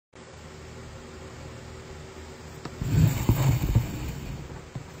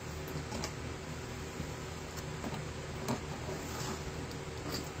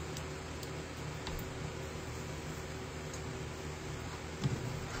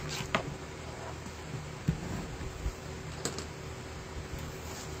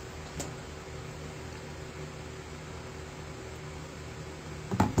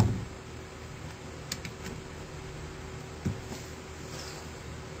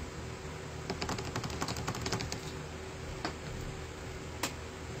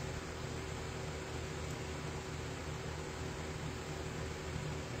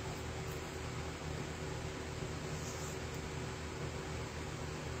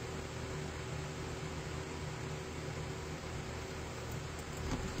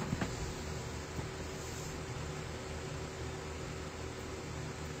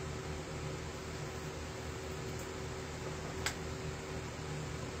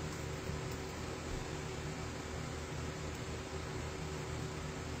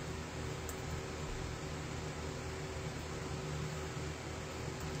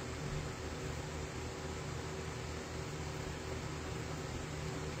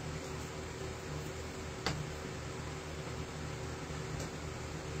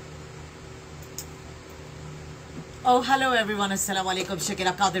Oh, hello everyone. अस्सलाम वालेकुम.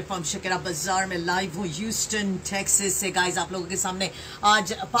 Shakira Qadir from Shakira बाजार में लाइव हूँ ह्यूस्टन टेक्सास से. गाइस आप लोगों के सामने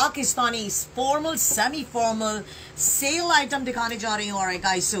आज Pakistani formal semi formal sale item दिखाने जा रही हूँ. Alright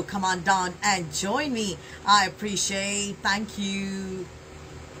guys, so come on down and join me. I appreciate. Thank you.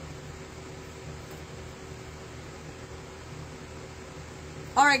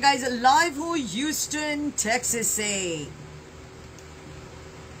 Alright guys, live हूँ ह्यूस्टन टेक्सास से.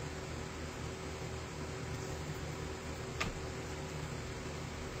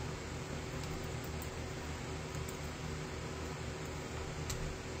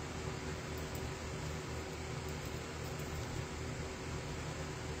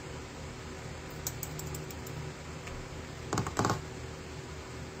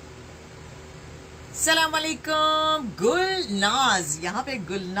 सलाम वालेकुम. गुलनाज, यहाँ पे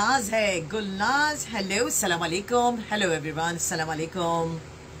गुलनाज है. गुलनाज, हेलो. सलाम वालेकुम. Hello everyone. सलाम वालेकुम.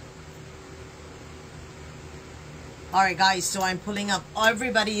 Alright guys, so I'm pulling up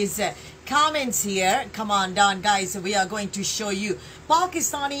everybody's comments here. Come on down guys, we are going to show you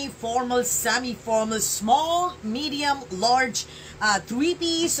Pakistani formal, semi-formal, small, medium, large,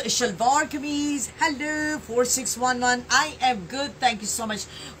 three-piece, shalwar kameez. Hello 4611, I am good, thank you so much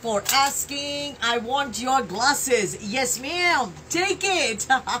for asking. I want your glasses. Yes ma'am, take it.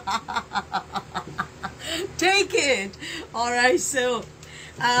 Take it. Alright, so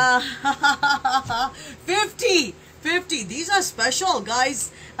 50. These are special,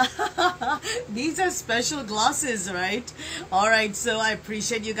 guys. These are special glasses, right? All right, so I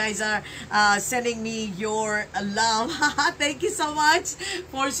appreciate you guys are sending me your love. Thank you so much.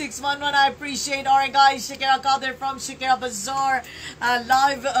 4611, I appreciate. All right, guys, Shakira Kadir from Shakira Bazaar,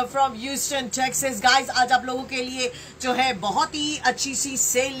 live from Houston, Texas. Guys, आज आप लोगों के लिए जो है बहुत ही अच्छी सी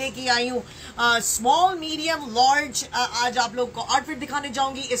cell लेके आई हूँ. स्मॉल, मीडियम, लार्ज आज आप लोग को आउटफिट दिखाने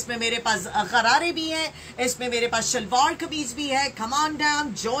जाऊंगी. इसमें मेरे पास गरारे भी हैं, इसमें मेरे पास शलवार कमीज भी है. Come on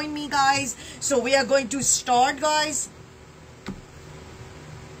down, join me guys. So we are going to start guys.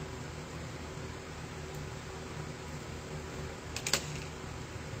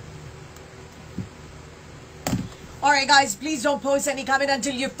 Alright guys, please don't post any comment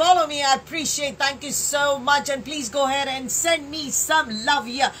until you follow me. I appreciate, thank you so much, and please go ahead and send me some love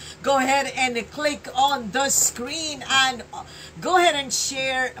here. Go ahead and click on the screen and go ahead and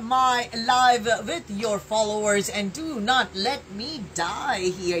share my live with your followers, and do not let me die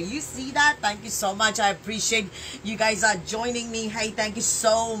here. You see that? Thank you so much. I appreciate you guys are joining me. Hey, thank you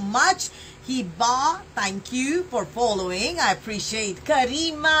so much. Hiba, thank you for following. I appreciate.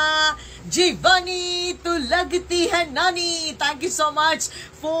 Karima, Jivani, tu lagti hai nani. Thank you so much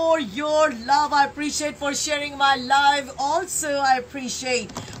for your love. I appreciate for sharing my live. Also, I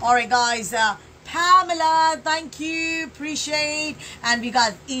appreciate. All right, guys. Pamela, thank you. Appreciate. And we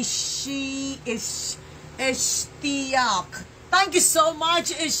got Ishtiaq. Thank you so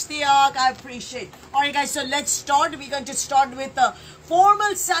much, Ishtiaq. I appreciate. All right, guys. So let's start. We're going to start with the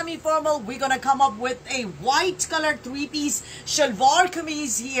formal, semi-formal. We're gonna come up with a white color three-piece shalwar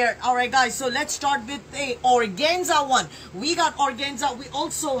kameez here. All right, guys. So let's start with a organza one. We got organza. We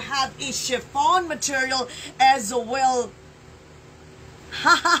also have a chiffon material as well.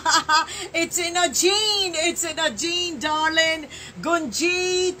 It's in a jean. It's in a jean, darling.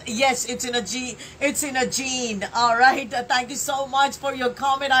 Gunjeet. Yes, it's in a jean. It's in a jean. All right. Thank you so much for your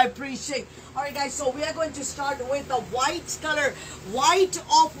comment. I appreciate. All right, guys. So we are going to start with the white color. White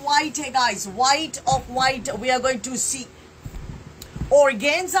of white, hey, guys. White of white. We are going to see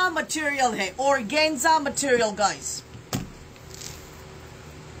organza material, hey. Organza material, guys.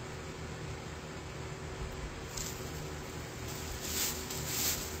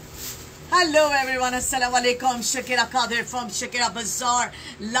 Hello everyone, assalamu alaikum. Shakira Kadir from Shakira Bazaar,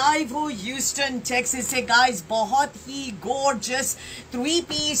 live हो Houston, Texas से. guys, बहुत ही gorgeous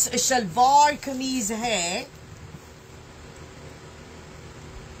three-piece salwar कमीज है.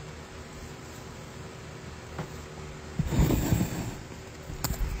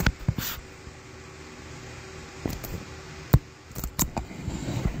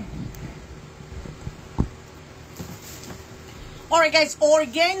 Alright guys,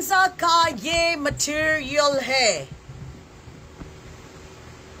 organza का ये material है.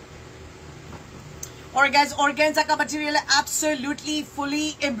 Alright guys, organza का material है. Absolutely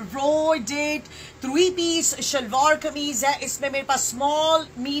fully embroidered three-piece shalwar kameez है. इसमें मेरे पास small,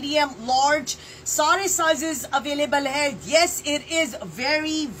 medium, large सारे sizes available है. Yes, it is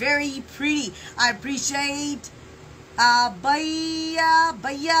very, very pretty. I appreciate.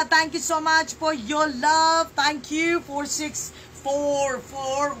 Bhaiya, thank you so much for your love. Thank you.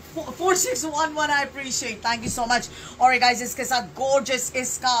 4611, I appreciate. Thank you so much. Alright guys, इसके साथ gorgeous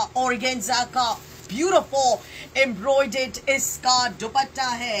इसका organza का beautiful embroidered इसका दुपट्टा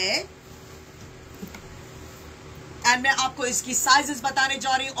है and मैं आपको इसकी sizes बताने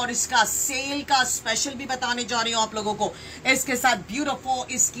जा रही हूँ और इसका सेल का स्पेशल भी बताने जा रही हूँ आप लोगों को। इसके साथ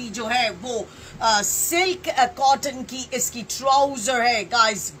ब्यूटीफुल इसकी जो है वो सिल्क कॉटन की इसकी ट्राउजर है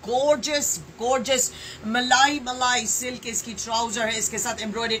गाइस, गॉर्जियस गॉर्जियस मलाई सिल्क इसकी ट्राउजर है। इसके साथ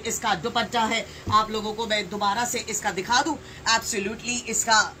एम्ब्रॉयडर्ड इसका दुपट्टा है। आप लोगों को मैं दोबारा से इसका दिखा दूं, एब्सोल्युटली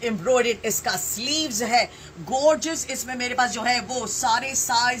इसका एम्ब्रॉयडर्ड इसका स्लीव्स है, गॉर्जियस। इसमें मेरे पास जो है वो सारे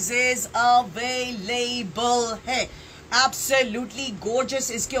साइजेस अवेलेबल है, एब्सोल्युटली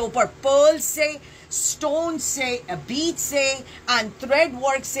गॉर्जियस। इसके ऊपर पर्ल से, स्टोन से, बीट से एंड थ्रेड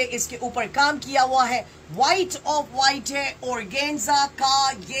वर्क से इसके ऊपर काम किया हुआ है। व्हाइट ऑफ व्हाइट है, ऑर्गेन्जा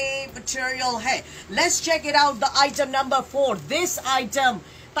का ये मटेरियल है। Let's check it out, the item number 4, this item,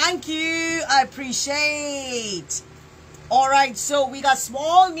 thank you, I appreciate. Alright, so we got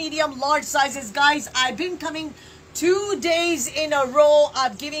small, medium, large sizes. Guys, I've been coming 2 days in a row.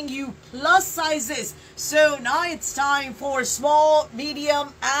 I'm giving you plus sizes. So now it's time for small,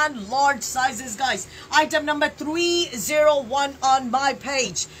 medium and large sizes, guys. Item number 301 on my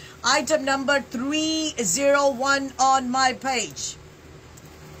page. Item number 301 on my page.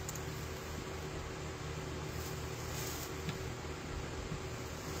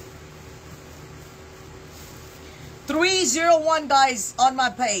 $301 guys on my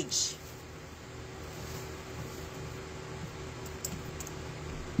page.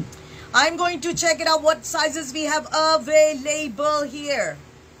 I'm going to check it out what sizes we have available here.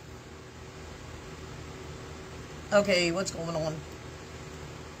 Okay, what's going on?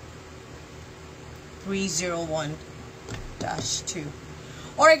 301-2.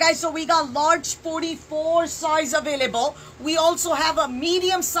 Alright guys, so we got large 44 size available. We also have a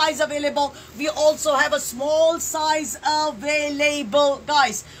medium size available. We also have a small size available,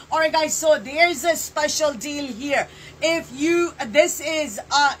 guys. Alright guys, so there's a special deal here. If you, this is,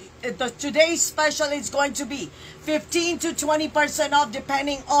 today's special is going to be 15 to 20% off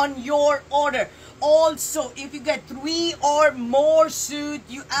depending on your order. Also, if you get 3 or more suit,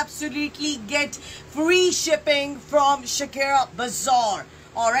 you absolutely get free shipping from Shakira Bazaar.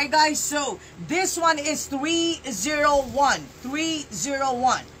 Alright guys, so this one is 301.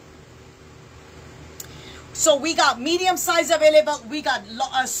 So we got medium size available, we got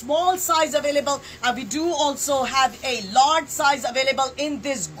a small size available, and we do also have a large size available in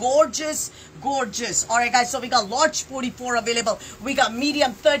this gorgeous. Alright guys, so we got large 44 available, we got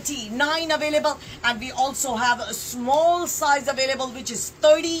medium 39 available, and we also have a small size available which is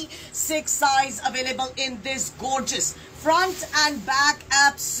 36 size available in this gorgeous. Front and back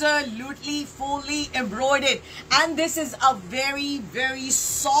absolutely fully embroidered, and this is a very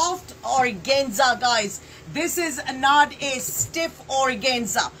soft organza, guys. This is not a stiff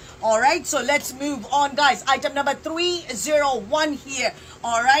organza. Alright, so let's move on guys. Item number 301 here.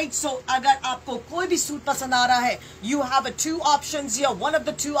 Alright, so agar aapko koi bhi suit pasand aa raha hai, you have two options here. One of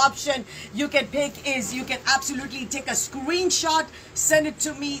the two options you can pick is you can absolutely take a screenshot, send it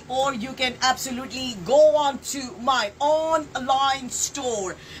to me, or you can absolutely go on to my online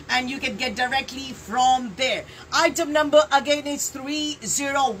store and you can get directly from there. Item number again is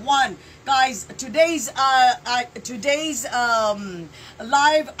 301. Guys, today's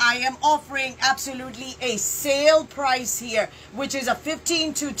live I am offering absolutely a sale price here, which is a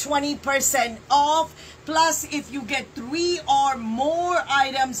 15 to 20% off. Plus, if you get 3 or more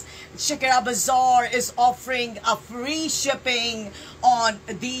items, Shakira Bazaar is offering a free shipping on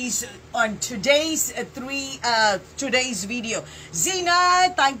these, on today's today's video.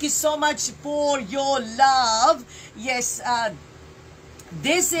 Zina, thank you so much for your love. Yes,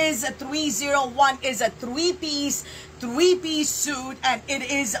 this is a 301, is a three-piece suit, and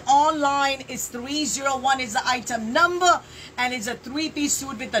it is online. It's 301 is the item number, and it's a three-piece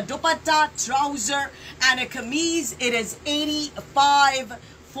suit with a dupatta, trouser, and a kameez. It is 85.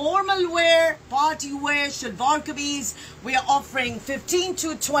 Formal wear, party wear, shalwar kameez. We are offering 15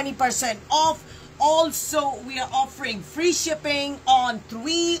 to 20% off. Also, we are offering free shipping on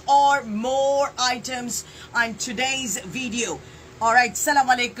 3 or more items on today's video. Alright, salam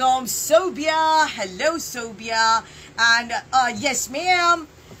alaikum, Sobia. Hello, Sobia. And yes, ma'am,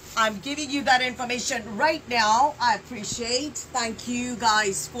 I'm giving you that information right now. I appreciate. Thank you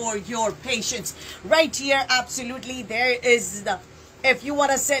guys for your patience. Right here, absolutely, there is the, if you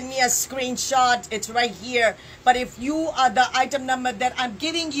want to send me a screenshot, it's right here. But if you are the item number that I'm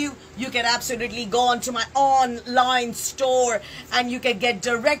giving you, you can absolutely go onto my online store and you can get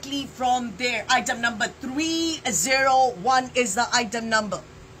directly from there. Item number 301 is the item number.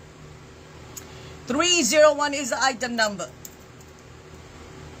 301 is the item number.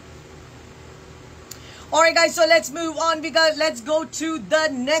 Alright guys, so let's move on. Let's go to the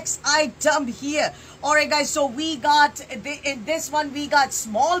next item here. Alright guys, so we got in this one we got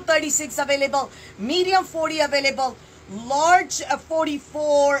small 36 available, medium 40 available, large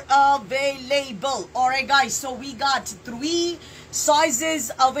 44 available. Alright guys, so we got 3 sizes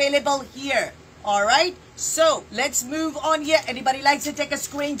available here. Alright, so let's move on here. Anybody likes to take a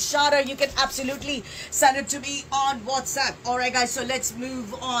screenshot, or you can absolutely send it to me on WhatsApp. Alright guys, so let's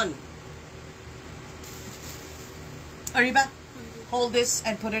move on. Ariba, hold this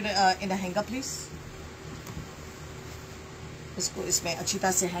and put it in a hanger, please. इसको इसमें अच्छी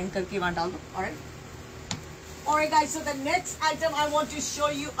तरह से hang करके वहाँ डाल दो. Alright. Alright guys, so the next item I want to show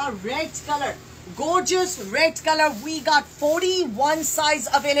you a red color. Gorgeous red color. We got 41 size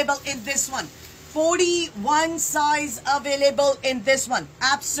available in this one. 41 size available in this one.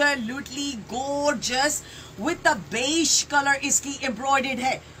 Absolutely gorgeous with the beige color इसकी embroidered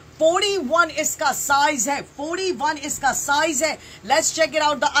है. 41 इसका size है. 41 इसका size है. Let's check it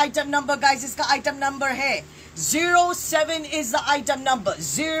out. The item number, guys. इसका item number है 07 is the item number.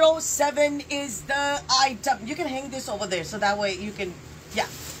 07 is the item. You can hang this over there, so that way you can, yeah,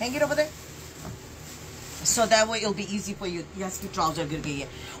 hang it over there. So that way it'll be easy for you. Yes, की trouser गिर गई है.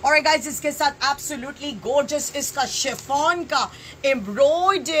 Alright guys, इसके साथ absolutely gorgeous इसका chiffon का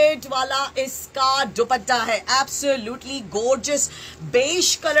embroidered वाला इसका दुपट्टा है. Absolutely gorgeous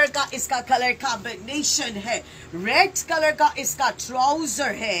beige color का इसका color combination है. Red color का इसका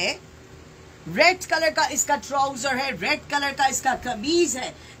trouser है. रेड कलर का इसका ट्राउजर है. रेड कलर का इसका कमीज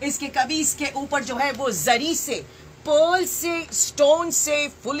है. इसके कमीज के ऊपर जो है वो जरी से, पर्ल से, स्टोन से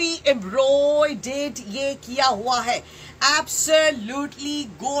फुली एम्ब्रॉयडर्ड ये किया हुआ है. Absolutely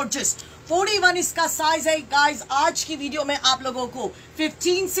gorgeous. 41 इसका साइज है. गाइस, आज की वीडियो में आप लोगों को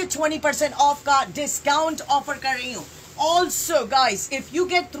 15 से 20% ऑफ का डिस्काउंट ऑफर कर रही हूँ. Also guys, if you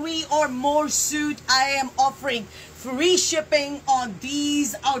get 3 or more suit, I am offering free shipping on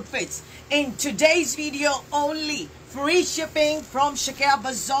these outfits. In today's video only, free shipping from Shakira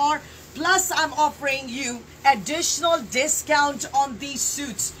Bazaar, plus I'm offering you additional discount on these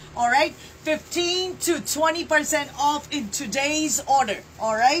suits. Alright, 15 to 20% off in today's order.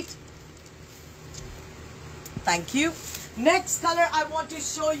 Alright, thank you. Next color I want to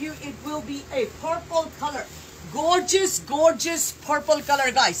show you, it will be a purple color. Gorgeous, gorgeous purple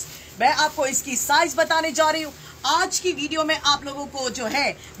color guys. मैं आपको इसकी size बताने जा रही हूँ. आज की video में आप लोगों को जो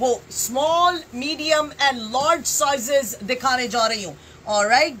है वो small, medium and large sizes दिखाने जा रही हूँ.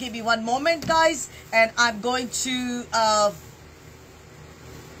 Alright, give me one moment guys, and I'm going to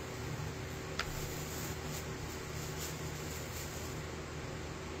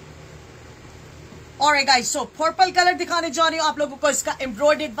Alright guys, so purple colour दिखाने जा रही हूँ आप लोगों को. इसका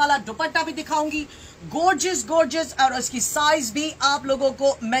एम्ब्रॉयडर्ड वाला दुपट्टा भी दिखाऊंगी. गोर्जियस गोर्जियस, और उसकी साइज भी आप लोगों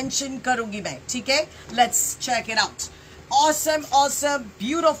को मेंशन करूंगी मैं. ठीक है, let's check it out. Awesome awesome,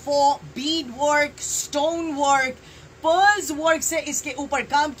 beautiful Beed work, stone work, pearls work से इसके ऊपर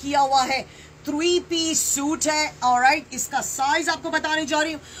काम किया हुआ है. 3-piece सूट है. ऑलराइट, इसका साइज आपको बताने जा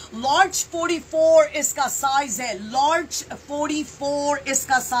रही हूँ. लार्ज 44 इसका साइज है. लार्ज 44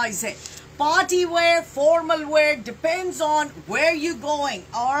 इसका साइज है. Party wear, formal wear, depends on where you going.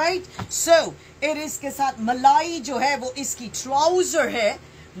 Alright, so it is के साथ मलाई जो है वो इसकी trouser है.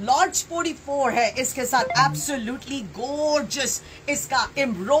 Large 44 है. इसके साथ absolutely gorgeous इसका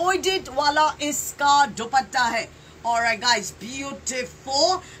embroidered वाला इसका दुपट्टा है. Alright guys,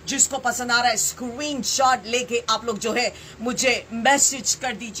 beautiful. जिसको पसंद आ रहा है स्क्रीनशॉट लेके आप लोग जो है मुझे मैसेज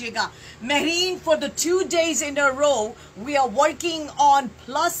कर दीजिएगा. Mehreen, for the 2 days in a row we are working on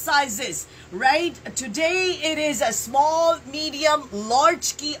plus sizes, right? Today it is a small, medium,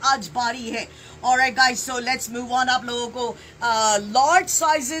 large की आज बारी है. Alright guys, so let's move on. आप लोगों को large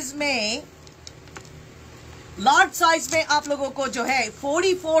sizes में, large size में आप लोगों को जो है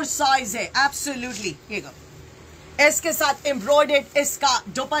 44 size है. Absolutely, here you go. इसके साथ embroidered इसका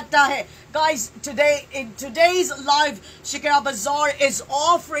दुपट्टा है. Guys, today in today's live, Shakira Bazaar is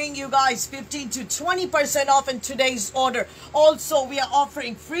offering you guys 15 to 20% off in today's order. Also, we are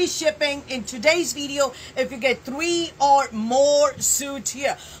offering free shipping in today's video if you get 3 or more suit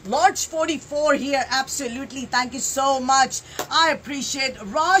here. Large 44 here, absolutely. Thank you so much. I appreciate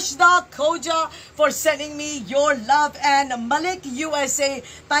Rashda Koja for sending me your love, and Malik USA,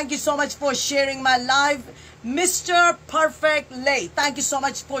 thank you so much for sharing my live. Mr. Perfect Lay, thank you so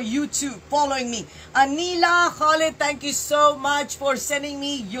much for YouTube following me. Anila Khalid, thank you so much for sending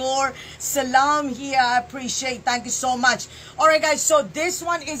me your salam here. I appreciate. Thank you so much. Alright guys, so this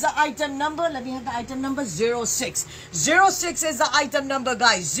one is the item number. Let me have the item number 06. 06 is the item number,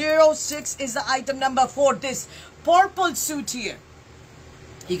 guys. 06 is the item number for this purple suit here.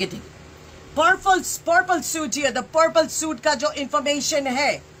 You can take it. Purple suit here, the purple suit का जो information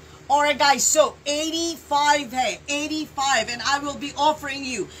है. Alright guys, so 85 hai, 85, and I will be offering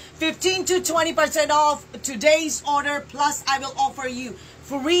you 15 to 20% off today's order, plus I will offer you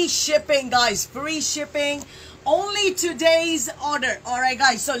free shipping guys, free shipping, only today's order. Alright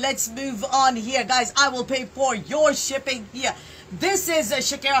guys, so let's move on here guys. I will pay for your shipping here. This is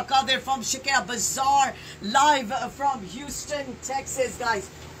Shakira Kadir from Shakira Bazaar, live from Houston, Texas guys.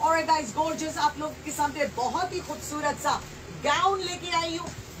 Alright guys, gorgeous, आप लोग के सामने बहुत ही खूबसूरत सा gown लेके आई हूँ.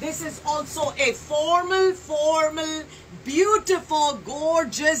 This is also a formal, beautiful,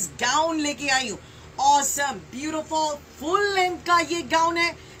 gorgeous gown लेके आई हूँ. Awesome, beautiful, full length का ये gown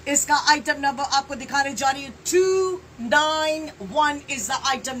है. इसका item number आपको दिखाने जा रही हूँ. 291 is the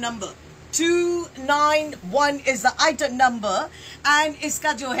item number. 291 is the item number. And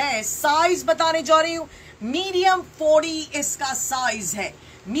इसका जो है size बताने जा रही हूँ. Medium 40 इसका size है.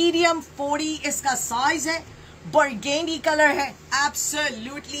 Medium 40 इसका size है. बर्गेंडी कलर है,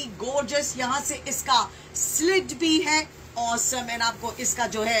 एब्सोल्युटली गॉर्जियस. यहाँ से इसका स्लिट भी है, ऑसम. एंड आपको इसका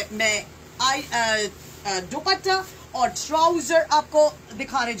जो है मैं दुपट्टा और ट्राउजर आपको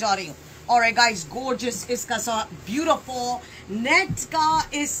दिखाने जा रही हूँ. ऑलराइट गाइस, गॉर्जियस इसका सा ब्यूटीफुल नेट का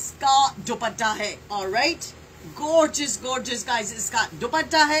इसका दुपट्टा है. ऑलराइट, गॉर्जियस गाइस इसका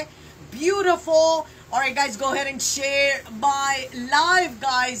दुपट्टा है, beautiful. Alright guys, go ahead and share my live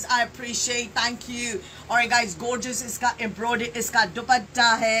guys. I appreciate, thank you. Alright guys, gorgeous iska embroidered iska dupatta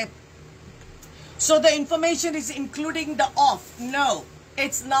hai. So the information is including the off. No,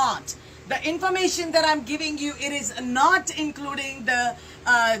 it's not. The information that I'm giving you, it is not including the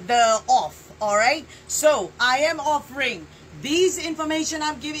off. Alright, so I am offering these information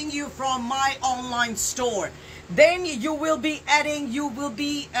I'm giving you from my online store. Then you will be adding, you will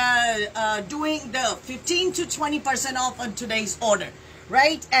be doing the 15 to 20% off on today's order,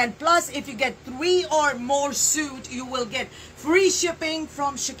 right? And plus, if you get 3 or more suit, you will get free shipping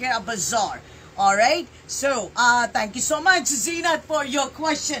from Shakira Bazaar. All right. So thank you so much, Zinat, for your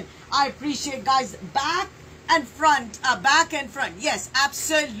question. I appreciate, guys. Back and front. Yes,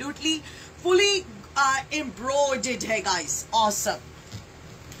 absolutely, fully embroidered hai, guys. Awesome.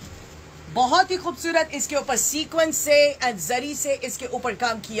 बहुत ही खूबसूरत इसके ऊपर sequence से and जरी से इसके ऊपर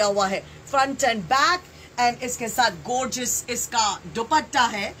काम किया हुआ है, फ्रंट एंड बैक. एंड इसके साथ गॉर्जियस इसका दुपट्टा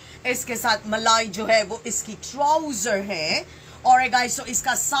है, इसके साथ मलाई जो है वो इसकी ट्राउजर है. और गाइस, सो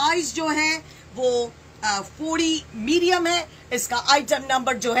इसका साइज जो है वो 40 मीडियम है. इसका आइटम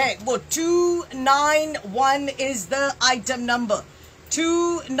नंबर जो है वो 291 is the item number,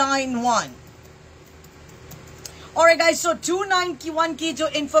 291. Alright guys, so 291 की जो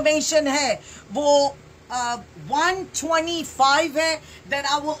information है वो 125 है. Then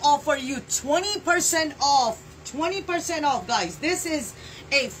I will offer you 20% off. 20% off guys. This is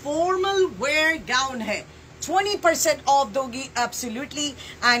a formal wear gown है. 20% off दोगी absolutely,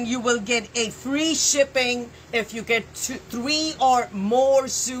 and you will get a free shipping if you get 3 or more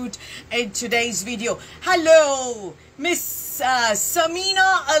suit in today's video. Hello, Miss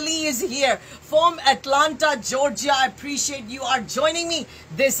Samina Ali is here from Atlanta, Georgia. I appreciate you are joining me.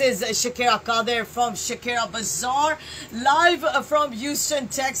 This is Shakira Kadir from Shakira Bazaar, live from Houston,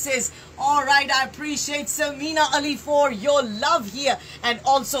 Texas. All right, I appreciate Samina Ali for your love here. And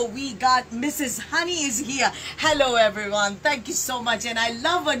also we got Mrs. Honey is here. Hello everyone. Thank you so much. And I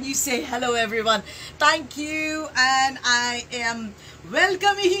love when you say hello everyone. Thank you. And I am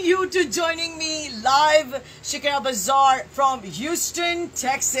welcoming you to joining me live Shakira Bazaar from Houston,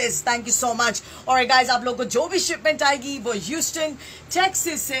 Texas. Thank you so much. Alright guys, आप लोगों को जो भी shipment आएगी वो Houston,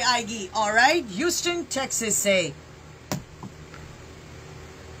 Texas से आएगी. Alright, Houston, Texas से.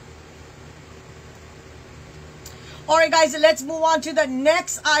 Alright guys, let's move on to the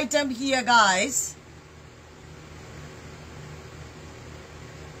next item here guys.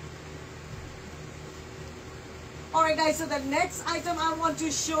 Alright guys, so the next item I want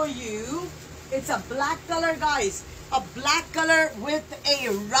to show you, it's a black color guys. A black color with a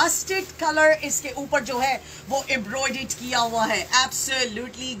rusted color. इसके ऊपर जो है वो embroidered किया हुआ है.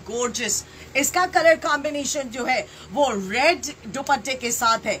 Absolutely gorgeous. इसका color combination जो है वो red दुपट्टे के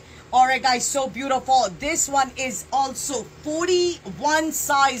साथ है. Alright guys, so beautiful. This one is also 41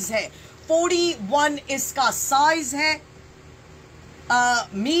 size है. 41 इसका size है.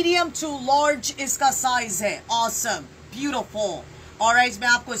 Medium to large इसका size है. Awesome, beautiful. Alright, मैं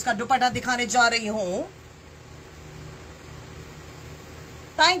आपको इसका दुपट्टा दिखाने जा रही हूँ.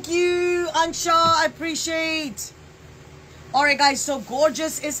 Thank you, Ansha. I appreciate. Alright guys, so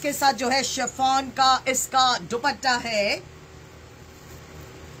gorgeous. इसके साथ जो है शिफॉन का इसका दुपट्टा है.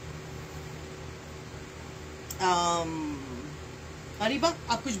 Hariba,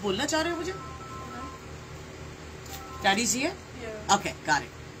 आप कुछ बोलना चाह रहे हो मुझे? Daddy's here? Yeah. Okay, got it.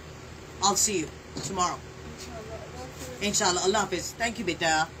 I'll see you tomorrow. Inshallah. Allah Hafiz. Thank you,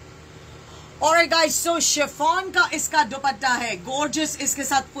 beta. Alright guys, so chiffon का इसका दुपट्टा है, gorgeous इसके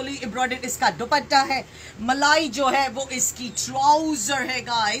साथ fully embroidered इसका दुपट्टा है, मलाई जो है वो इसकी ट्राउजर है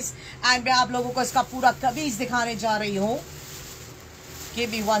guys, and मैं आप लोगों को इसका पूरा कमीज दिखाने जा रही हूँ. Give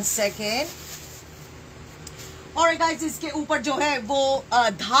me 1 second. Alright guys, इसके ऊपर जो है वो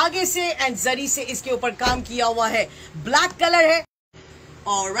धागे से एंड जरी से इसके ऊपर काम किया हुआ है, ब्लैक कलर है.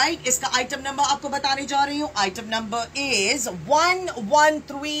 Alright, इसका आइटम नंबर आपको बताने जा रही हूँ. Item number is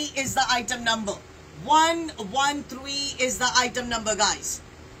 113 is the item number. 113 is the item number, guys.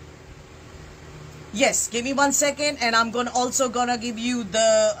 Yes, give me 1 second and I'm also gonna give you the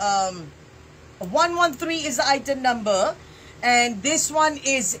 113 is the item number, and this one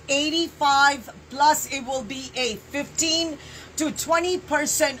is 85 plus it will be a 15 to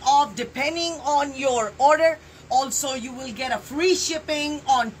 20% off depending on your order. Also, you will get a free shipping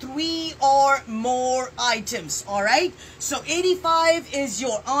on 3 or more items. All right. So 85 is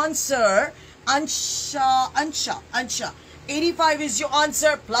your answer. Ansha. 85 is your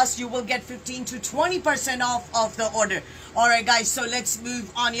answer. Plus, you will get 15 to 20% off of the order. All right, guys. So let's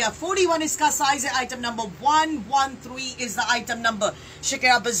move on here. 41 is ka size. Item number 113 is the item number.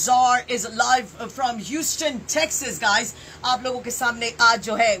 Shakira Bazaar is live from Houston, Texas, guys. आप लोगों के सामने आज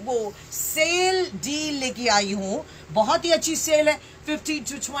जो है वो cell deal लेके आई हूँ. बहुत ही अच्छी सेल है. 15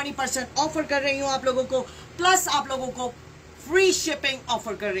 to 20% ऑफर कर रही हूँ आप लोगों को. प्लस आप लोगों को फ्री शिपिंग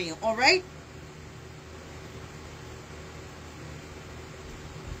ऑफर कर रही हूँ. All right.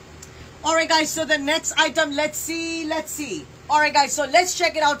 Alright guys, so the next item, let's see. Alright guys, so let's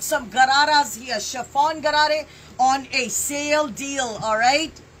check it out. Some gararas here, chiffon garare on a sale deal.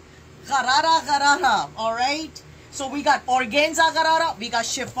 Alright, garara. Alright, so we got organza garara, we got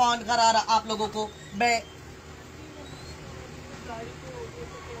chiffon garara. आप लोगों को मैं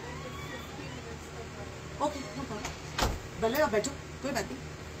okay, no problem. भले आप बैठो, कोई बात नहीं,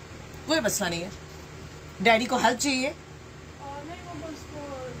 कोई मसला नहीं है. डैडी को हेल्प चाहिए.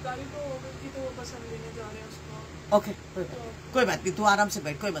 ओके, कोई बात नहीं, तू आराम से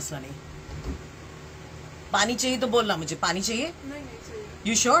बैठ, कोई मसला नहीं. पानी चाहिए तो बोलना, मुझे पानी चाहिए.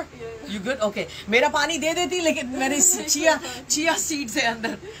 You sure? You good? Okay, मेरा पानी दे देती लेकिन मेरे चिया सीड्स है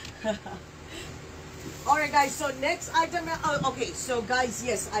अंदर. Alright guys, so next item, okay, so guys,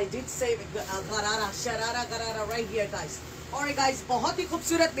 yes, I did say garara right here, guys. Alright guys, बहुत ही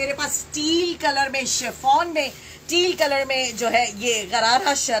खूबसूरत मेरे पास टील कलर में, शिफॉन में, टील कलर में जो है ये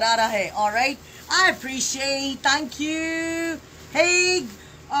गरारा शरारा है. Alright, I appreciate, thank you. Hey,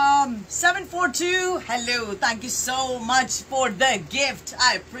 742, hello, thank you so much for the gift.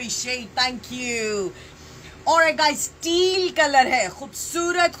 I appreciate, thank you. Alright guys, teal colour है,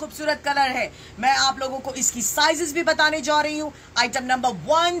 खूबसूरत कलर है. मैं आप लोगों को इसकी साइजेस भी बताने जा रही हूँ. Item number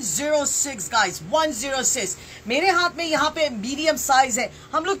 106 guys, 106. मेरे हाथ में यहाँ पे मीडियम साइज है.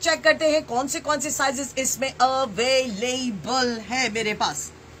 हम लोग चेक करते हैं कौन से साइजेस इसमें अवेलेबल है मेरे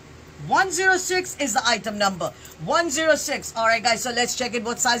पास. 106 is the item number. 106. Alright guys, so let's check it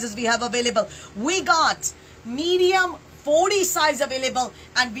what sizes we have available. We got medium 40 size available,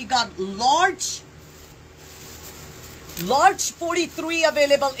 and we got large 43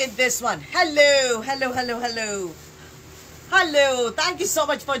 available in this one. Hello. Thank you so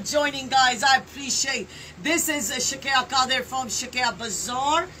much for joining, guys. I appreciate. This is Shakira Kader from Shakira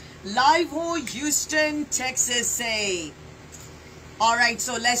Bazaar, live ho Houston, Texas. Say. All right,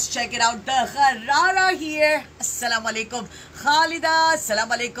 so let's check it out. The Gharara here. Assalamu alaikum. Khalida.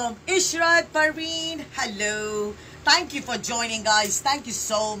 Assalamu alaikum. Ishrat Parveen. Hello. Thank you for joining, guys. Thank you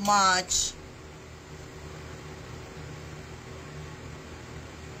so much.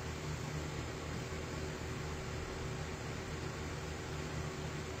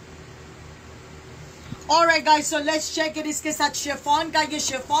 Alright guys, so let's check it. इसके साथ chiffon का, ये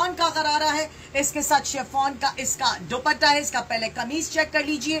chiffon का गरारा है. इसके साथ chiffon का इसका दुपट्टा है. इसका पहले कमीज चेक कर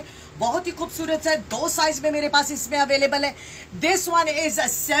लीजिए, बहुत ही खूबसूरत है. 2 साइज में मेरे पास इसमें अवेलेबल है. This one is a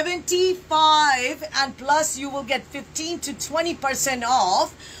 75 and plus you will get 15 to 20%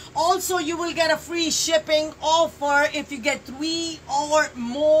 off. Also, you will get a free shipping offer if you get 3 or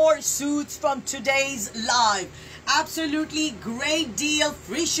more suits from today's live. Absolutely great deal,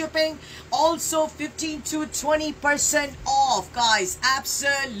 free shipping, also 15 to 20% off, guys.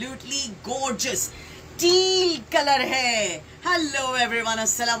 Absolutely gorgeous. Teal color hai. Hello everyone,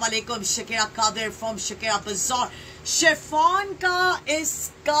 assalamu alaikum. Shakira Kader from Shakira Bazaar. Chiffon ka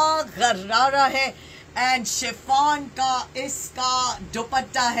iska gharara hai, and chiffon ka iska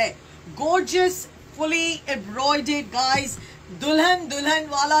dupatta hai. Gorgeous, fully embroidered, guys. दुल्हन दुल्हन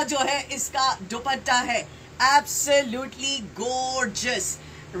वाला जो है इसका दुपट्टा है, absolutely gorgeous,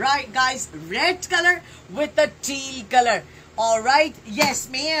 right guys? Red color with the teal color. All right, yes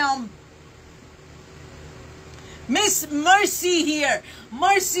ma'am. Miss Mercy here.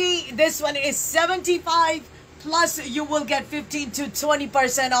 Mercy, this one is 75 plus you will get 15 to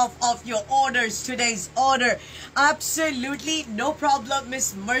 20% off of your orders, today's order. Absolutely no problem,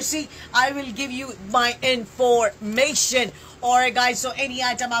 Miss Mercy. I will give you my information. और guys, so any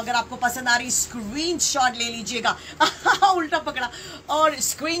item अगर आपको पसंद आ रही screenshot ले लीजिएगा उल्टा पकड़ा, और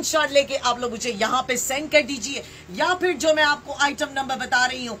स्क्रीनशॉट लेके आप लोग मुझे यहाँ पे सेंड कर दीजिए, या फिर जो मैं आपको आइटम नंबर बता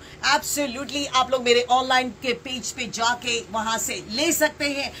रही हूँ एब्सोल्युटली आप लोग मेरे ऑनलाइन के पेज पे जाके वहां से ले सकते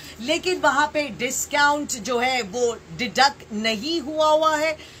हैं, लेकिन वहां पे डिस्काउंट जो है वो डिडक्ट नहीं हुआ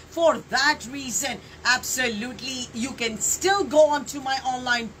है. For that reason, absolutely, you can still go onto my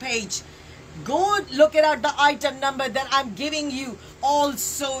online page. Go look it out, the item number that I'm giving you.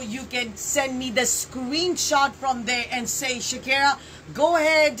 Also, you can send me the screenshot from there and say, Shakira, go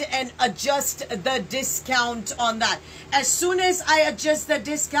ahead and adjust the discount on that. As soon as I adjust the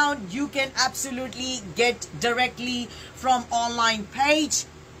discount, you can absolutely get directly from online page,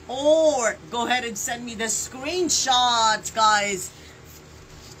 or go ahead and send me the screenshot, guys.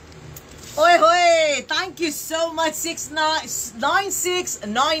 Oi hoi, thank you so much,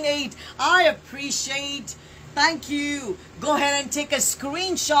 9698. I appreciate. Thank you. Go ahead and take a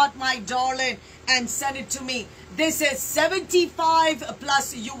screenshot, my darling, and send it to me. This is 75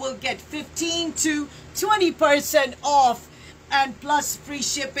 plus you will get 15 to 20% off, and plus free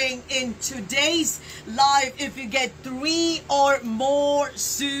shipping in today's live if you get 3 or more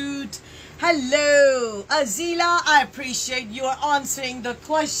suit. Hello, Azila. I appreciate you answering the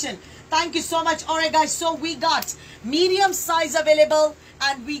question. Thank you so much. Alright guys, so we got medium size available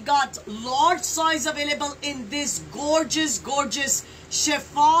and we got large size available in this gorgeous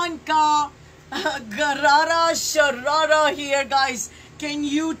chiffon ka garara sharara here, guys. Can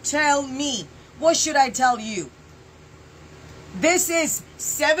you tell me, what should I tell you? This is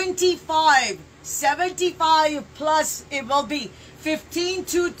 75 plus it will be 15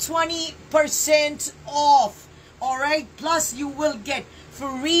 to 20% off. Alright, plus you will get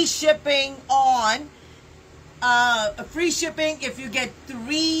free shipping on free shipping if you get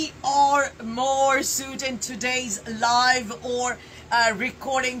 3 or more suit in today's live or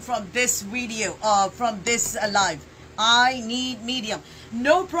recording from this video, from this live. I need medium.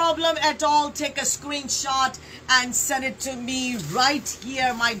 No problem at all. Take a screenshot and send it to me right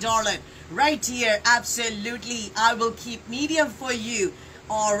here, my darling. Right here. Absolutely. I will keep medium for you.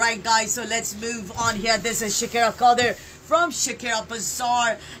 All right, guys. So let's move on here. This is Shakira Qadir from Shakira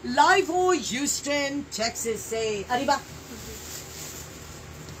Bazaar. Live for Houston, Texas. Say, Arriba.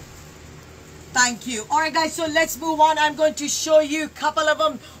 Thank you. All right, guys. So let's move on. I'm going to show you a couple of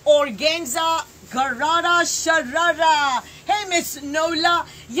them. Organza Garara Sharara. Hey, Miss Nola.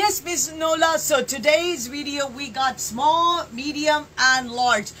 Yes, Miss Nola. So today's video, we got small, medium, and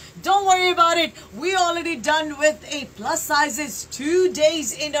large. Don't worry about it. We already done with a plus sizes 2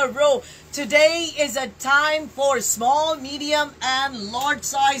 days in a row. Today is a time for small, medium, and large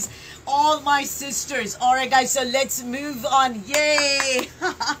size. All my sisters. All right, guys. So let's move on. Yay.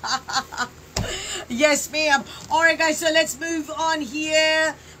 Yes, ma'am. All right, guys. So let's move on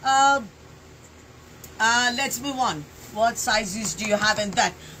here. Let's move on. What sizes do you have in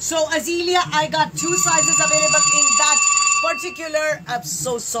that? So, Azealia, I got 2 sizes available in that particular. I'm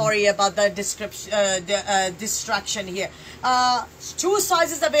so sorry about the description, distraction here. 2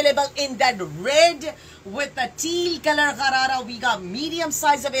 sizes available in that red with the teal color Garara. We got medium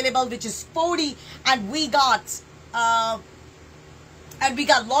size available, which is 40, and we got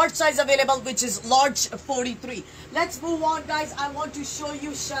large size available, which is large 43. Let's move on, guys. I want to show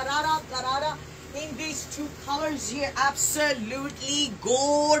you Sharara Garara in these 2 colors here. Absolutely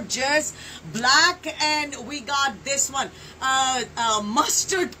gorgeous. Black, and we got this one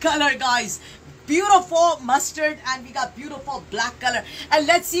mustard color, guys. Beautiful mustard, and we got beautiful black color. And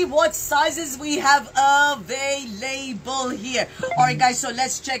let's see what sizes we have available here. All right, guys, so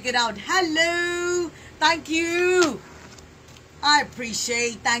let's check it out. Hello, thank you. I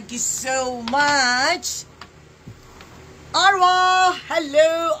appreciate. Thank you so much. Arwa,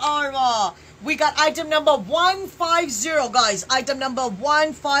 hello, Arwa. We got item number 150, guys. Item number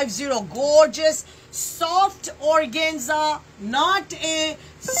 150. Gorgeous, soft organza, not a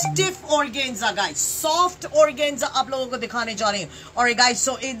stiff organza, guys. Soft organza. आप लोगों को दिखाने जा रहे हैं. Alright, guys.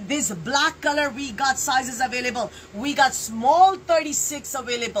 So in this black color, we got sizes available. We got small 36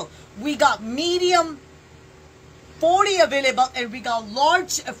 available. We got medium 40 available, and we got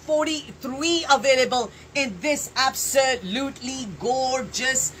large 43 available in this absolutely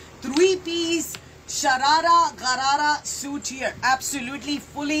gorgeous 3-piece Sharara Garara suit here. Absolutely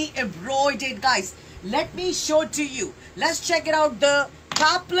fully embroidered, guys. Let me show it to you. Let's check it out. The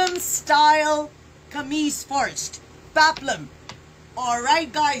Paplum style kameez first. Paplum.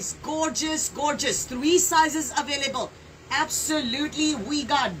 Alright, guys. Gorgeous, gorgeous. 3 sizes available. Absolutely. We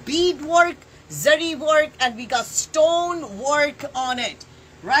got bead work, zari work, and we got stone work on it.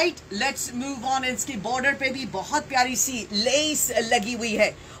 Right? Let's move on. इसकी border पे भी बहुत प्यारी सी lace लगी हुई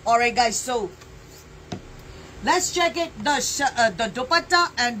है. Alright, guys. So let's check it, the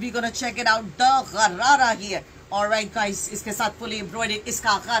dupatta, and we're gonna check it out, the gharara here. Alright, guys, इसके साथ fully embroidered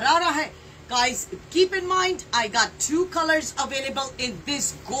इसका gharara है. Guys, keep in mind, I got 2 colors available in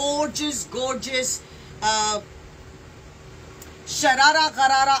this gorgeous, gorgeous sharara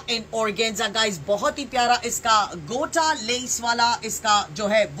गरारा इन organza. Guys बहुत ही प्यारा इसका गोटा less वाला इसका जो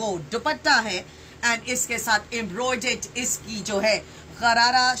है वो दुपट्टा है, एंड इसके साथ एम्ब्रॉयडर्ड इसकी जो है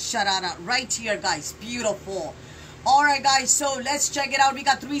गरारा sharara right here, guys. Beautiful. Alright, guys, so let's check it out. We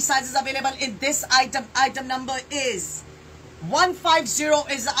got 3 sizes available in this item. Item number is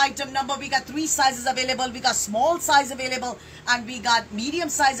 150 is the item number. We got 3 sizes available. We got small size available, and we got medium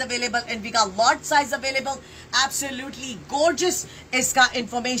size available, and we got large size available. Absolutely gorgeous. इसका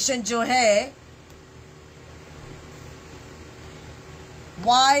information जो है,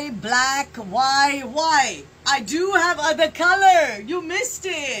 why black, why? I do have other color. You missed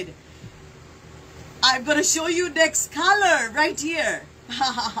it. I'm gonna show you next color right here.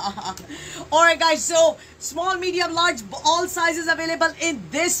 Alright, guys, so small, medium, large, all sizes available in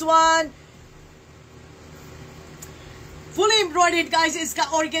this one. Fully embroidered, guys. इसका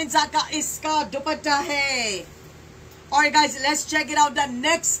organza का इसका दुपट्टा है. Alright, guys, let's check it out. The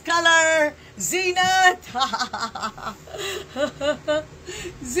next color, Zenat.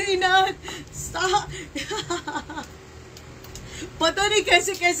 Zenat, stop. पता नहीं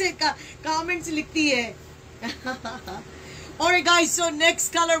कैसे कैसे comments लिखती है. Alright, guys, so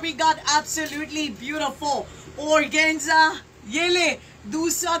next color we got absolutely beautiful organza. ये ले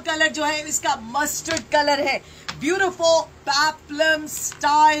दूसरा कलर जो है इसका mustard color है. Beautiful peplum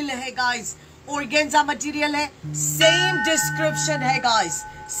style है, guys. Organza material है. Same description है, guys.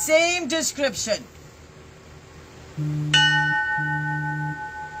 Same description.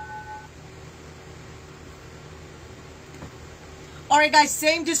 Alright, guys,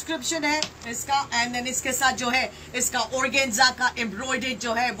 same description है इसका, and then इसके साथ जो है इसका organza का embroidered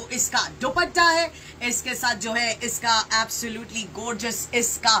जो है वो इसका दुपट्टा है. इसके साथ जो है इसका absolutely gorgeous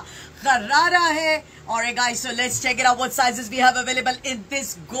इसका गरारा है. Alright, guys, so let's check it out what sizes we have available in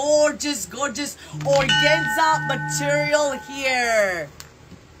this gorgeous, gorgeous organza material here.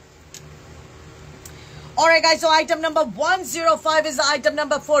 Alright, guys, so item number 105 is the item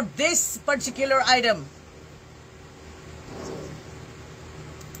number for this particular item.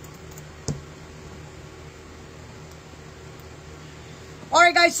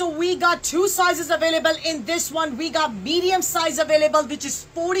 Alright, guys, so we got 2 sizes available in this one. We got medium size available, which is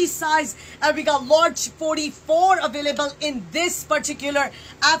 40 size, and we got large 44 available in this particular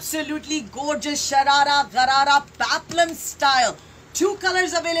absolutely gorgeous Sharara Garara Paplum style. 2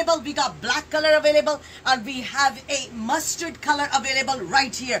 colors available. We got black color available, and we have a mustard color available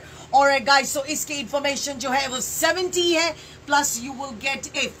right here. Alright, guys, so iski information jo hai wo 70 hai, plus you will get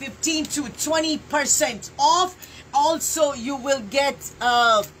a 15 to 20% off. Also, you will get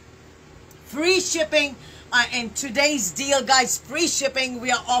free shipping. In today's deal, guys, free shipping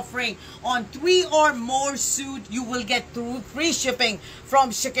we are offering on 3 or more suit. You will get free shipping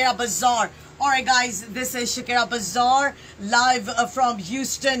from Shakira Bazaar. Alright, guys, this is Shakira Bazaar live from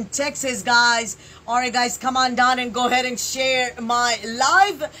Houston, Texas, guys. Alright, guys, come on down and go ahead and share my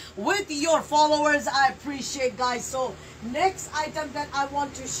live with your followers. I appreciate, guys. So next item that I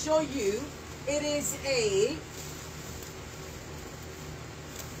want to show you, it is a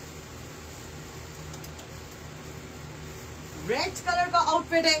red colour का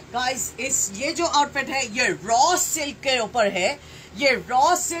outfit है, guys. ये जो outfit है ये raw silk के ऊपर है. ये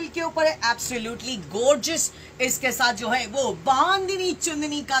रॉ सिल्क के ऊपर है. Absolutely gorgeous. इसके साथ जो है वो बांधनी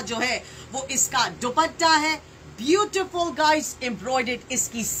चुंदनी का जो है वो इसका दुपट्टा है. Beautiful, guys. एम्ब्रॉयडर्ड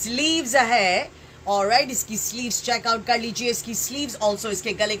इसकी स्लीव्स है. ऑलराइट, इसकी स्लीव्स चेक आउट कर लीजिए. इसकी स्लीव्स ऑल्सो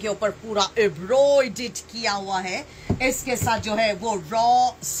इसके गले के ऊपर पूरा एम्ब्रॉयडर्ड किया हुआ है. इसके साथ जो है वो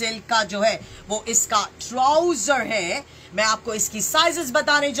रॉ सिल्क का जो है वो इसका ट्राउजर है. मैं आपको इसकी साइजेस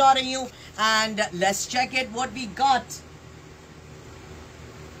बताने जा रही हूं, and let's check it what we got.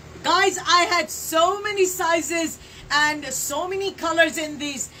 Guys, I had so many sizes and so many colors in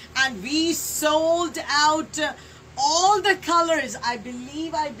these, and we sold out all the colors. I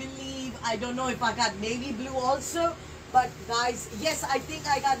believe, I don't know if I got navy blue also, but guys, yes, I think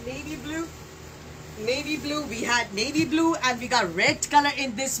I got navy blue. Navy blue, we had navy blue, and we got red color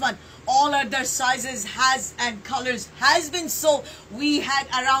in this one. All other sizes has and colors has been sold. We had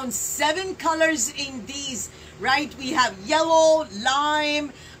around 7 colors in these, right? We have yellow,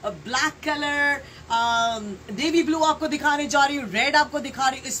 lime, a black color, navy blue आपको दिखाने जा रही हूँ, red आपको दिखा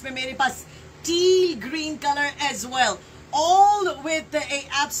रही हूँ. इसमें मेरे पास teal green color as well, all with a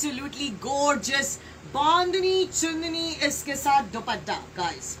absolutely gorgeous bandhani chundani इसके साथ दुपट्टा,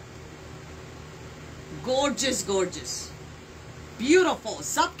 guys. Gorgeous, gorgeous, beautiful.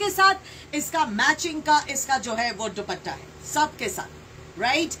 सबके साथ इसका मैचिंग का इसका जो है वो दुपट्टा है, सबके साथ,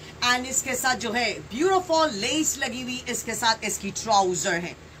 right? And इसके साथ जो है beautiful लेस लगी हुई, इसके साथ इसकी ट्राउजर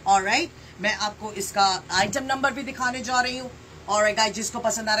है. Alright, मैं आपको इसका आइटम नंबर भी दिखाने जा रही हूँ. Alright guys, जिसको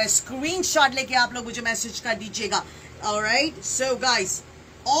पसंद आ रहा है स्क्रीनशॉट लेके आप लोग मुझे मैसेज कर दीजिएगा. Alright, so guys,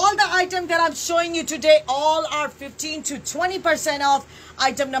 all the items that I'm showing you today, all are 15 to 20% off.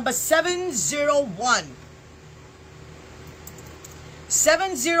 Item number 701.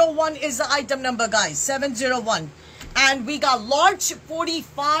 701 is the item number, guys. 701. And we got large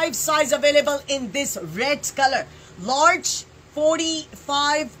 45 size available in this red color. Large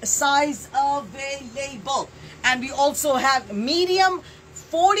 45 size available. And we also have medium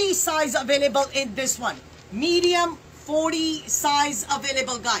 40 size available in this one. Medium 40 size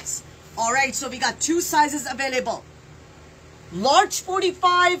available, guys. Alright, so we got 2 sizes available. Large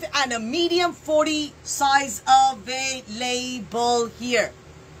 45 and a medium 40 size available here.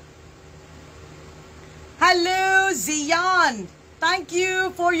 Hello, Ziyan. Thank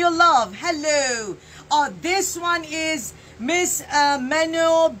you for your love. Hello. This one is Miss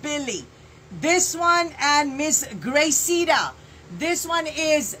Mano Billy. This one and Miss Gracida. This one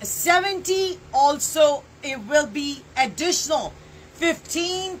is 70. Also, it will be additional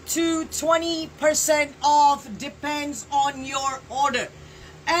 15 to 20% off, depends on your order.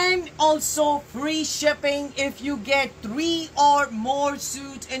 And also free shipping if you get 3 or more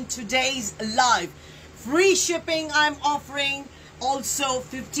suits in today's live. Free shipping I'm offering, also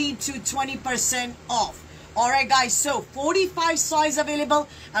 15 to 20% off. Alright guys, so 45 size available,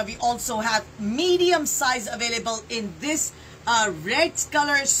 and we also have medium size available in this red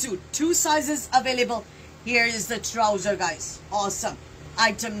color suit. 2 sizes available. Here is the trouser, guys. Awesome.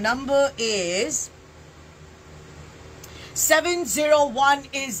 Item number is 701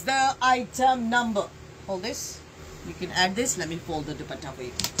 is the item number. Hold this. You can add this. Let me fold the dupatta for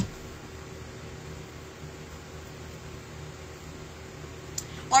you.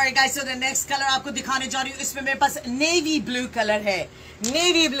 Alright guys, so the next color आपको दिखाने जा रही हूँ. इसमें मेरे पास navy blue color है.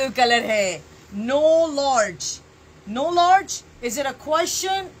 Navy blue color है. No large. No large? Is it a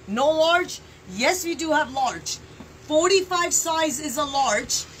question? No large? Yes, we do have large. 45 size is a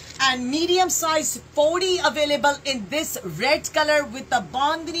large, and medium size 40 available in this red color with the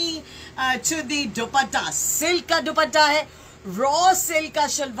bandhani to the dupatta. Silk ka dupatta hai, raw silk ka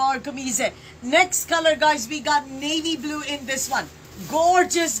shalwar kameez hai. Next color, guys, we got navy blue in this one.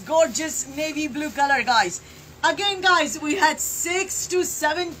 Gorgeous, gorgeous navy blue color, guys. Again, guys, we had 6 to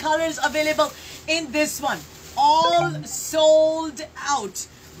 7 colors available in this one. All sold out.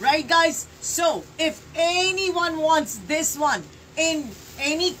 Right, guys? So, if anyone wants this one in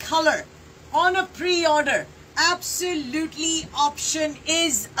any color on a pre-order, absolutely option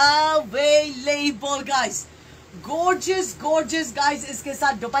is available, guys. Gorgeous, gorgeous, guys. इसके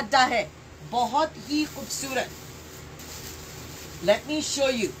साथ दुपट्टा है, बहुत ही खूबसूरत. Let me show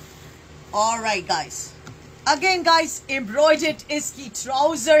you. Alright, guys. Again, guys, embroidered इसकी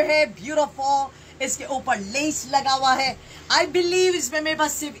trouser है, beautiful. इसके ऊपर less लगा हुआ है. I believe इसमें मेरे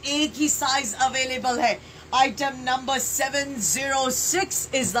पास सिर्फ एक ही size available है. Item number 706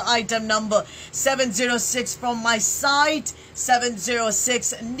 is the item number. 706 from my site.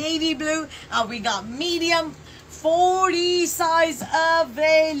 706 navy blue. And we got medium 40 size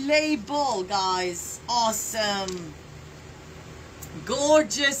available, guys. Awesome.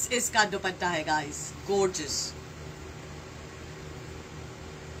 Gorgeous इसका दुपट्टा है, guys. Gorgeous.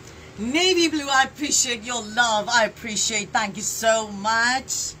 Navy blue, I appreciate your love. I appreciate. Thank you so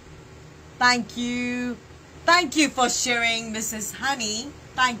much. Thank you. Thank you for sharing, Mrs. Honey.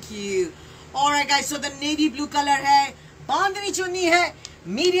 Thank you. Alright guys, so the navy blue color है, बांधनी चुन्नी है,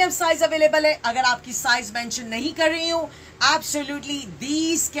 medium size available है. अगर आपकी size mention नहीं कर रही हूँ, absolutely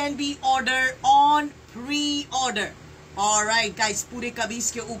these can be ordered on pre-order. Alright guys, पूरे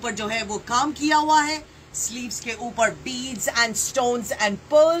कमीज के ऊपर जो है वो काम किया हुआ है. Sleeves के ऊपर beads and stones and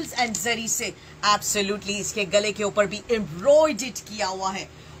pearls and zari से absolutely इसके गले के ऊपर भी embroidered किया हुआ है.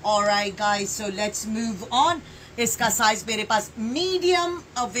 Alright guys, so let's move on. इसका साइज मेरे पास मीडियम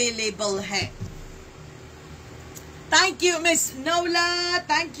अवेलेबल है. Thank you miss नोला,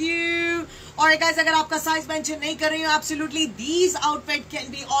 thank you. और गाइस अगर आपका साइज मेंशन नहीं कर रही हूँ, absolutely these outfit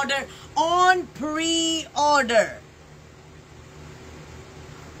can be order on pre order.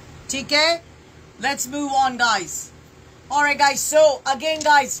 ठीक है, let's move on guys. Alright guys, so again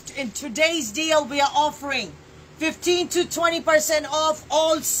guys, in today's deal we are offering 15 to 20% off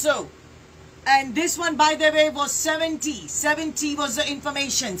also. And this one by the way was 70 was the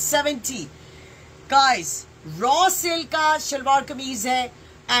information. 70 guys, raw silk का शलवार कमीज है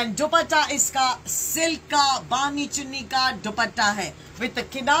and दुपट्टा इसका silk का बानी चुन्नी का दुपट्टा है with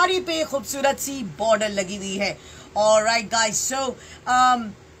किनारी पे खूबसूरत सी बॉर्डर लगी हुई है. Alright guys, so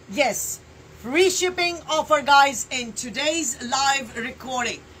yes, free shipping offer guys in today's live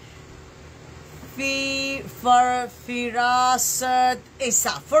recording. Firasat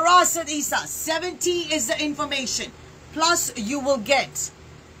Isa 70 is the information, plus you will get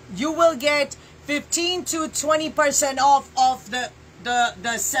 15 to 20% off of the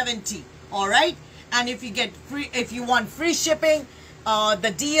 70. All right, and if you want free shipping,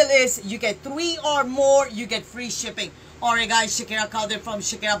 the deal is you get 3 or more, you get free shipping. Alright guys, Shakira Kadir from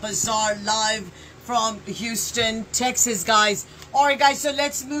Shakira Bazaar live from Houston, Texas guys. Alright guys, so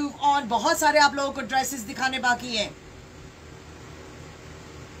let's move on. बहुत सारे आप लोगों को dresses दिखाने बाकी हैं.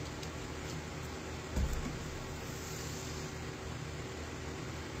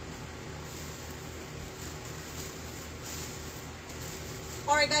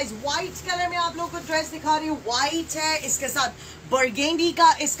 Alright guys, white colour में आप लोगों को ड्रेस दिखा रही हूँ. white है, इसके साथ बर्गेंडी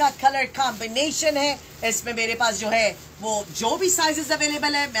का इसका कलर कॉम्बिनेशन है. इसमें मेरे पास जो है वो जो भी साइजेस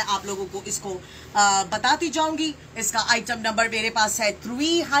अवेलेबल है मैं आप लोगों को इसको बताती जाऊंगी. इसका आइटम नंबर मेरे पास है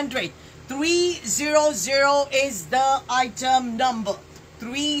 300 इज द आइटम नंबर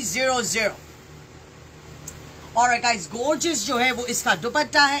 300. और गाइस गॉर्जियस जो है वो इसका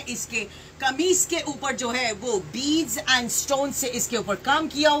दुपट्टा है. इसके कमीज के ऊपर जो है वो बीड्स एंड स्टोन से इसके ऊपर काम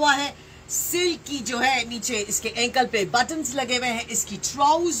किया हुआ है. सिल्क की जो है नीचे इसके एंकल पे बटन्स लगे हुए हैं. इसकी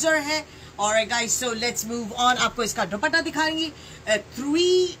ट्राउजर है. और guys so let's move on. आपको इसका दुपट्टा दिखाएंगी.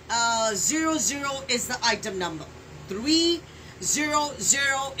 300 is the item number.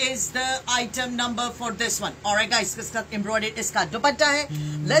 300 is the item number for this one. Alright guys, इसका embroidered इसका दुपट्टा है.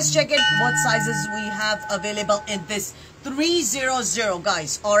 Let's check it what sizes we have available in this 300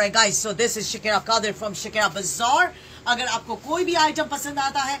 guys. Alright guys, so this is Shakira Kadir from Shakira Bazaar. अगर आपको कोई भी item पसंद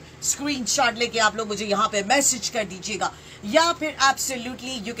आता है स्क्रीनशॉट लेके आप लोग मुझे यहाँ पे मैसेज कर दीजिएगा, या फिर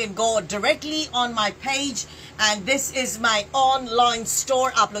absolutely you can go directly on my page and this is my online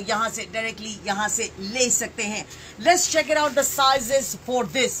store. आप लोग यहाँ से डायरेक्टली यहाँ से ले सकते हैं. Let's check it out the sizes for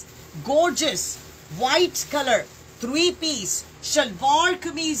this gorgeous white color 3-piece shalwar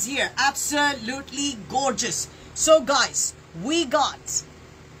kameez here. Absolutely gorgeous. So guys, we got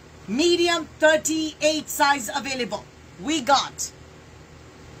medium 38 size available. We got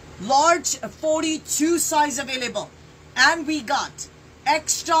large 42 size available. And we got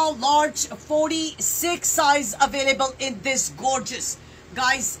extra large 46 size available in this gorgeous.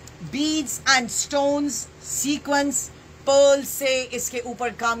 Guys, beads and stones, sequins, pearl से इसके ऊपर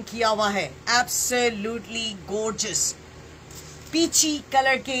काम किया हुआ है. Absolutely gorgeous. पीची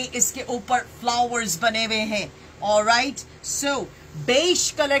colour के इसके ऊपर फ्लावर्स बने हुए हैं. Alright, so बेज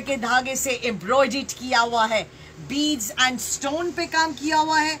कलर के धागे से एम्ब्रॉयडर्ड किया हुआ है. बीड्स एंड स्टोन पे काम किया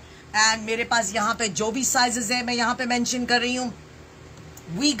हुआ है. एंड मेरे पास यहाँ पे जो भी साइजेस है मैं यहाँ पे मेंशन कर रही हूँ.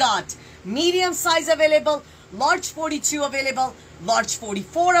 We got medium size available, large 42 available, large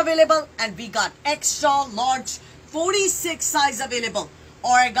 44 available, and we got extra large 46 size available.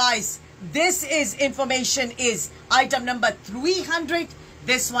 Alright guys, this is information is item number 300.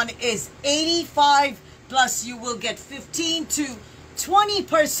 This one is 85 plus you will get 15 to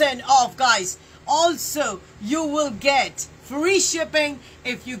 20% off guys. Also you will get free shipping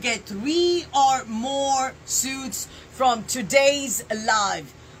if you get 3 or more suits from today's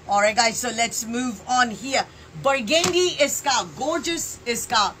live. Alright guys, so let's move on here. Burgundy इसका gorgeous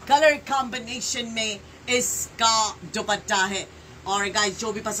इसका color combination में इसका दुपट्टा है. और guys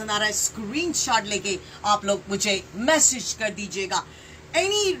जो भी पसंद आ रहा है स्क्रीनशॉट लेके आप लोग मुझे मैसेज कर दीजिएगा.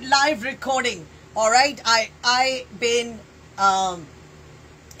 Any live recording, alright, I been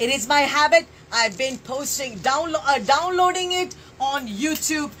it is my habit. I've been posting downloading it on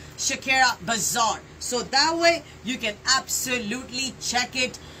YouTube Shakira Bazaar, so that way you can absolutely check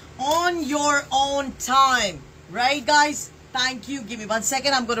it on your own time, right guys? Thank you. Give me 1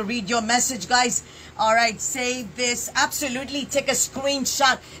 second. I'm going to read your message, guys. All right. Save this. Absolutely. Take a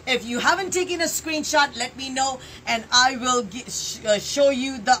screenshot. If you haven't taken a screenshot, let me know. And I will show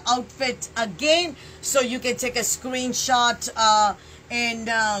you the outfit again. So you can take a screenshot and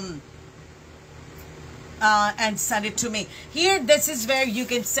send it to me. Here, this is where you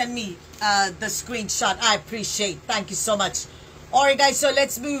can send me the screenshot. I appreciate. Thank you so much. All right, guys. So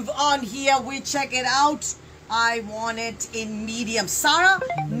let's move on here. We check it out. I want it in medium. Sarah,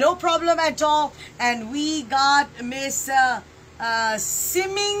 no problem at all. And we got Miss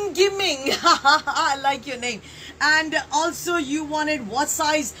Simming Gimming. I like your name. And also you wanted what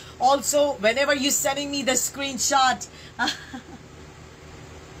size? Also, whenever you're sending me the screenshot.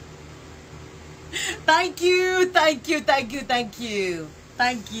 Thank you, thank you, thank you, thank you.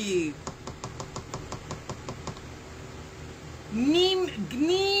 Thank you.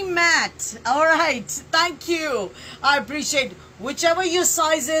 Knee mat. All right. Thank you. I appreciate whichever your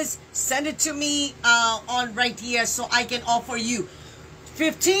size is. Send it to me on right here so I can offer you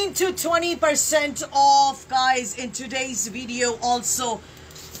 15 to 20% off, guys, in today's video. Also,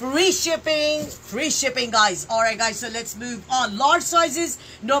 free shipping, guys. All right, guys. So let's move on. Large sizes,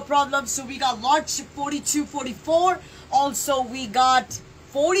 no problem. So we got large 42, 44. Also, we got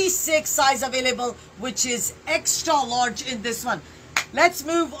 46 size available, which is extra large in this one. Let's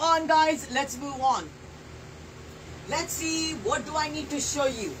move on, guys. Let's move on. Let's see, what do I need to show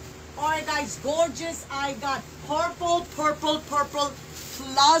you? All right, guys, gorgeous. I got purple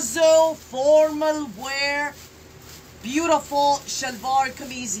palazzo formal wear, beautiful shalwar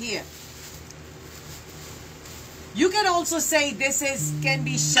kameez here. You can also say this can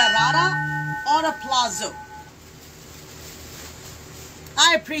be sharara or a palazzo.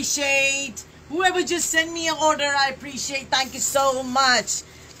 I appreciate whoever just sent me an order. I appreciate. Thank you so much.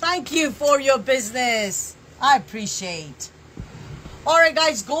 Thank you for your business. I appreciate. All right,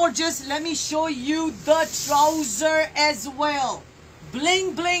 guys, gorgeous. Let me show you the trouser as well.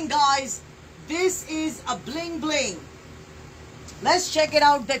 Bling bling, guys. This is a bling bling. Let's check it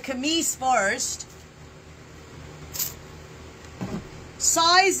out. The kameez first.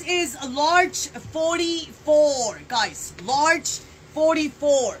 Size is large 44, guys. Large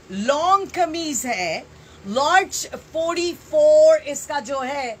 44. Long kameez hai. Large 44 iska jo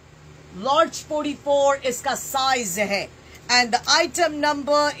hai. Large 44 iska size hai. And the item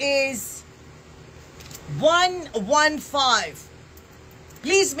number is 115.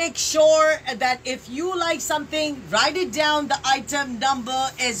 Please make sure that if you like something, write it down, the item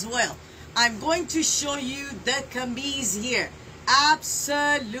number as well. I'm going to show you the kameez here.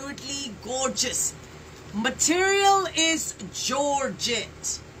 Absolutely gorgeous. Material is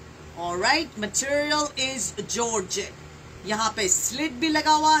Georgette. Alright, material is Georgette. यहाँ पे slit भी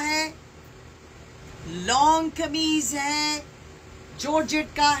लगा हुआ है. Long kameez है.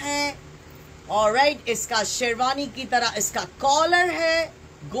 Georgette का है. Alright, इसका शेरवानी की तरह इसका कॉलर है.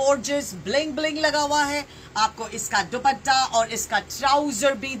 Gorgeous, bling bling लगा हुआ है. आपको इसका दुपट्टा और इसका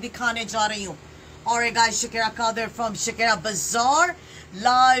ट्राउजर भी दिखाने जा रही हूँ. Alright, guys, Shakira Kader from Shakira Bazaar,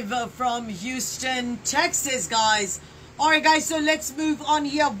 live from Houston, Texas, guys. Alright, guys, so let's move on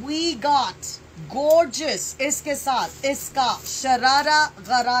here. We got gorgeous इसके साथ इसका शरारा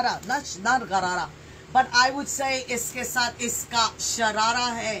गरारा, not गरारा, but I would say इसके साथ इसका शरारा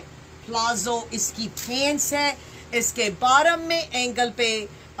है. प्लाजो इसकी पैंट्स है. इसके बॉटम में एंगल पे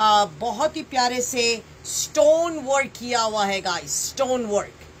बहुत ही प्यारे से स्टोन वर्क किया हुआ है, guys. Stone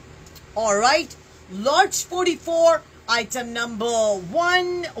work. Alright, large 44, item number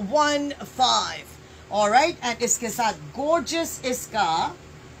 115. Alright, and इसके साथ gorgeous इसका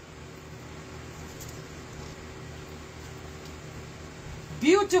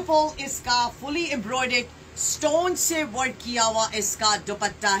beautiful इसका fully embroidered stone से work किया हुआ इसका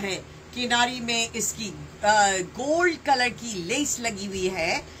दुपट्टा है. किनारी में इसकी गोल्ड कलर की लेस लगी हुई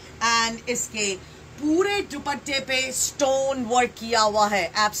है. एंड इसके पूरे दुपट्टे पे स्टोन वर्क किया हुआ है.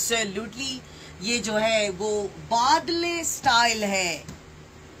 एब्सोल्युटली ये जो है वो बादले स्टाइल है.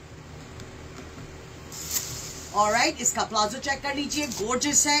 ऑलराइट, इसका प्लाजो चेक कर लीजिए.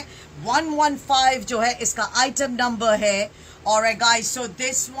 गॉर्जियस है. 115 जो है इसका आइटम नंबर है. Alright guys, so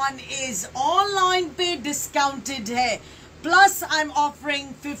this one is online पे डिस्काउंटेड है. Plus, I'm offering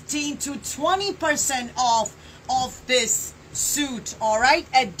 15 to 20% off of this suit. Alright?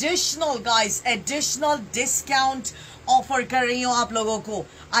 Additional, guys. Additional discount offer कर रही हूँ आप लोगों को.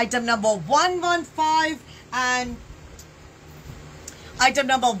 Item number 115 and item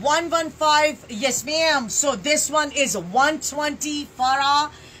number 115. Yes, ma'am. So this one is 120 Farah.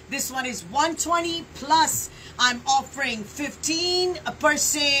 This one is 120 plus. I'm offering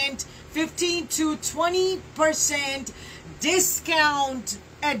 15%, 15 to 20% discount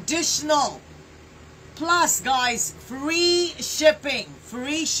additional. Plus, guys, free shipping.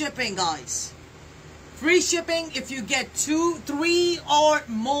 Free shipping, guys. Free shipping if you get 2, 3 or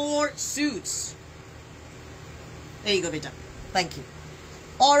more suits. There you go, beta. Thank you.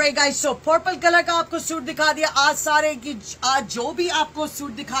 Alright guys, so purple color का आपको suit दिखा दिया. आज सारे की आज जो भी आपको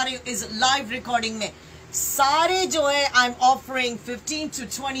सूट दिखा रही हूँ is live recording में. सारे जो है I'm offering 15 to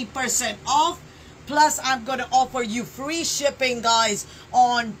 20% off. Plus I'm going to offer you free shipping, guys,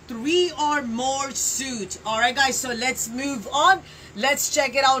 on 3 or more suits. Alright guys, so let's move on. Let's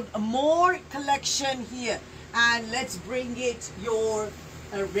check it out. More collection here. And let's bring it your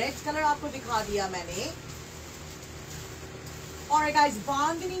red color आपको दिखा दिया मैंने. Alright guys,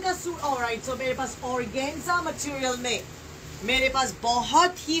 बांधनी का suit. Alright, so मेरे पास organza material में मेरे पास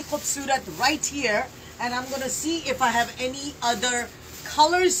बहुत ही खूबसूरत right here, and I'm gonna see if I have any other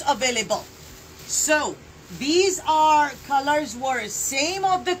colors available. So these are colors were same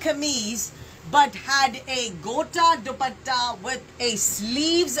of the kameez but had a gota dupatta with a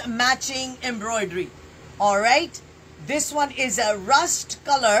sleeves matching embroidery. Alright, this one is a rust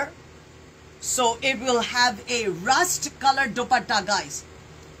color. So it will have a rust color dupatta, guys.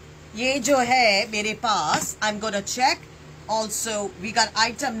 Ye jo hai mere paas, I'm gonna check. Also, we got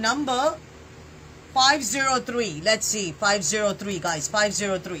item number 503. Let's see, 503, guys,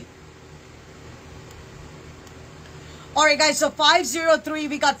 503. Alright, guys, so 503,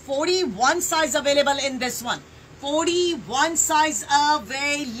 we got 41 size available in this one. 41 size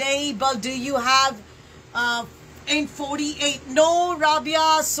available. Do you have in 48? No,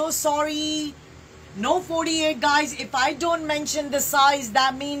 Rabia, so sorry. No 48, guys. If I don't mention the size,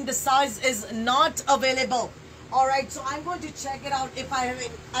 that means the size is not available. Alright, so I'm going to check it out if I have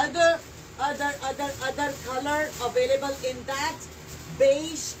any other color available in that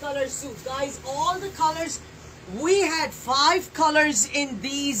beige color suit. Guys, all the colors, we had 5 colors in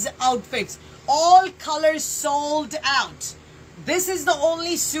these outfits. All colors sold out. This is the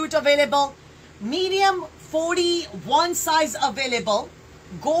only suit available. Medium 41 size available.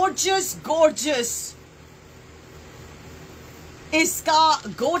 Gorgeous, gorgeous. Iska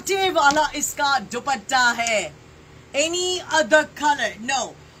gote wala iska dupatta hai. Any other color?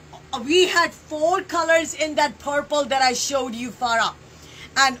 No. We had 4 colors in that purple that I showed you, Farah.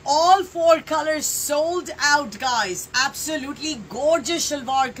 And all 4 colors sold out, guys. Absolutely gorgeous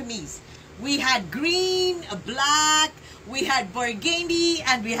shalwar kameez. We had green, black, we had burgundy,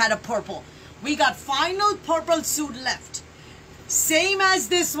 and we had a purple. We got final purple suit left. Same as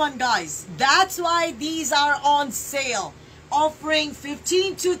this one, guys. That's why these are on sale. Offering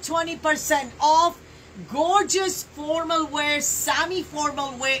 15 to 20% off. Gorgeous formal wear,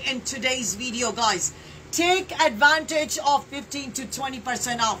 semi-formal wear in today's video, guys. Take advantage of 15 to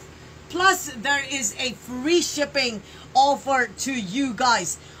 20% off. Plus, there is a free shipping offer to you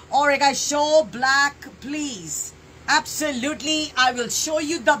guys. Alright, guys, show black, please. Absolutely, I will show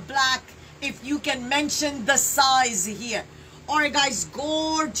you the black if you can mention the size here. Alright, guys,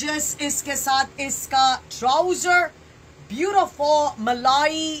 gorgeous. Iske saath iska trouser. Beautiful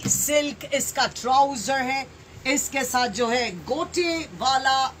Malai silk iska trouser hai. Iske saath jo hai gote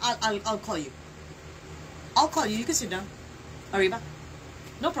wala. I'll call you. I'll call you. You can sit down. Ariba.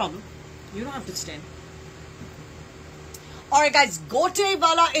 No problem. You don't have to stand. Alright guys, gote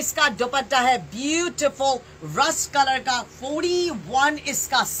wala iska dupatta hai. Beautiful rust color ka. 41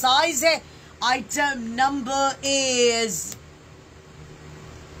 iska size hai. Item number is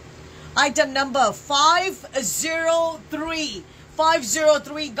item number 503.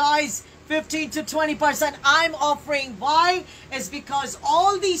 503, guys. 15 to 20% I'm offering. Why? It's because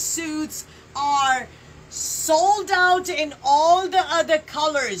all these suits are sold out in all the other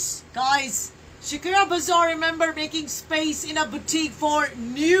colors. Guys, Shakira Bazaar, remember, making space in a boutique for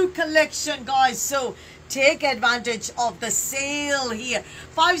new collection, guys. So take advantage of the sale here.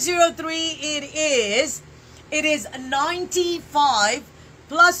 503 it is 95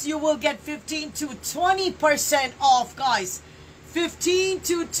 plus you will get 15 to 20% off, guys. 15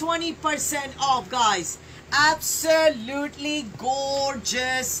 to 20% off, guys. Absolutely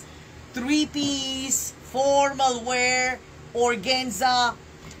gorgeous 3-piece formal wear organza.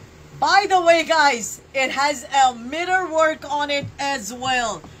 By the way, guys, it has a mirror work on it as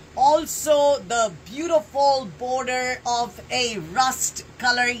well. Also the beautiful border of a rust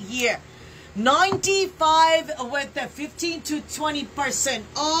color here. 95 with the 15 to 20%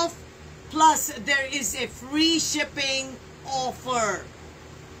 off, plus there is a free shipping offer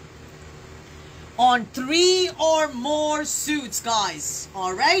on 3 or more suits, guys.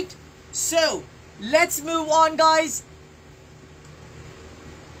 All right, so let's move on, guys.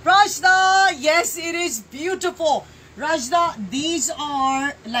 Prashna, yes, it is beautiful. Rajda, these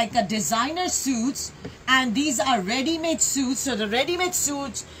are like a designer suits, and these are ready-made suits. So the ready-made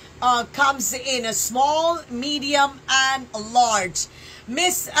suits comes in a small, medium, and a large.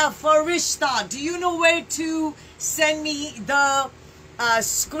 Miss Farishta, do you know where to send me the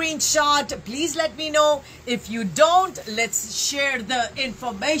screenshot? Please let me know. If you don't, let's share the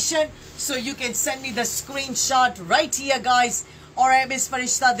information so you can send me the screenshot right here, guys. Alright, Miss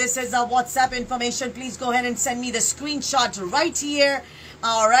Farishta, this is a WhatsApp information. Please go ahead and send me the screenshot right here.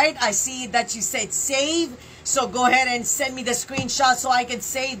 Alright, I see that you said save. So go ahead and send me the screenshot so I can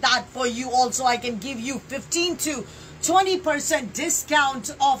save that for you. Also, I can give you 15 to 20%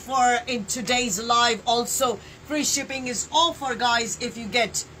 discount offer in today's live. Also, free shipping is offer, guys, if you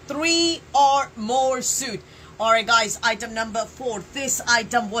get 3 or more suit. Alright, guys, item number 4. This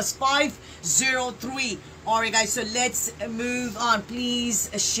item was 503. Alright, guys, so let's move on. Please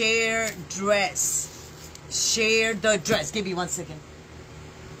share dress. Share the dress. Give me 1 second.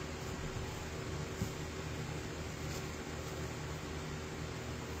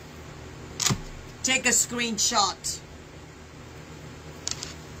 Take a screenshot.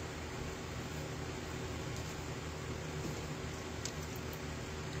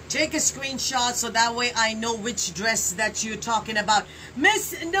 Take a screenshot so that way I know which dress that you're talking about.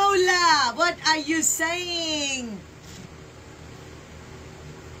 Miss Nola, what are you saying?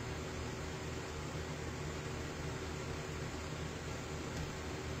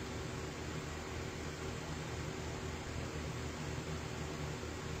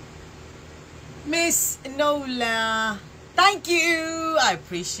 Miss Nola, thank you. I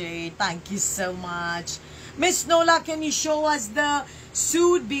appreciate. Thank you so much. Miss Nola, can you show us the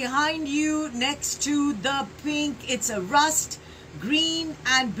suit behind you next to the pink? It's a rust green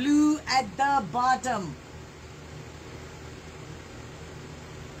and blue at the bottom.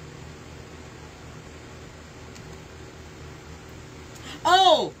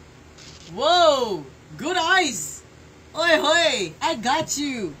 Oh, whoa, good eyes. Oi, hoi, I got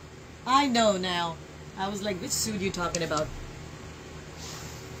you. I know now. I was like, which suit you talking about?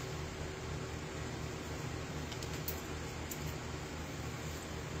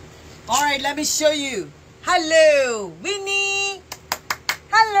 Alright, let me show you. Hello, Winnie.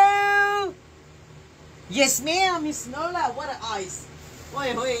 Hello. Yes, ma'am, Miss Nola. What are eyes?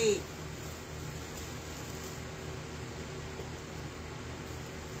 Oi, oi.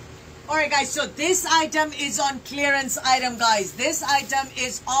 Alright, guys, so this item is on clearance item, guys. This item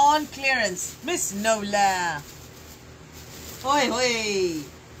is on clearance. Miss Nola. Oi, oi.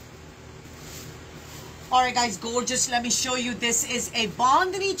 Alright, guys, gorgeous. Let me show you. This is a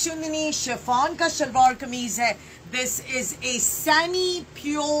bandhani chundani chiffon ka shalwar kameez hai. This is a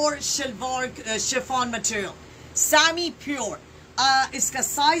semi-pure shalwar chiffon material. Semi-pure. Iska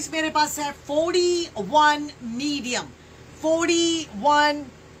size mere paas hai 41 medium. 41.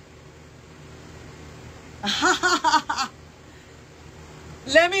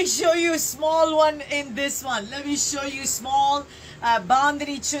 Let me show you a small one in this one. Let me show you small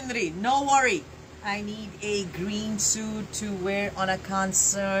bandhani chundri. No worry. I need a green suit to wear on a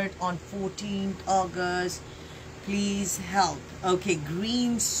concert on 14th August. Please help. Okay,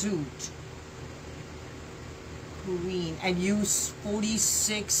 green suit. Green. And use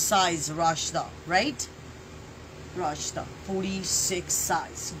 46 size, Rashda, right? Rashda, 46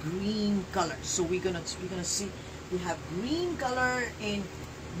 size. Green color. So we're gonna see. We have green color in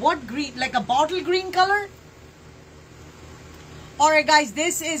what green? Like a bottle green color? Alright, guys,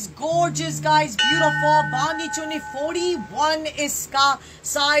 this is gorgeous, guys. Beautiful. Bandhani chunni 41 iska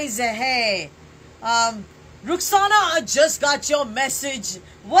size hai. Ruxana, I just got your message.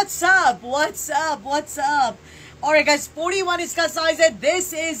 What's up? What's up? What's up? Alright, guys, 41 iska size hai.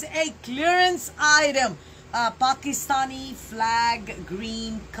 This is a clearance item. Pakistani flag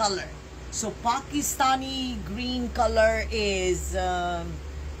green color. So Pakistani green color is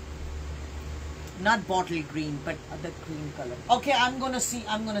not bottle green, but other green color. Okay, I'm gonna see.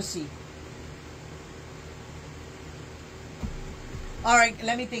 Alright,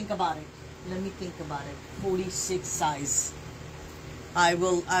 let me think about it. 46 size. I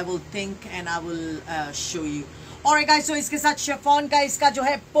will think and I will show you. Alright, guys, so iske saath chiffon ka iska jo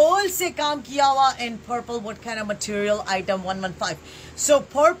hai pearl se kaam kiya hua in purple. What kind of material? Item 115. So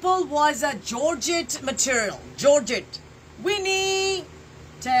purple was a Georgette material. Georgette. Winnie,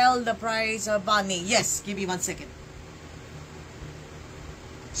 tell the price of Bani. Yes, give me 1 second.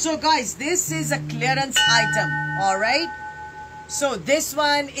 So guys, this is a clearance item. Alright. So this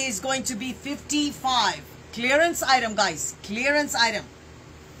one is going to be 55. Clearance item, guys. Clearance item.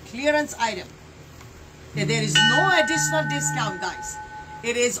 Clearance item. There is no additional discount, guys.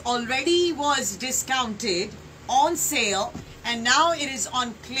 It is already was discounted. on sale and now it is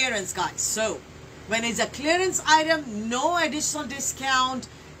on clearance, guys. So when it's a clearance item, no additional discount.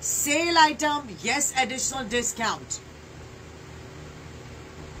 Sale item, yes, additional discount.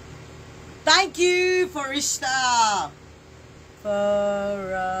 Thank you, Farishta.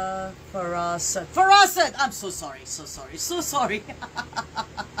 Farasat. I'm so sorry.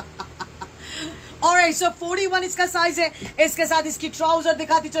 Alright, so 41 इसका size है. इसके साथ इसकी trouser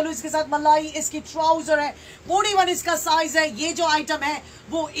दिखाती चलो. इसके साथ मलाई इसकी ट्राउजर है. 41 इसका साइज है. ये जो आइटम है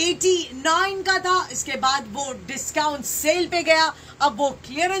वो 89 का था. इसके बाद वो डिस्काउंट सेल पे गया. अब वो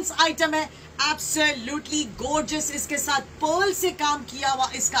क्लियरेंस आइटम है. Absolutely gorgeous. इसके साथ पर्ल से काम किया हुआ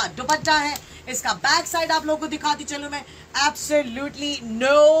इसका दुपट्टा है. इसका बैक साइड आप लोगों को दिखाती चलो मैं. Absolutely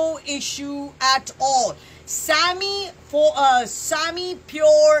no issue at all. Sami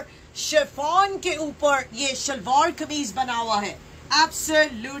pure chiffon के ऊपर ये शलवार कमीज बना हुआ है.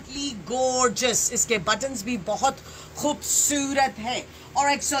 Absolutely gorgeous. इसके बटन्स भी बहुत खूबसूरत है.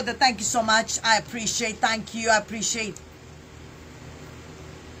 Alright, so thank you so much. I appreciate. Thank you. I appreciate.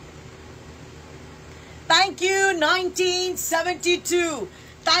 Thank you, 1972.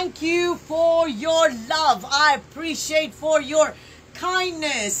 Thank you for your love. I appreciate for your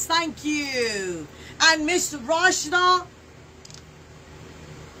kindness. Thank you. And Miss Rashda,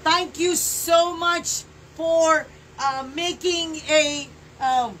 thank you so much for making a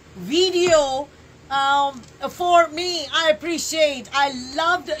video for me. I appreciate. I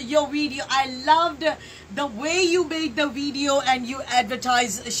loved your video. I loved the way you made the video and you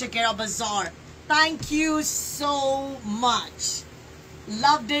advertised Shakira Bazaar. Thank you so much.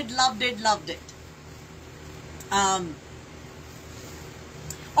 Loved it.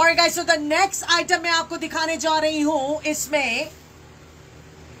 Alright guys, so the next item मैं आपको दिखाने जा रही हूँ. इसमें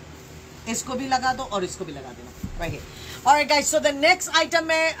इसको भी लगा दो और इसको भी लगा देना. Right here. Alright guys, so the next item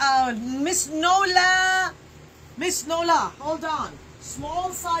है Miss Nola, hold on.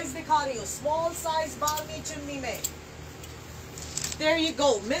 Small size दिखा रही हूँ. Small size बालमी चुन्नी में. There you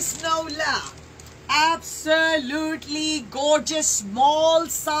go, Miss Nola. Absolutely gorgeous. Small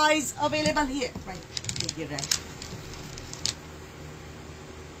size available here. Right. Take it right.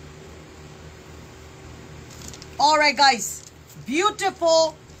 Alright guys,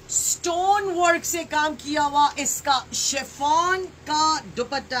 beautiful stone work से काम किया हुआ इसका शिफॉन का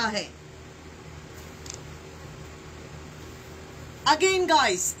दुपट्टा है. Again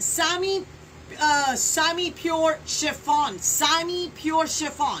guys, Sami pure chiffon. Sami pure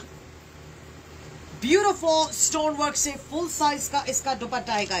chiffon. Beautiful stone work से full size का इसका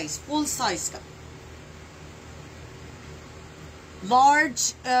दुपट्टा है guys. Full size का.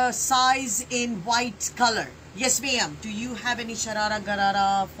 Large size in white color. Yes ma'am. Do you have any sharara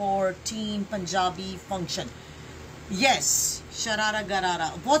garara for teen Punjabi function? Yes, sharara garara.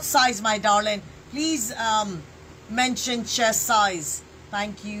 What size my darling? Please mention chest size.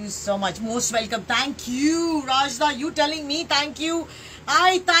 Thank you so much. Most welcome. Thank you Rajda. You telling me thank you.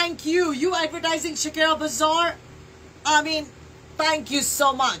 I thank you. You advertising Shakira Bazaar. I mean, thank you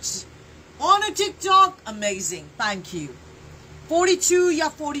so much. On a TikTok, amazing. Thank you. 42 ya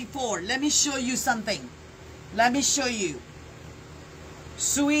 44. Let me show you something. Let me show you.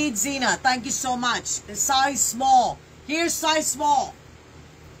 Sweet Zina, thank you so much. The size small. Here's size small.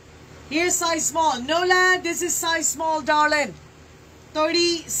 Here's size small. Nola, this is size small, darling.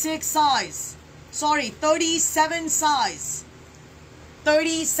 36 size. Sorry, 37 size.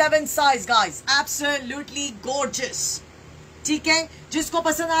 37 size guys. Absolutely gorgeous. ठीक है, जिसको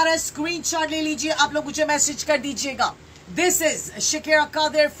पसंद आ रहा है screenshot ले लीजिए. आप लोग मुझे मैसेज कर दीजिएगा. This is Shakira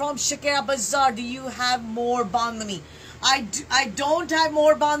Kadir from Shakira Bazaar. Do you have more bandhani? I don't have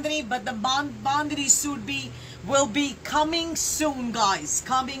more bandhani, but the bandhani suit will be coming soon guys.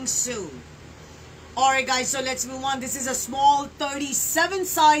 Coming soon. Alright guys, so let's move on. This is a small 37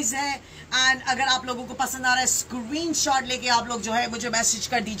 size है. And अगर आप लोगों को पसंद आ रहा है screenshot लेके आप लोग जो है मुझे मैसेज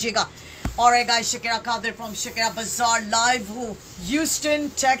कर दीजिएगा. Alright guys, Shakira Kadir from Shakira Bazaar live Houston,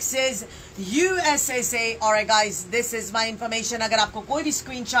 Texas, USA. Alright guys, this is my information. अगर आपको कोई भी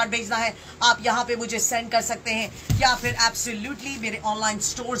स्क्रीनशॉट भेजना है आप यहाँ पे मुझे सेंड कर सकते हैं या फिर एब्सोल्युटली मेरे ऑनलाइन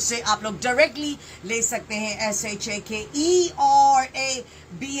स्टोर से आप लोग डायरेक्टली ले सकते हैं.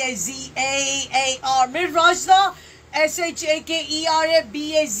 SHAKERABAZAAR मेरे Rajda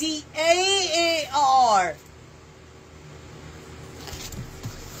SHAKERABAZAAR.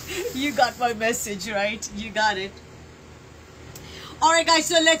 You got my message, right? You got it. Alright guys,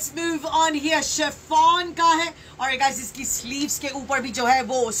 so let's move on here. Chiffon का है. Alright guys, इसकी sleeves के ऊपर भी जो है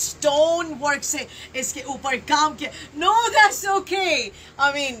वो stone work से इसके ऊपर काम किया. No, that's okay.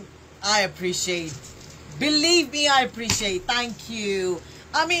 I mean, I appreciate. Believe me, I appreciate. Thank you.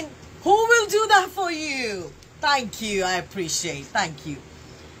 I mean, who will do that for you? Thank you. I appreciate. Thank you.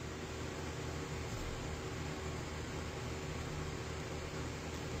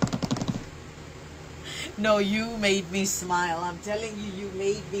 No, you made me smile. I'm telling you, you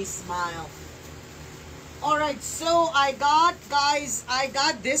made me smile. Alright, so I got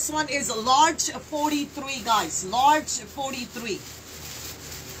this one is large 43, guys. Large 43.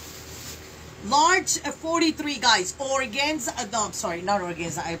 Large 43, guys. Organza, no, sorry, not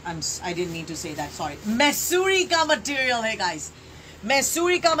organza. I didn't mean to say that. Sorry. Mesuri का material है, guys.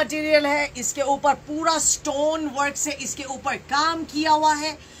 मैसूरी का material है. इसके ऊपर पूरा stone work से इसके ऊपर काम किया हुआ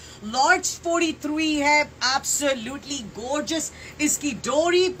है. लार्ज 43 है. Absolutely gorgeous. इसकी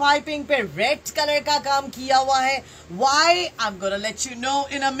डोरी पाइपिंग पे रेड कलर का काम किया हुआ है. Why? I am gonna let you know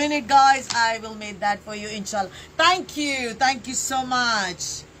in a minute, guys. I will make that for you इंशाल्लाह. Thank you so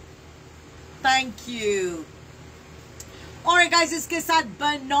much. Thank you. और गाइस, इसके साथ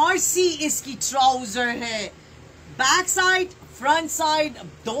बनारसी इसकी ट्राउजर है. बैक साइड, फ्रंट साइड,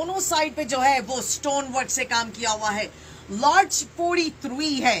 दोनों साइड पे जो है वो स्टोन वर्क से काम किया हुआ है. लार्ज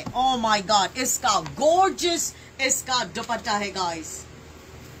 43 है. Oh my God. इसका गॉर्जियस इसका दुपट्टा है, गाइस.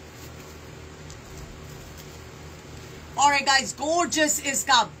 और गाइस, गॉर्जियस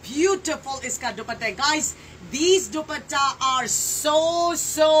इसका ब्यूटीफुल इसका दुपट्टा है, guys. These dupatta are so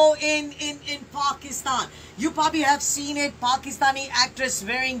in Pakistan. You probably have seen it. Pakistani actress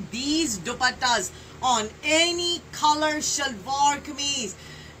wearing these dupattas on any color shalwar kameez.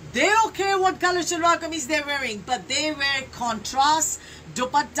 They don't care what color shalwar kameez they're wearing, but they wear contrast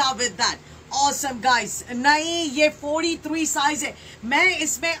dupatta with that. Awesome, guys. नहीं, ये 43 size है. मैं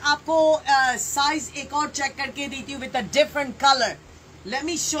इसमें आपको size एक और check करके देती हूँ with a different color. Let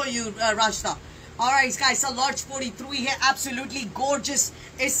me show you, Rashda. Alright, guys, so large 43 है. Absolutely gorgeous.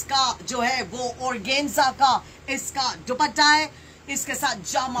 इसका जो है वो organza का इसका दुपट्टा है. इसके साथ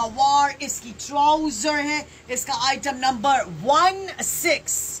जामावार इसकी ट्राउजर है. इसका item number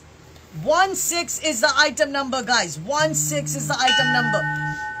 16. 16 is the item number, guys. 16 is the item number.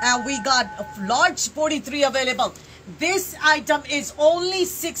 And we got large 43 available. This item is only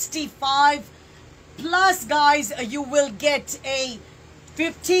 65. Plus, guys, you will get a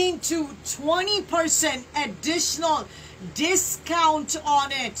 15 to 20% additional discount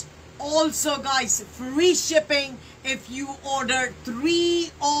on it. Also, guys, free shipping if you order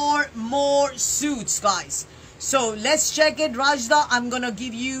 3 or more suits, guys. So let's check it, Rajda. I'm gonna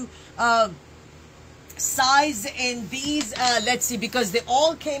give you size in these. Let's see, because they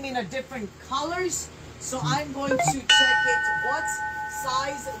all came in a different colors. So I'm going to check it. What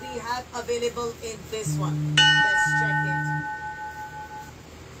size we have available in this one? Let's check it.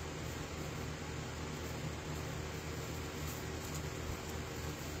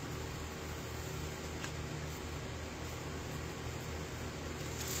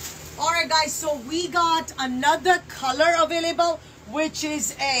 Alright, guys, so we got another color available, which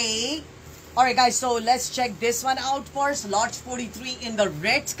is a... Alright, guys, so let's check this one out first. Large 43 in the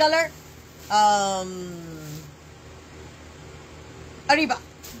red color. Arriba,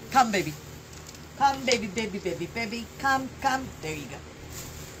 come, baby. Come, baby, baby, baby, baby. Come. There you go.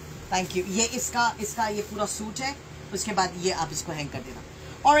 Thank you. ये इसका ये पूरा suit है. उसके बाद ये आप इसको हैंग कर देना.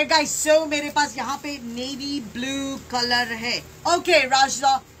 Alright, guys, so मेरे पास यहाँ पे navy blue color है. Okay,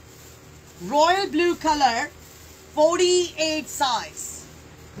 Rajda. Royal blue color, 48 size.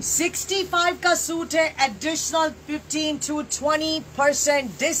 65 का सूट है. Additional 15 to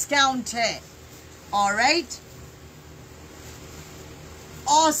 20% discount है. Alright.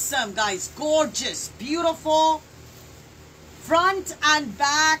 Awesome, guys. Gorgeous. Beautiful. Front and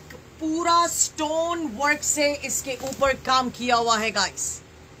back पूरा stone work से इसके ऊपर काम किया हुआ है, guys.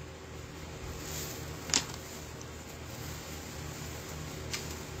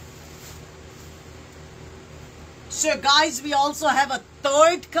 So guys, we also have a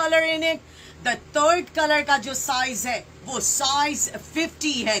third color in it. The third color का जो size है वो size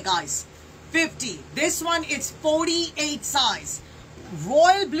 50 है, guys. 50. This one is 48 size.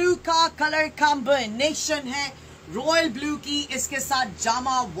 Royal blue का color combination है. Royal blue की इसके साथ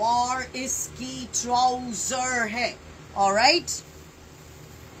जामा वार इसकी trouser है. Alright.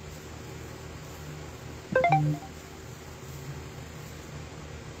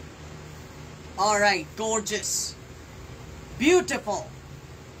 Alright, gorgeous. Beautiful.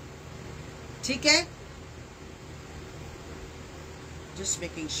 ठीक है? Just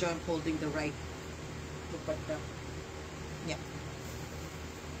making sure I'm holding the right dupatta. Yeah.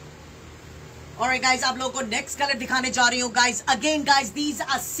 Alright, guys, आप लोगों को next color दिखाने जा रही हूँ, guys. Again, guys, these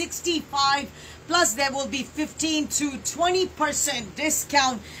are 65 plus there will be 15 to 20%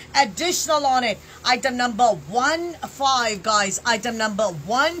 discount additional on it. Item number 15, guys. Item number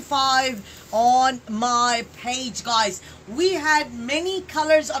 15 on my page, guys. We had many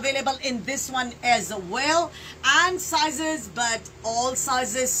colors available in this one as well, and sizes, but all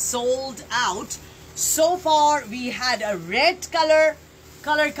sizes sold out. So far we had a red color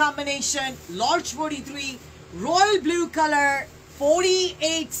combination, large 43, royal blue color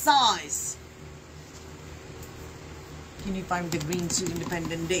 48 size. Can you find the green suit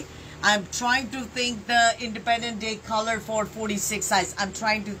Independent Day? I'm trying to think the Independent Day color for 46 size. I'm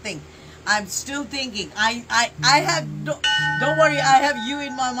trying to think. I'm still thinking. I have, don't worry, I have you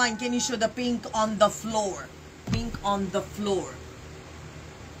in my mind. Can you show the pink on the floor? Pink on the floor.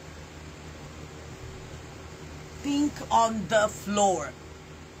 Pink on the floor.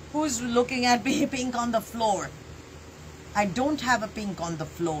 Who's looking at me? Pink on the floor. I don't have a pink on the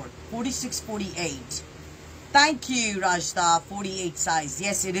floor. 46, 48. Thank you, Rajda. 48 size.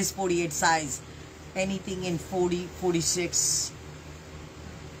 Yes, it is 48 size. Anything in 40, 46.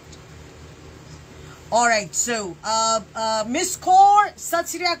 Alright, so, Miss Kaur, Sat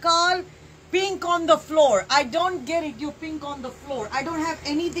Sri Akal, pink on the floor. I don't get it, you pink on the floor. I don't have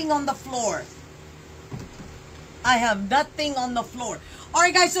anything on the floor. I have nothing on the floor.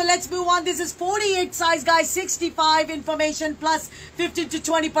 Alright guys, so let's move on. This is 48 size, guys. 65 information plus 15 to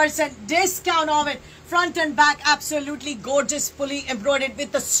 20% discount on it. Front and back, absolutely gorgeous, fully embroidered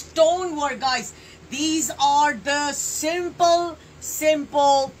with the stonework, guys. These are the simple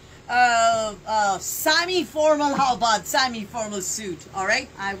semi-formal, how about semi-formal suit? Alright,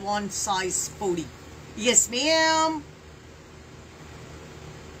 I want size 40. Yes, ma'am.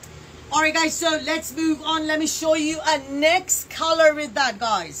 Alright guys, so let's move on. Let me show you a next color with that,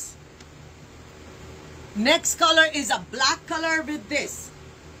 guys. Next color is a black color with this.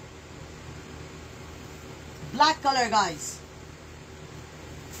 Black color, guys.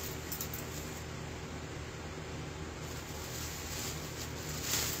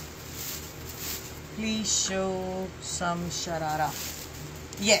 Please show some sharara.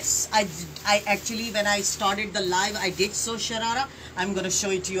 Yes, I actually, when I started the live, I did show sharara. I'm going to show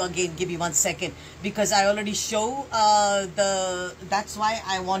it to you again. Give me 1 second. Because I already show that's why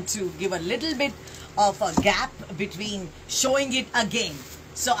I want to give a little bit of a gap between showing it again.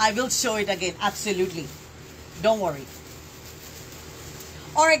 So I will show it again. Absolutely. Don't worry.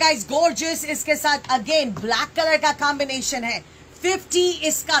 Alright guys, gorgeous. इसके साथ again black color का combination है. 50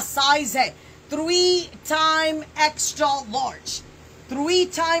 इसका size है. 3 time extra large. 3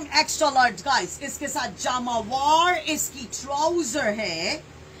 time extra large, guys. इसके साथ जामावार इसकी trouser है.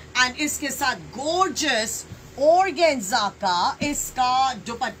 And इसके साथ gorgeous organza का इसका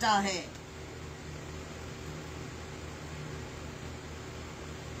दुपट्टा है.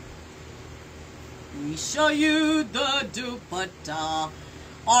 Let me show you the dupatta.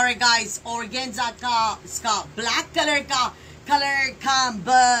 Alright guys, organza का इसका black color का color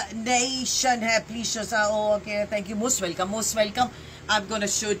combination hai. Please show. Oh, okay, thank you. Most welcome, most welcome. I'm gonna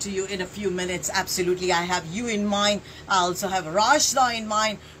show it to you in a few minutes. Absolutely, I have you in mind. I also have Rajda in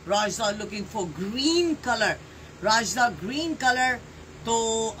mind. Rajda looking for green color. Rajda green color.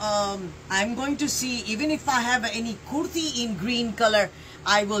 So I'm going to see, even if I have any kurti in green color,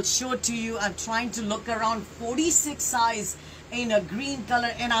 I will show it to you. I'm trying to look around 46 size in a green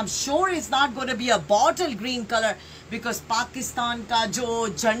color, and I'm sure it's not going to be a bottle green color because Pakistan का जो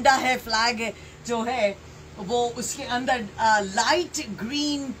झंडा है, flag है, जो है वो उसके अंदर light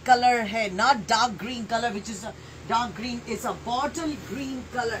green color है, not dark green color, which is a dark green. It's a bottle green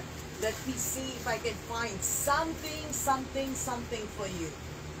color. Let me see if I can find something for you.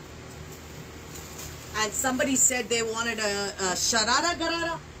 And somebody said they wanted a sharara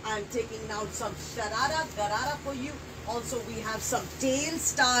garara. I'm taking out some sharara garara for you. Also, we have some tail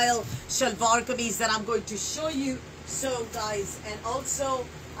style shalwar kameez that I'm going to show you. So guys, and also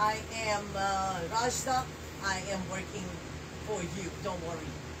I am Rajda. I am working for you. Don't worry.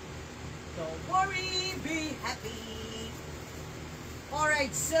 Don't worry. Be happy.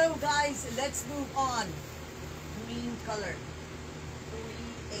 Alright, so guys, let's move on. Green color.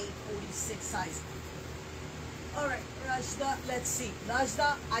 48, 46 size. Alright, Rajda, let's see.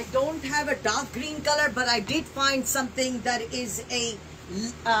 Rajda, I don't have a dark green color, but I did find something that is a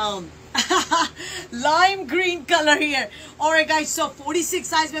lime green color here. Alright guys, so 46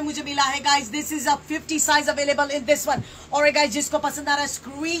 size में मुझे मिला है guys. This is a 50 size available in this one. Alright guys, जिसको पसंद आ रहा है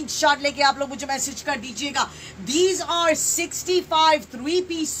screenshot लेके आप लोग मुझे message कर दीजिएगा. These are 65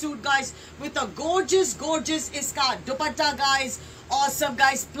 3-piece suit guys with a gorgeous इसका दुपट्टा guys. Awesome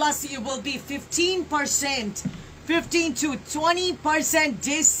guys, plus you will be 15% to 20%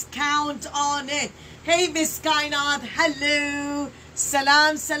 discount on it. Hey Miss Kainat, hello.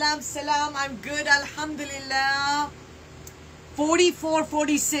 Salam. I'm good, alhamdulillah. 44,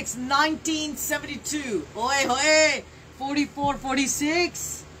 46, 1972. Oi, oi, 44,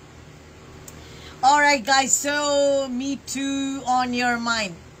 46. Alright guys, so me too on your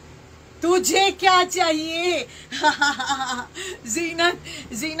mind. तुझे क्या चाहिए? Zeenat,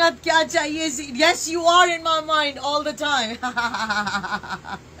 Zeenat क्या चाहिए? Yes, you are in my mind all the time.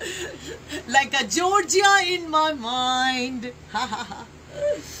 Like a Georgia in my mind.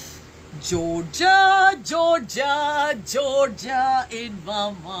 Georgia, Georgia, Georgia in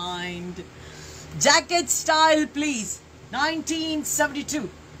my mind. Jacket style, please. 1972.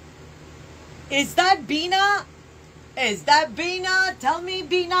 Is that Bina? Is that Bina? Tell me,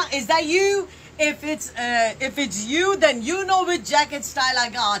 Bina. Is that you? If it's you, then you know which jacket style I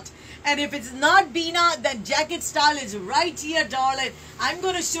got. And if it's not Bina, then jacket style is right here, darling. I'm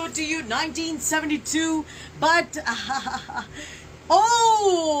going to show to you 1972. But,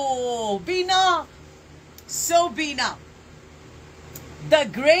 oh, Bina. So, Bina. The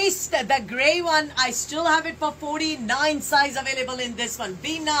gray one, I still have it for 49 size available in this one.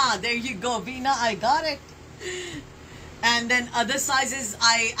 Bina, there you go. Bina, I got it. And then other sizes,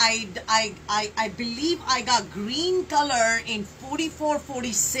 I believe I got green color in 44,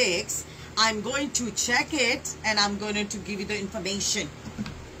 46. I'm going to check it and I'm going to give you the information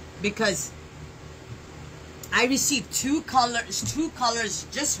because I received two colors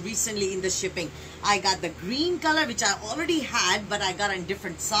just recently in the shipping. I got the green color, which I already had, but I got in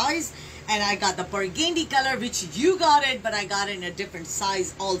different size. And I got the burgundy color, which you got it, but I got it in a different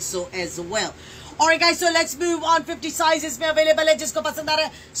size also as well. Alright guys, so let's move on. 50 sizes में available है. जिसको पसंद आ रहा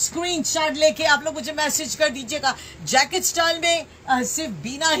है screenshot लेके आप लोग मुझे मैसेज कर दीजिएगा. Jacket style में सिर्फ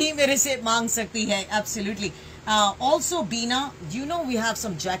बीना ही मेरे से मांग सकती है. Absolutely. Also Bina, you know we have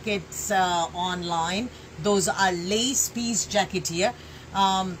some jackets online. Those are lace piece jacket here.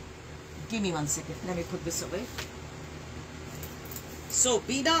 Give me 1 second. Let me put this away. So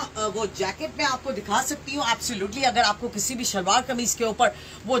Bina, वो जैकेट मैं आपको दिखा सकती हूँ. एब्सोल्युटली अगर आपको किसी भी शलवार कमीज के ऊपर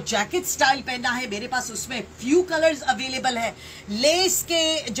वो जैकेट स्टाइल पहनना है, मेरे पास उसमें फ्यू कलर्स अवेलेबल है. लेस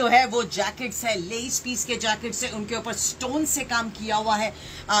के जो है वो जैकेट्स है, लेस पीस के जैकेट्स है, उनके ऊपर स्टोन से काम किया हुआ है.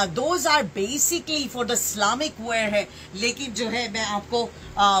 Those are basically for the Islamic where है, लेकिन जो है मैं आपको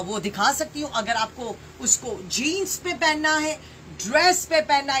वो दिखा सकती हूँ. अगर आपको उसको जीन्स पे पहनना है, ड्रेस पे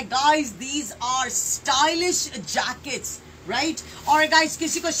पहनना है, guys these are stylish jackets. Right. और गाइस,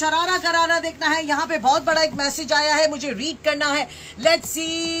 किसी को शरारा गरारा देखना है, यहाँ पे बहुत बड़ा एक मैसेज आया है, मुझे रीड करना है. Let's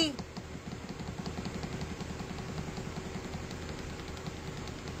see.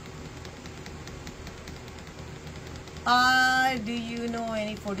 Do you know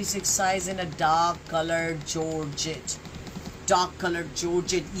any 46 size in a dark colored Georgette? Dark colored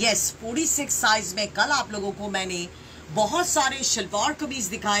Georgette. Yes, 46 size में कल आप लोगों को मैंने बहुत सारे शलवार कमीज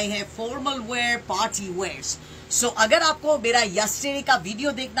दिखाए हैं, फॉर्मल वेयर, पार्टी वेयर्स. सो अगर आपको मेरा यस्टरडे का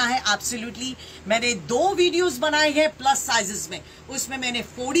वीडियो देखना है, एब्सोल्युटली मैंने 2 वीडियोस बनाए हैं प्लस साइजेस में. उसमें मैंने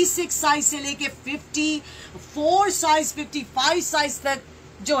 46 साइज से लेके 54 साइज, 55 साइज तक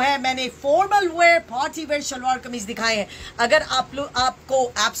जो है मैंने formal wear, party wear salwar कमीज दिखाए हैं. अगर आपको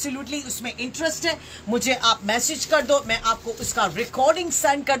एब्सोल्युटली उसमें इंटरेस्ट है, मुझे आप मैसेज कर दो, मैं आपको उसका रिकॉर्डिंग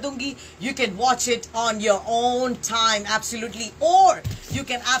सेंड कर दूंगी. You can watch it on your own time absolutely, और you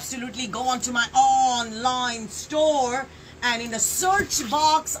can absolutely go on to my online store, and in the search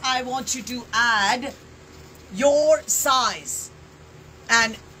box I want you to add your size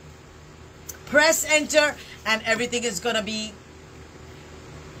and press enter, and everything is gonna be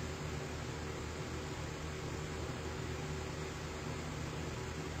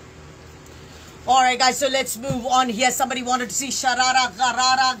alright guys. So let's move on here. Somebody wanted to see sharara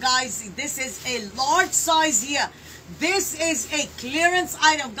garara, guys. This is a large size here. This is a clearance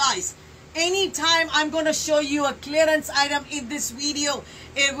item, guys. Anytime I'm going to show you a clearance item in this video,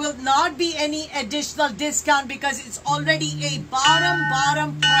 it will not be any additional discount because it's already a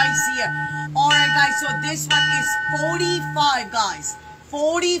bottom price here. Alright guys, so this one is 45, guys.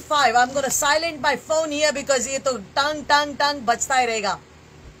 45. I'm going to silent my phone here because ये तो टंग बजता ही रहेगा.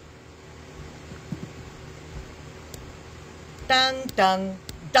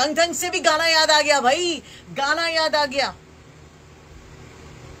 टंग टंग से भी गाना याद आ गया भाई, गाना याद आ गया.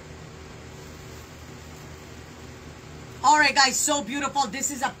 Alright guys, so beautiful.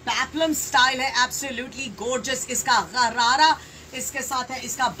 This is a peplum style है, absolutely gorgeous. इसका गरारा इसके साथ है,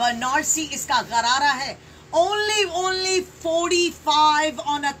 इसका बनारसी इसका गरारा है. Only 45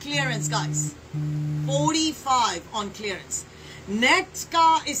 on a clearance, guys. 45 on clearance. Net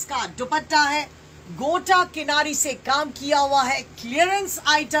का इसका दुपट्टा है, गोटा किनारी से काम किया हुआ है, क्लियरेंस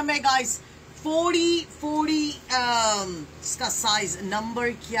आइटम है गाइस. 40 इसका साइज नंबर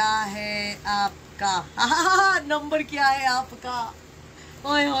क्या है आपका? नंबर क्या है आपका?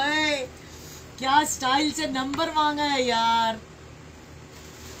 ओए होए, क्या स्टाइल से नंबर मांगा है यार.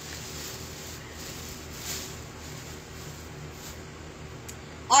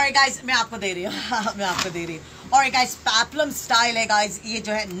 Alright guys, मैं आपको दे रही हूँ. मैं आपको दे रही हूँ. Alright guys, पेप्लम स्टाइल है guys. ये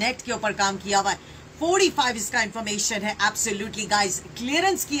जो है नेट के ऊपर काम किया हुआ है. 45 इसका इंफॉर्मेशन है. Absolutely guys,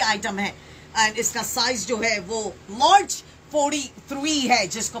 क्लियरेंस की आइटम है. एंड इसका साइज जो है वो लार्ज 43 है.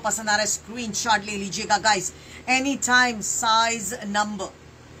 जिसको पसंद आ रहा है स्क्रीनशॉट ले लीजिएगा guys. Any time size number.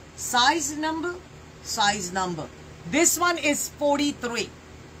 Size number. This one is 43.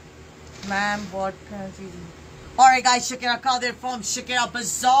 Ma'am, what can I see? Alright guys, Shakira Kadir from Shakira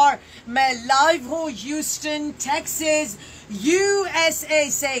Bazaar. मैं live हूँ Houston, Texas, USA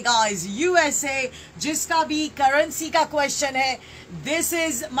से guys. USA. जिसका भी currency का question है, this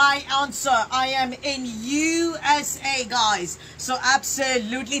is my answer. I am in USA guys. So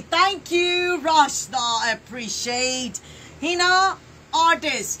absolutely thank you Rashda. I appreciate. Hina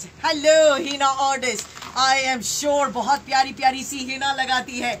Artist. Hello Hina Artist. I am sure बहुत प्यारी प्यारी सी हिना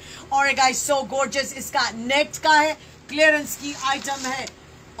लगाती है. और गाइस so gorgeous. इसका नेट का है, क्लियरेंस की आइटम है.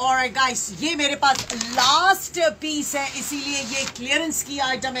 और गाइस ये मेरे पास लास्ट पीस है, इसीलिए ये क्लियरेंस की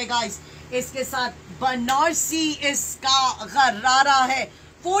आइटम है गाइस. इसके साथ बनारसी इसका गरारा है.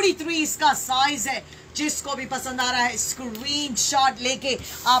 43 इसका साइज है. जिसको भी पसंद आ रहा है स्क्रीनशॉट लेके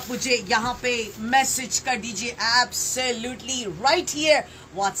आप मुझे यहाँ पे मैसेज कर दीजिए. एब्सोल्युटली राइट हियर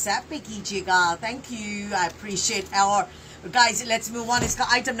व्हाट्सएप पे कीजिएगा. Thank you, I appreciate. और गाइस लेट्स मूव ऑन. इसका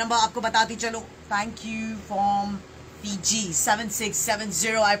आइटम नंबर आपको बताती चलो. Thank you from Fiji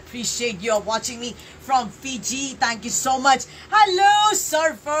 7670. I appreciate you watching me from Fiji. Thank you so much. Hello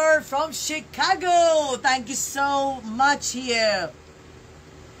Surfer from Chicago. Thank you so much here.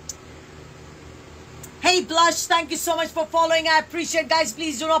 Hey Blush, thank you so much for following. I appreciate guys.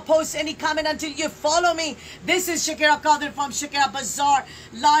 Please do not post any comment until you follow me. This is Shakira Kadir from Shakira Bazaar,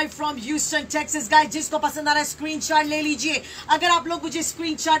 live from Houston, Texas. Guys, जिसको पसंद आ रहा है screenshot ले लीजिए. अगर आप लोग मुझे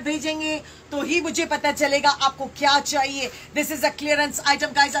स्क्रीनशॉट भेजेंगे तो ही मुझे पता चलेगा आपको क्या चाहिए. This is a clearance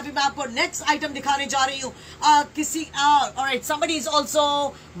item guys. अभी मैं आपको next item दिखाने जा रही हूँ. Alright, somebody is also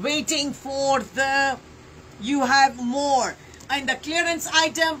waiting for the. You have more and the clearance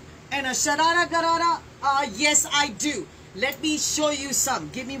item and a sharara garara. Yes, I do. Let me show you some.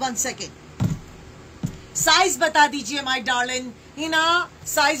 Give me 1 second. Size बता दीजिए my darling. Hina,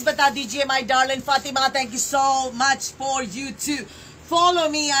 size बता दीजिए my darling. Fatima, thank you so much for you to follow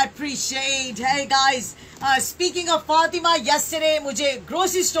me. I appreciate. Hey guys, speaking of Fatima, yesterday मुझे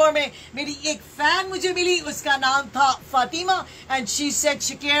grocery store में मेरी एक fan मुझे मिली. उसका नाम था Fatima and she said,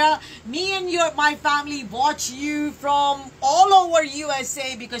 Shakira, me and my family watch you from all over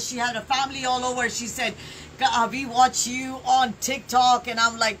USA because she had a family all over. She said, we watch you on TikTok. And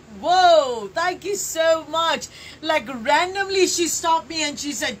I'm like, whoa, thank you so much. Like randomly she stopped me and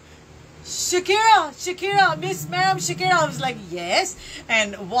she said, Shakira, Miss Ma'am Shakira. I was like, yes.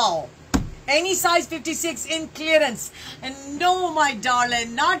 And wow, any size 56 in clearance. And no, my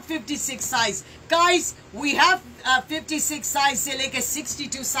darling, not 56 size. Guys, we have 56 size से लेके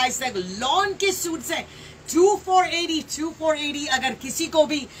 62 size तक lawn के suits हैं. 2480 अगर किसी को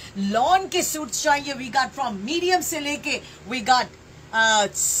भी lawn के सूट्स चाहिए, we got from medium से लेके we got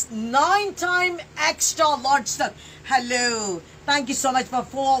 9 time extra large तक. Hello, thank you so much for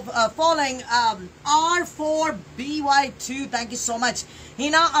following. R4BY2, thank you so much.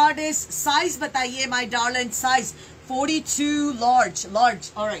 Hina Artist, size बताइए my darling. Size 42 large.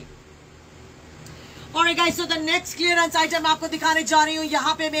 Alright guys, so the next clearance item आपको दिखाने जा रही हूँ.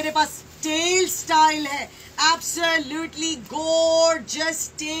 यहाँ पे मेरे पास tail style है. Absolutely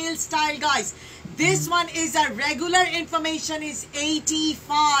gorgeous tail style guys. This one is a regular information is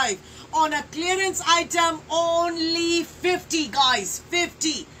 85. On a clearance item only 50 guys.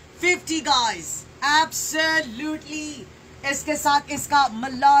 50 guys. Absolutely. इसके साथ इसका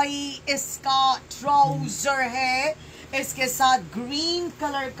मलाई इसका ट्राउजर है. इसके साथ ग्रीन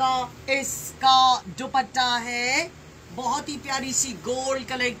कलर का इसका दुपट्टा है. बहुत ही प्यारी सी गोल्ड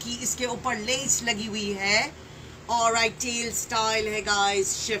कलर की इसके ऊपर लेस लगी हुई है. ऑलराइट, टेल स्टाइल है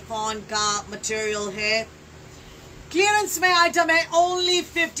गाइस. शिफॉन का मटेरियल है. क्लियरेंस में आइटम है. Only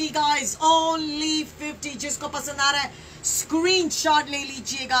 50 guys. ओनली 50. जिसको पसंद आ रहा है स्क्रीनशॉट ले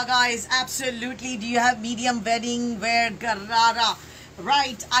लीजिएगा guys. Absolutely. Do you have medium wedding where गरारा?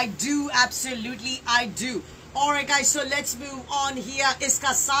 Right, I do. Absolutely I do. Alright guys, so let's move on here.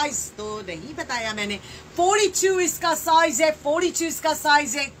 इसका साइज तो नहीं बताया मैंने. 42 इसका साइज है. 42 इसका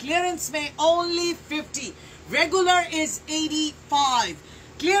साइज है. क्लियरेंस में only 50. Regular is 85.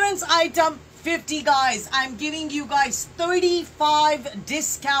 Clearance item 50 guys. I'm giving you guys 35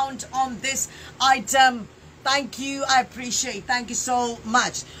 discount on this item. Thank you, I appreciate. Thank you so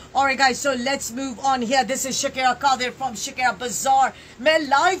much. Alright guys, so let's move on here. This is Shakira Kadir from Shakira Bazaar. मैं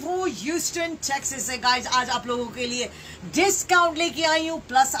live हूँ Houston, Texas से guys. आज आप लोगों के लिए discount लेके आई हूँ,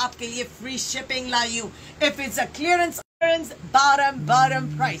 plus आपके लिए free shipping लाई हूँ. If it's a clearance bottom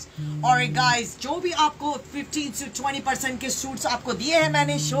price. Alright guys, जो भी आपको 15 to 20% के सूट्स आपको दिए हैं,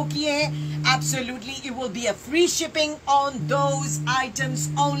 मैंने शो किए हैं, absolutely it will be a free shipping on those items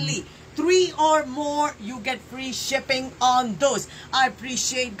only. 3 or more, you get free shipping on those. I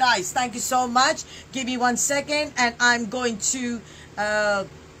appreciate guys. Thank you so much. Give me 1 second and I'm going to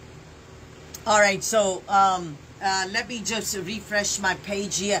alright, so let me just refresh my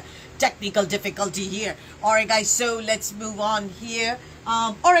page here. Technical difficulty here. Alright guys, so let's move on here.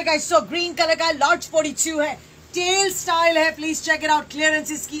 Alright guys, so green color का large 42 है, tell style है. Please check it out.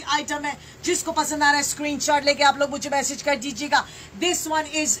 Clearance इसकी item है. जिसको पसंद आ रहा है screenshot लेके आप लोग मुझे मैसेज कर दीजिएगा. This one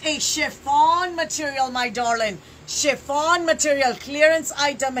is a chiffon material my darling. Chiffon material clearance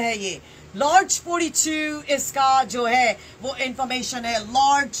item है ये. लार्ज 42 इसका जो है वो इंफॉर्मेशन है.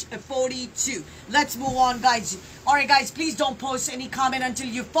 Large 42. Let's move on guys. Alright guys, please don't post any comment until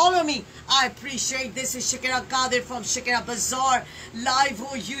you follow me. I appreciate. This is Shakira Kadir from Shakira Bazaar, live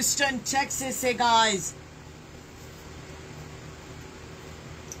from Houston, Texas. Hey guys.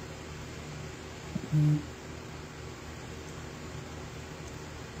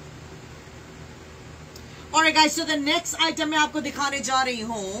 Alright guys, so the next item मैं आपको दिखाने जा रही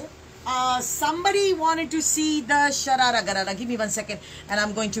हूँ. Somebody wanted to see the sharara garara. Give me 1 second and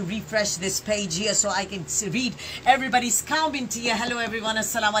I'm going to refresh this page here so I can read everybody's comment here. Hello everyone,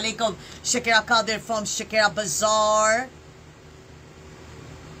 assalamu alaikum. Shakira Kadir from Shakira Bazaar.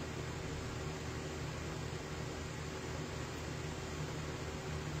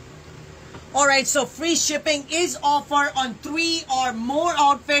 Alright, so free shipping is offered on 3 or more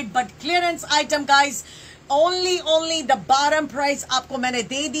outfit, but clearance item guys, only the bottom price आपको मैंने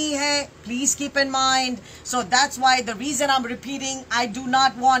दे दी है. Please keep in mind. So that's why the reason I'm repeating, I do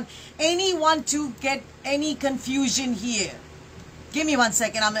not want anyone to get any confusion here. Give me 1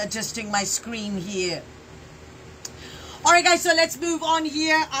 second, I'm adjusting my screen here. Alright guys, so let's move on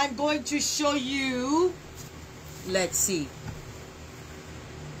here. I'm going to show you, let's see.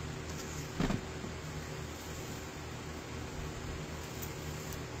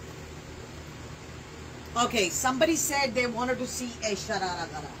 Okay, somebody said they wanted to see a sharara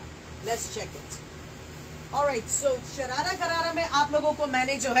garara. Let's check it. Alright, so sharara garara में आप लोगों को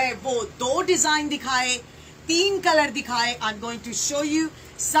मैंने जो है वो 2 design दिखाए, 3 colour दिखाए. I'm going to show you.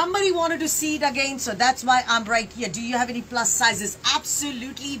 Somebody wanted to see it again, so that's why I'm right here. Do you have any plus sizes?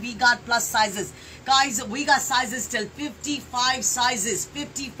 Absolutely, we got plus sizes. Guys, we got sizes till 55 sizes.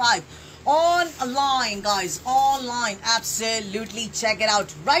 55. Online, guys. Online. Absolutely. Check it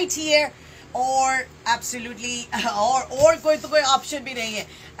out right here. और absolutely और कोई तो कोई option भी नहीं है.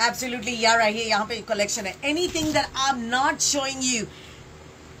 Absolutely यार रहिए, यहाँ पे collection है. Anything that I'm not showing you.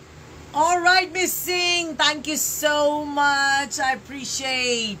 All right, Miss Singh, thank you so much. I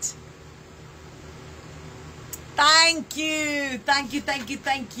appreciate. Thank you.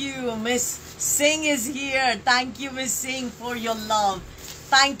 Miss Singh is here. Thank you, Miss Singh, for your love.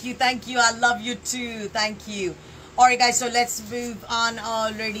 Thank you. I love you too. Thank you. Alright guys, so let's move on.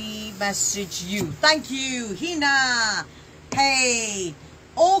 Already message you. Thank you, Hina. Hey.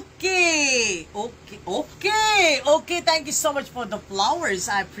 Okay. Thank you so much for the flowers.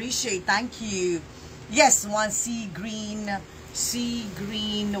 I appreciate. Thank you. Yes, one sea green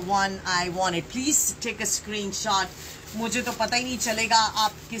one I wanted. Please take a screenshot. मुझे तो पता ही नहीं चलेगा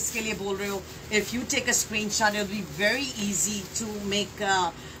आप किसके लिए बोल रहे हो. If you take a screenshot, it'll be very easy to make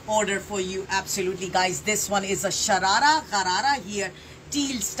order for you. Absolutely guys, this one is a sharara garara here.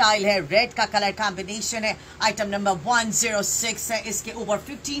 Teal style है, red का color combination है. Item number 106 है. इसके ऊपर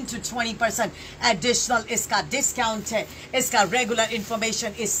 15 to 20% additional इसका discount है. इसका regular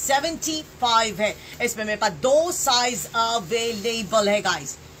information is 75 है. इसमें मेरे पास 2 size available है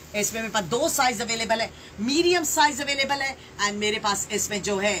guys. इसमें मेरे पास 2 साइज अवेलेबल है. मीडियम साइज अवेलेबल है एंड मेरे पास इसमें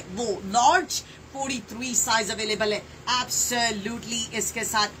जो है वो लार्ज 43 साइज अवेलेबल है. एब्सोल्युटली इसके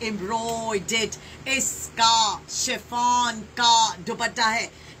साथ एम्ब्रॉयडर्ड इसका शिफॉन का दुपट्टा है.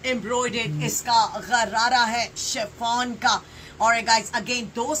 एम्ब्रॉयडर्ड इसका गरारा है शिफॉन का. और गाइस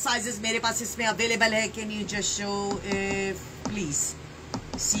अगेन 2 साइजेस मेरे पास इसमें अवेलेबल है. Can you just show if please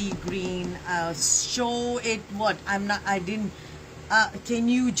sea green, show it what? I didn't can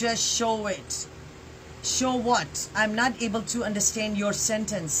you just show it? Show what? I'm not able to understand your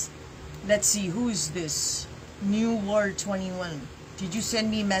sentence. Let's see, who is this? New World 21. Did you send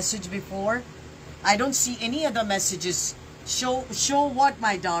me a message before? I don't see any other messages. Show what,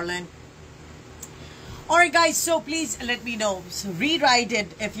 my darling? Alright guys, so please let me know. So rewrite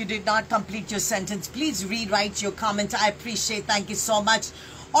it if you did not complete your sentence. Please rewrite your comment. I appreciate. Thank you so much.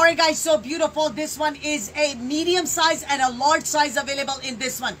 Alright guys, so beautiful. This one is a medium size and a large size available in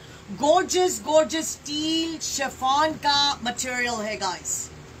this one. Gorgeous, gorgeous steel chiffon ka material hai guys.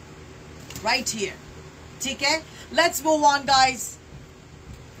 Right here. Okay? Let's move on guys.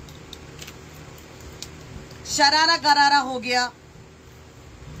 Sharara garara ho gaya.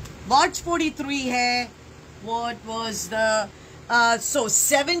 Large 43 hai. What was the so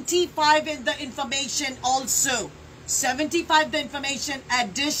 75 in the information also. 75 the information,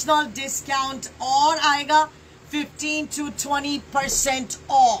 additional discount और आएगा 15 to 20%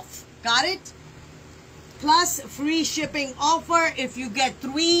 off. Got it? Plus free shipping offer. If you get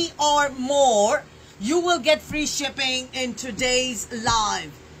 3 or more, you will get free shipping in today's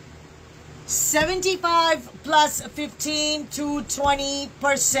live. 75 plus 15 to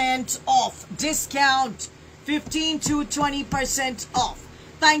 20% off. Discount 15 to 20% off.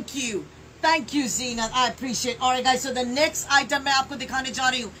 Thank you. Thank you, Zeenat. I appreciate. Alright, guys. So the next item मैं आपको दिखाने जा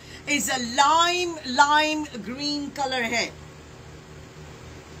रही हूँ is a lime green color है.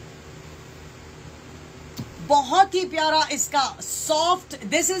 बहुत ही प्यारा इसका soft.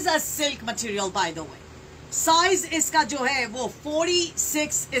 This is a silk material, by the way. Size इसका जो है वो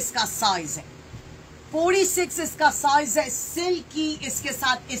 46 इसका size है. 46 इसका size है. Silky इसके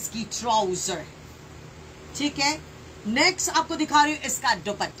साथ इसकी trouser है. ठीक है. Next आपको दिखा रही हूँ इसका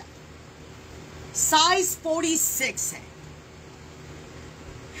दुपट्टा. Size 46 hai.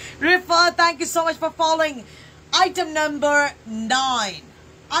 Rifa, thank you so much for following. Item number 9.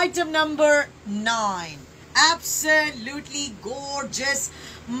 Item number 9. Absolutely gorgeous.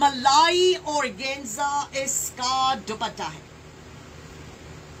 Malai organza iska dupatta hai.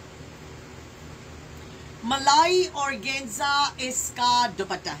 Malai organza iska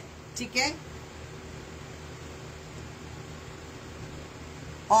dupatta hai. ठीक है?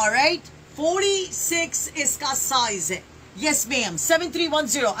 Alright. 46 इसका size है. Yes, ma'am.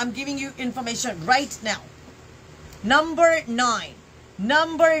 7310. I'm giving you information right now. Number 9.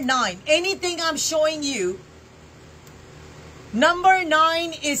 Number 9. Anything I'm showing you. Number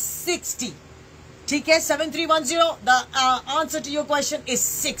 9 is 60. ठीक है? 7310. The answer to your question is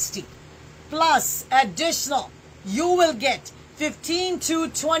 60. Plus additional. You will get 15 to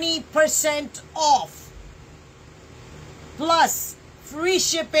 20% off. Plus free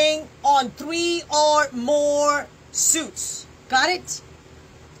shipping on 3 or more suits. Got it?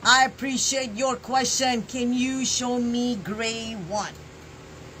 I appreciate your question. Can you show me gray one?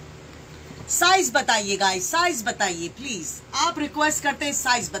 Size बताइए guys. Size बताइए please. आप request करते हैं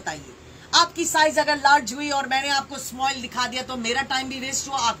size बताइए. आपकी size अगर large हुई और मैंने आपको small दिखा दिया तो मेरा time भी waste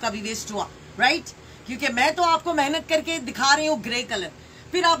हुआ, आपका भी waste हुआ. Right? क्योंकि मैं तो आपको मेहनत करके दिखा रही हूँ gray color.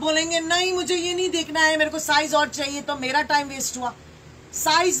 फिर आप बोलेंगे नहीं मुझे ये नहीं देखना है, मेरे को size और चाहिए, तो मेरा time waste हुआ.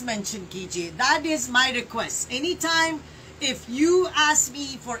 Size mention कीजिए. That is my request. Anytime if you ask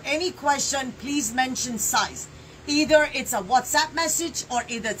me for any question, please mention size. Either it's a WhatsApp message or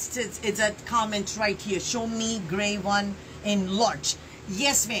either it's a comment right here. Show me gray one in large.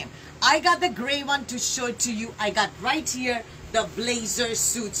 Yes, ma'am. I got the gray one to show it to you. I got right here the blazer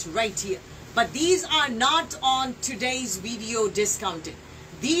suits right here. But these are not on today's video discounted.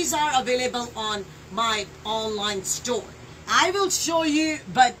 These are available on my online store. I will show you,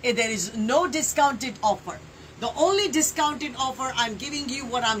 but there is no discounted offer. The only discounted offer I'm giving you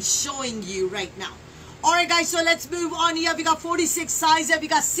what I'm showing you right now. Alright guys, so let's move on here. We got 46 size here. We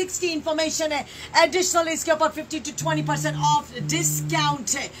got 60 information hai. Additional is 50 to 20% off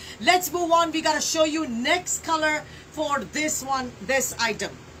discount hai. Let's move on. We got to show you next color for this one, this item.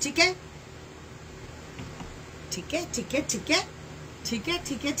 ठीक है? ठीक है, ठीक है, ठीक है. ठीक है,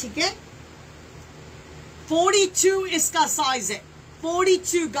 ठीक है, ठीक है. 42 इसका size है.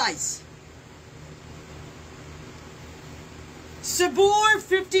 42 guys. Sabur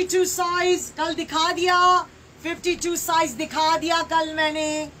 52 size कल दिखा दिया. 52 size दिखा दिया कल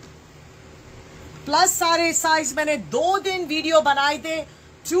मैंने. प्लस सारे size मैंने 2 दिन वीडियो बनाए थे.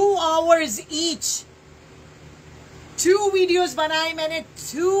 2 hours each. 2 videos बनाए मैंने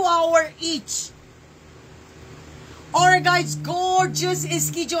 2 hour each. और guys gorgeous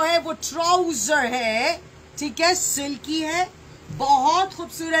इसकी जो है वो trouser है. ठीक है, सिल्की है, बहुत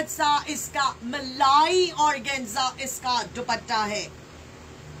खूबसूरत सा इसका मलाई ऑर्गेन्जा इसका दुपट्टा है.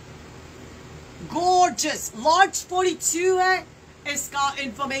 Gorgeous. Large 42 है. इसका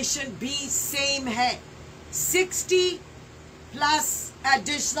इंफॉर्मेशन भी सेम है. 60 plus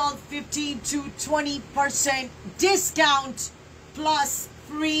additional 15 to 20% discount plus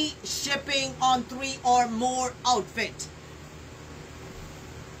free shipping on 3 or more outfit.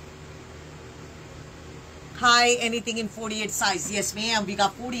 Hi, anything in 48 size? Yes, ma'am. We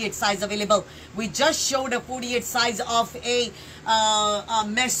got 48 size available. We just showed a 48 size of a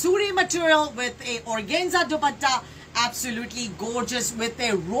Mesuri material with a organza dupatta. Absolutely gorgeous with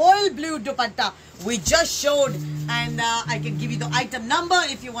a royal blue dupatta. We just showed, and I can give you the item number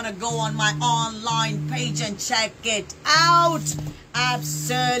if you want to go on my online page and check it out.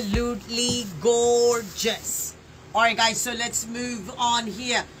 Absolutely gorgeous. Alright guys, so let's move on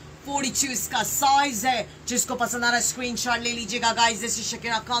here. 42 इसका size है. जिसको पसंद आ रहा है screenshot ले लीजिएगा guys. This is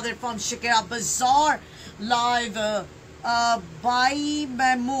Shakira Qadir from Shakira Bazaar live by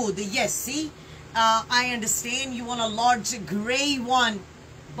Mahmood. Yes, see, I understand you want a large gray one,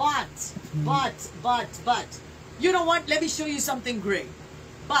 but you know what? Let me show you something gray.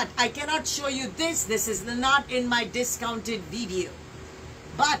 But I cannot show you this. This is not in my discounted video.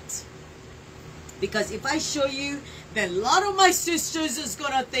 But because if I show you, then a lot of my sisters is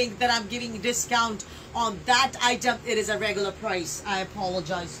gonna think that I'm giving a discount on that item. It is a regular price. I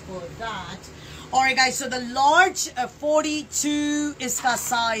apologize for that. Alright guys, so the large 42 iska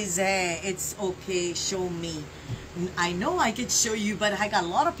size hai. It's okay, show me. I know I can show you, but I got a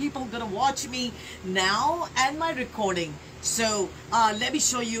lot of people gonna watch me now and my recording. So let me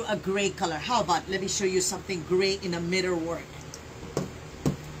show you a gray color. How about let me show you something gray in a mirror work.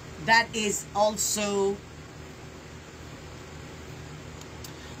 That is also...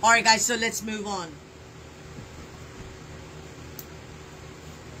 Alright guys, so let's move on.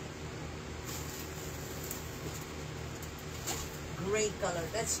 Gray color.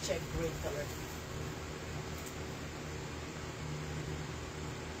 Let's check gray color.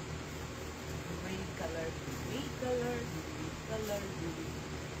 Gray color, gray color, gray color, gray.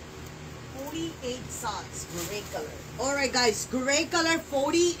 48 size, gray color. Alright guys, gray color,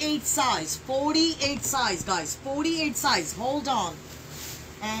 48 size. 48 size, guys. 48 size. Hold on.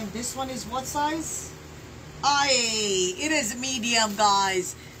 And this one is what size? It is medium,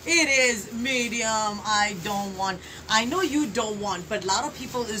 guys. It is medium. I know you don't want, but a lot of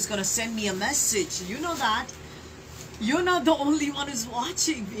people is gonna send me a message. You know that. You're not the only one who's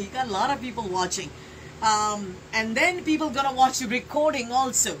watching me. You got a lot of people watching. And then people gonna watch the recording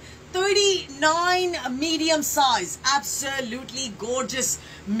also. 39 medium size. Absolutely gorgeous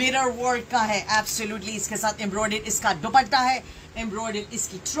mirror work का है. Absolutely इसके साथ embroidered इसका दुपट्टा है. Embroidered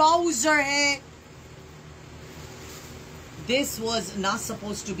इसकी trouser है. This was not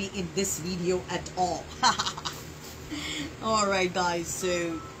supposed to be in this video at all. Alright guys,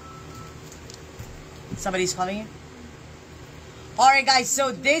 so somebody's calling you? Alright guys,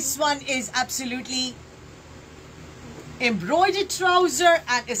 so this one is absolutely embroidered trouser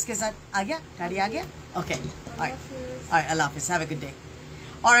and iske saath aa gaya? Daddy aa gaya? Okay. Alright. Alright, Allah Hafiz. Have a good day.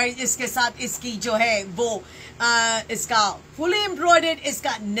 Alright, iske saath iski jo hai wo iska fully embroidered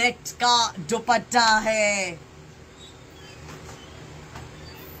iska net ka dupatta hai.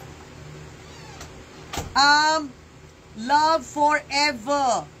 Love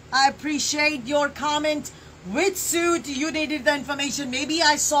forever. I appreciate your comment. Which suit you needed the information? Maybe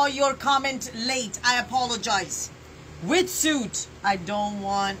I saw your comment late. I apologize. Which suit? I don't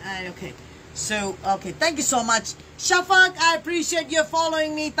want. Okay. So, okay. Thank you so much. Shafaq, I appreciate you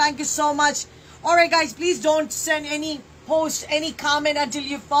following me. Thank you so much. Alright guys, please don't send any post, any comment until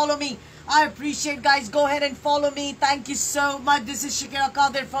you follow me. I appreciate guys. Go ahead and follow me. Thank you so much. This is Shakira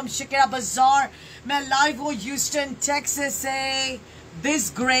Qadir from Shakira Bazaar. मैं live हूँ Houston, Texas से. This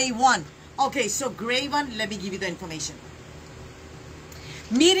gray one. Okay, so gray one. Let me give you the information.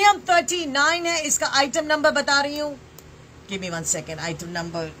 Medium 39 है. इसका item number बता रही हूँ. Give me 1 second. Item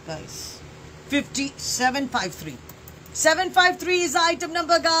number, guys. 5753. 753 is the item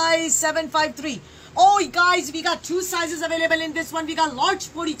number, guys. 753. Oh, guys, we got 2 sizes available in this one. We got large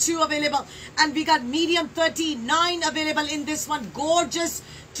 42 available. And we got medium 39 available in this one. Gorgeous,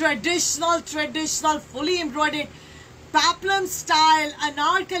 traditional, fully embroidered, peplum style,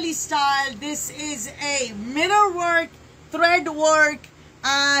 anarkali style. This is a mirror work, thread work.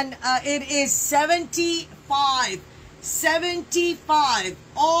 And it is 75. 75.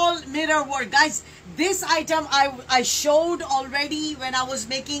 All mirror work. Guys, this item I showed already when I was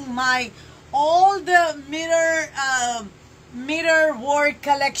making my... all the mirror work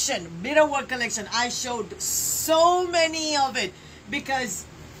collection. I showed so many of it because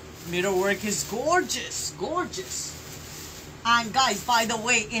mirror work is gorgeous. And guys, by the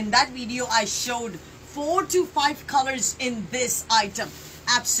way, in that video I showed 4 to 5 colors in this item.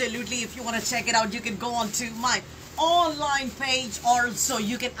 Absolutely, if you want to check it out, you can go on to my online page. Also,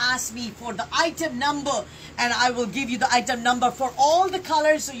 you can ask me for the item number and I will give you the item number for all the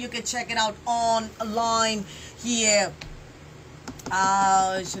colors so you can check it out online here.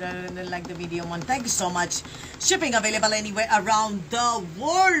 Should I like the medium one? Thank you so much. Shipping available anywhere around the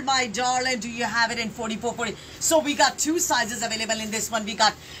world, my darling. Do you have it in 4440? So we got two sizes available in this one. We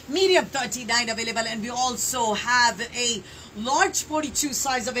got medium 39 available, and we also have a large 42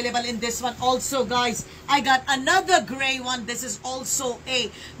 size available in this one. Also, guys, I got another gray one. This is also a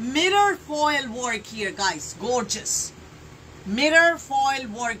mirror foil work here, guys. Gorgeous. Mirror foil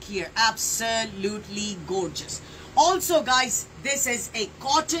work here. Absolutely gorgeous. Also, guys, this is a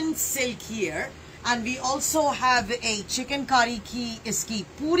cotton silk here, and we also have a chickengari की इसकी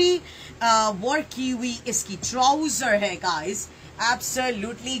पूरी work की हुई इसकी trouser है, guys.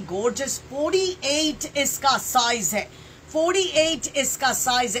 Absolutely gorgeous. 48 इसका size है. 48 इसका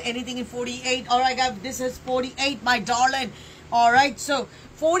size है. Anything in 48? All right, guys, this is 48, my darling. All right, so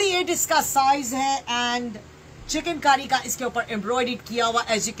 48 इसका size है, and chickengari का इसके ऊपर embroidered किया हुआ.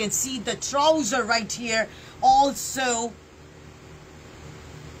 As you can see, the trouser right here. Also,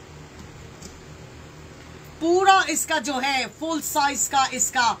 पूरा इसका जो है फुल साइज का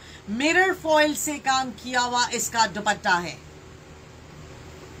इसका मिरर फॉइल से काम किया हुआ इसका दुपट्टा है.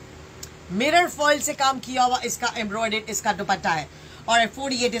 मिरर फॉइल से काम किया हुआ इसका एम्ब्रॉयडर्ड इसका दुपट्टा है. और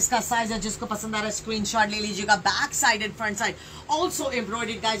 48 इसका साइज है. जिसको पसंद आ रहा है स्क्रीनशॉट ले लीजिएगा. Back side and front side also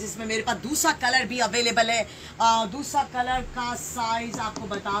embroidered, guys. इसमें मेरे पास दूसरा कलर भी अवेलेबल है. दूसरा कलर का साइज आपको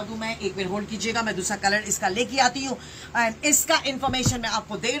बता दूं मैं. एक मिनट होल्ड कीजिएगा, मैं दूसरा कलर इसका लेके आती हूँ एंड इसका इंफॉर्मेशन मैं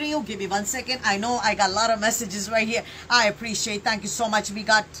आपको दे रही हूँ. Give me 1 second. I know I got lot of messages right here. I appreciate. Thank you so much. We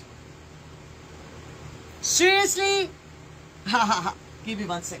got seriously. Give me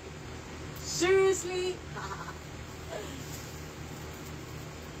 1 second. Seriously.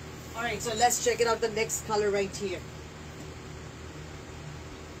 Alright, so let's check it out, the next color right here.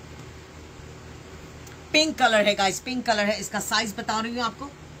 Pink color है, guys. Pink color है. इसका size बता रही हूँ आपको.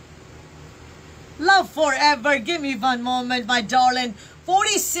 Love forever. Give me one moment, my darling.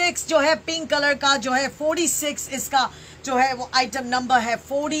 46 जो है pink color का जो है 46 इसका जो है वो item number है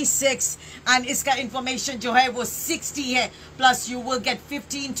 46 and इसका information जो है वो 60 है. Plus you will get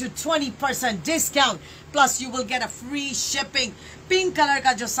 15 to 20% discount. Plus you will get a free shipping. Pink color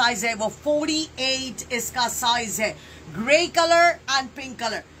का जो size है वो 48 इसका size है. Gray color and pink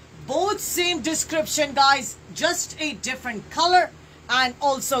color. Both same description, guys. Just a different color. And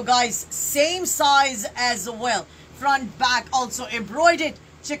also, guys, same size as well. Front, back, also embroidered.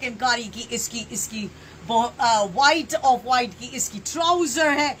 Chickengari की इसकी white of white की इसकी trouser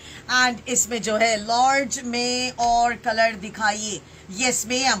है. And इसमें जो है large में और color दिखाइए. Yes,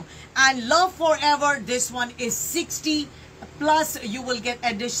 ma'am. And love forever. This one is 60. Plus, you will get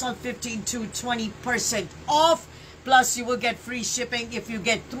additional 15 to 20% off. Plus, you will get free shipping if you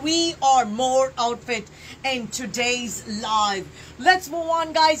get 3 or more outfit in today's live. Let's move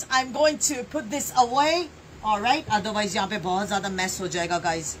on, guys. I'm going to put this away. Alright? Otherwise, यहाँ पे बहुत ज़्यादा mess हो जाएगा,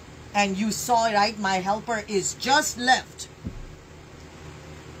 guys. And you saw, right? My helper is just left.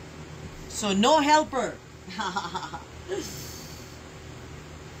 So, no helper.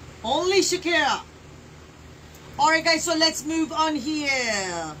 Only Shakira. Alright, guys. So, let's move on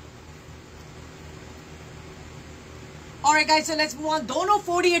here. Alright guys, so let's move on. दोनों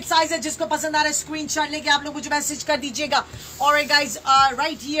 48 size है. जिसको पसंद आ रहा है स्क्रीनशॉट लेके आप लोग मुझे मैसेज कर दीजिएगा. Alright guys,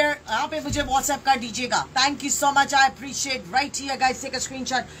 right here यहाँ पे मुझे WhatsApp कर दीजिएगा. Thank you so much. I appreciate. Right here, guys, take a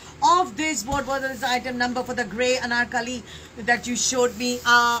screenshot of this. What was the item number for the gray anarkali that you showed me?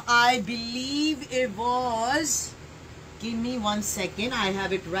 I believe it was. Give me 1 second. I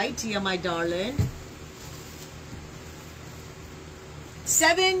have it right here, my darling.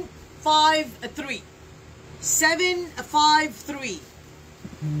 753. 753.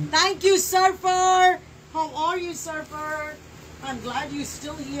 Thank you, Surfer. How are you, Surfer? I'm glad you're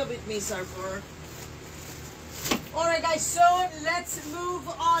still here with me, Surfer. Alright, guys, so let's move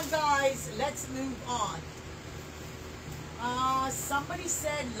on, guys. Let's move on. Somebody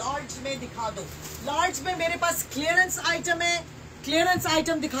said large में दिखा दो. Large में मेरे पास clearance item है. Clearance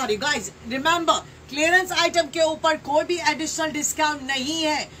item दिखा रही हूँ. Guys, remember, clearance item के ऊपर कोई भी additional discount नहीं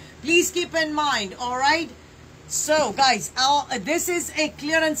है. Please keep in mind, alright? So, guys, this is a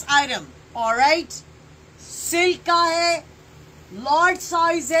clearance item, alright? Silk का है, large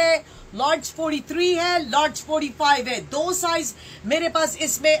size है, large 43 है, large 45 है. दो size मेरे पास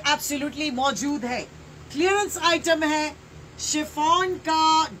इसमें absolutely मौजूद है. Clearance item है, chiffon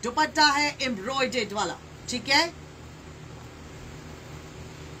का दुपट्टा है, embroidered वाला, ठीक है?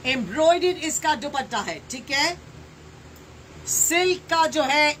 Embroidered इसका दुपट्टा है, ठीक है? सिल्क का जो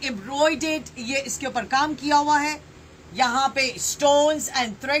है एम्ब्रॉयडर्ड ये इसके ऊपर काम किया हुआ है. यहाँ पे स्टोन्स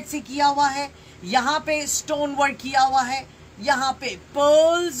एंड थ्रेड से किया हुआ है, यहाँ पे स्टोन वर्क किया हुआ है, यहाँ पे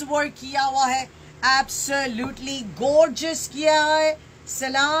पर्ल्स वर्क किया हुआ है, एब्सोल्युटली गॉर्जियस किया है.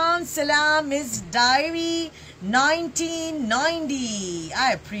 Salam, salam, Miss Diary 1990.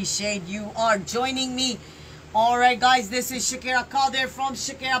 I appreciate you are joining me. Alright guys, this is Shakira Kadir from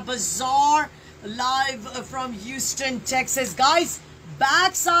Shakira Bazaar, live from Houston, Texas. Guys,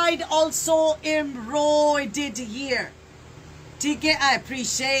 backside also embroidered here. TK, I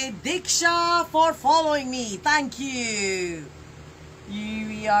appreciate Diksha for following me. Thank you.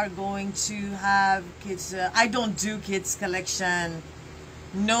 We are going to have kids. I don't do kids collection.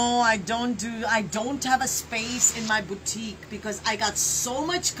 No, I don't have a space in my boutique because I got so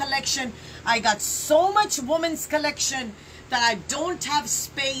much collection. I got so much women's collection that I don't have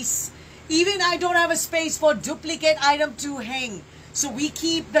space. Even I don't have a space for duplicate item to hang. So we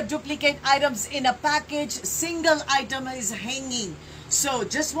keep the duplicate items in a package. Single item is hanging. So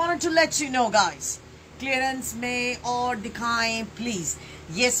just wanted to let you know, guys. Clearance may or decline, please.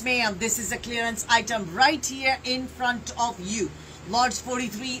 Yes, ma'am. This is a clearance item right here in front of you. Large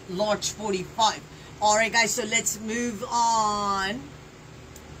 43, large 45. Alright guys, so let's move on.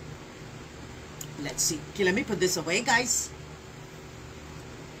 Let's see. Okay, let me put this away, guys.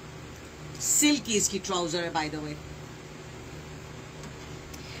 Silky iski trouser hai, by the way.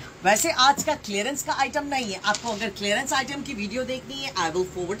 वैसे आज का clearance का item नहीं है. आपको अगर clearance item की video देखनी है, I will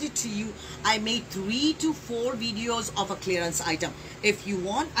forward it to you. I made 3 to 4 videos of a clearance item. If you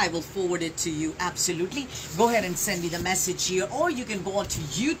want, I will forward it to you. Absolutely. Go ahead and send me the message here, or you can go on to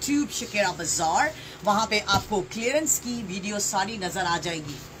YouTube Shakira Bazaar. वहाँ पे आपको clearance की video सारी नजर आ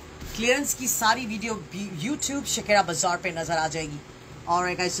जाएगी. Clearance की सारी video YouTube Shakira Bazaar पे नजर आ जाएगी.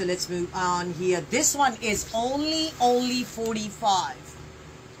 Alright guys, so let's move on here. This one is only 45.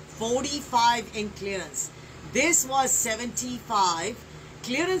 45 in clearance. This was 75.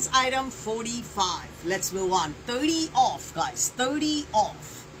 Clearance item 45. Let's move on. 30 off, guys. 30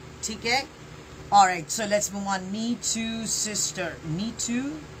 off. Okay? Alright, so let's move on. Me too, sister. Me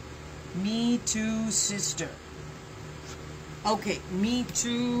too. Me too, sister. Okay, me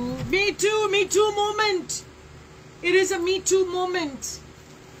too. Me too. Me too moment. It is a me too moment.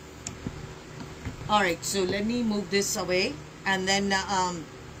 Alright, so let me move this away. And then,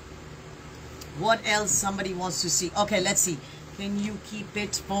 what else somebody wants to see? Okay, let's see. Can you keep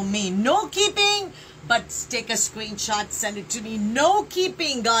it for me? No keeping, but take a screenshot, send it to me. No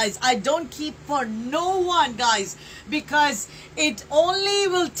keeping, guys. I don't keep for no one, guys, because it only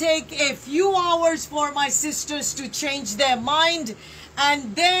will take a few hours for my sisters to change their mind,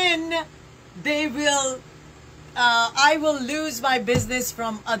 and then they will I will lose my business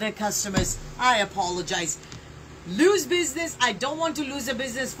from other customers. I apologize. Lose business. I don't want to lose a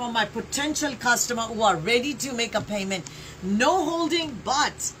business from my potential customer who are ready to make a payment. No holding,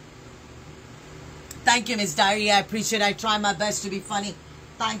 but thank you, Miss Diary. I appreciate it. I try my best to be funny.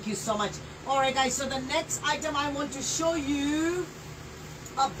 Thank you so much. Alright guys, so the next item I want to show you,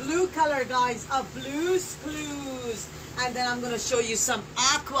 a blue color, guys, a blues clues, and then I'm going to show you some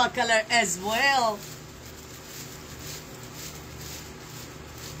aqua color as well.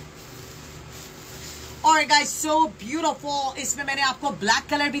 Alright guys, so beautiful. इसमें मैंने आपको black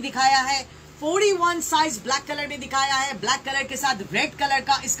colour भी दिखाया है. 41 size black colour में दिखाया है. Black colour के साथ रेड कलर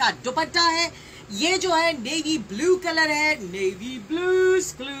का इसका दुपट्टा है. ये जो है नेवी ब्लू कलर है. Navy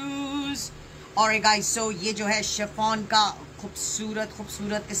Blue's Clues. Alright guys, so ये जो है शिफॉन का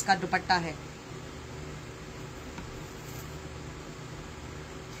खूबसूरत इसका दुपट्टा है.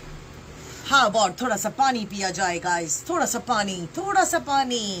 How about थोड़ा सा पानी पिया जाए guys. थोड़ा सा पानी.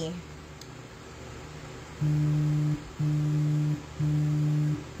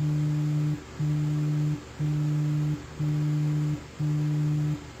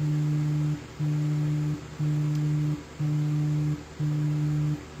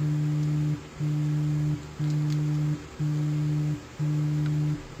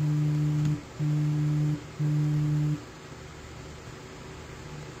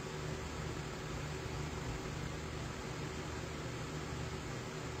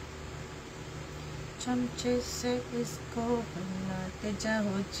 चमचे से इसको बनाते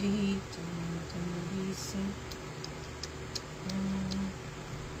जाओ जी जल्दी से.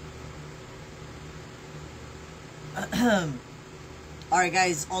 Alright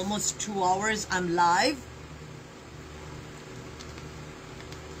guys, almost 2 hours I'm live.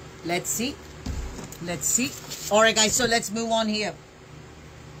 Let's see. Alright guys, so let's move on here.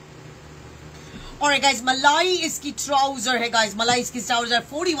 Alright guys, मलाई इसकी ट्राउजर है guys. मलाई इसकी ट्राउजर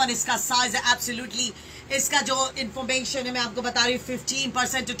 41 इसका साइज है. Absolutely इसका जो इन्फॉर्मेशन है मैं आपको बता रही हूँ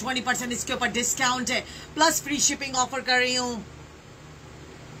 15% to 20% इसके ऊपर डिस्काउंट है, प्लस फ्री शिपिंग ऑफर कर रही हूँ.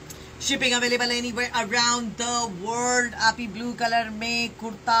 Shipping available anywhere around the world. आप ही ब्लू कलर में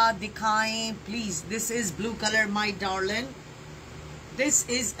कुर्ता दिखाएं please. This is blue colour my darling. This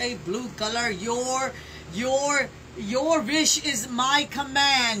is a blue colour. Your wish is my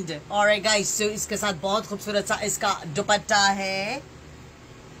command. Alright guys, सो इसके साथ बहुत खूबसूरत सा इसका दुपट्टा है.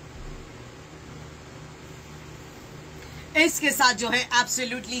 इसके साथ जो है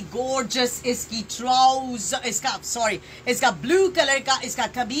एब्सोल्युटली गॉर्जियस इसकी ट्राउजर, इसका ब्लू कलर का इसका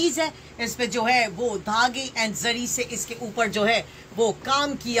कमीज है. इस पे जो है वो धागे एंड जरी से इसके ऊपर जो है वो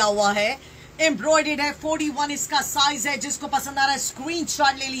काम किया हुआ है, एम्ब्रॉयडर्ड है. 41 इसका साइज है. जिसको पसंद आ रहा है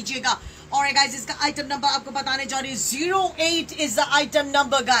स्क्रीनशॉट ले लीजिएगा. और गाइस इसका आइटम नंबर आपको बताने जा रही हूँ. 08 is the item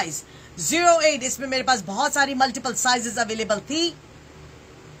number guys. 08. इसमें मेरे पास बहुत सारी मल्टीपल साइजेस अवेलेबल थी.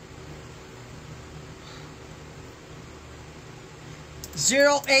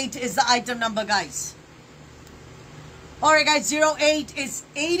 #08 is the item number, guys. Alright, guys, 08 is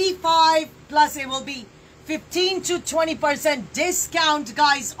 85 plus it will be 15 to 20% discount,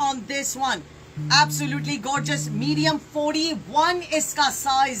 guys, on this one. Absolutely gorgeous. Medium 41 इसका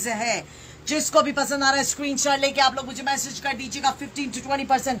size है. जिसको भी पसंद आ रहा है स्क्रीनशॉट लेके आप लोग मुझे मैसेज कर दीजिएगा. 15 to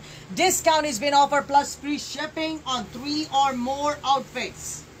 20% discount is been offered plus free shipping on 3 or more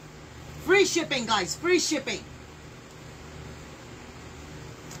outfits. Free shipping, guys. Free shipping.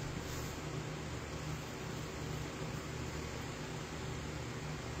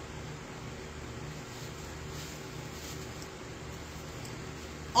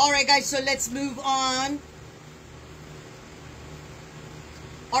 Alright guys, so let's move on.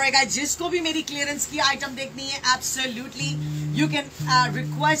 Alright guys, जिसको भी मेरी क्लियरेंस की आइटम देखनी है, absolutely you can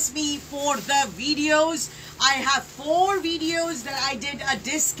request me for the videos. I have 4 videos that I did a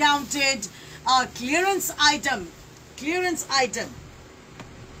discounted clearance item.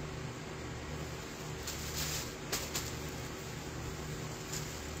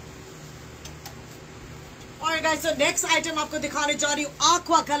 Alright guys, so next item आपको दिखाने जा रही हूँ.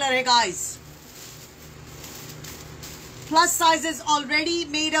 Aqua color है guys. Plus sizes already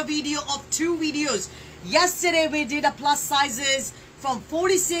made a video of 2 videos. Yesterday we did a plus sizes from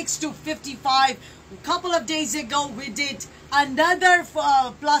 46 to 55. A couple of days ago we did another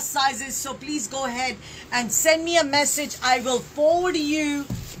plus sizes. So please go ahead and send me a message. I will forward you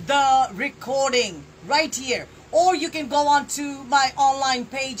the recording right here. Or you can go on to my online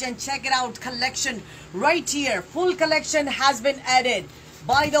page and check it out. Collection right here. Full collection has been added.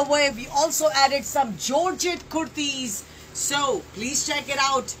 By the way, we also added some Georgette kurtis. So please check it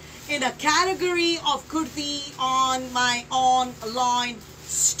out in a category of kurti on my online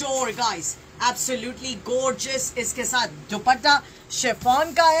store, guys. Absolutely gorgeous. इसके साथ दुपट्टा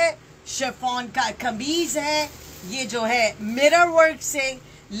chiffon का है. Chiffon का कमीज है. ये जो है मिरर वर्क से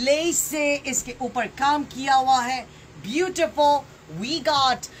लेस से इसके ऊपर काम किया हुआ है. Beautiful. We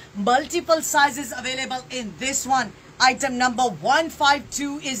got multiple sizes available in this one. Item number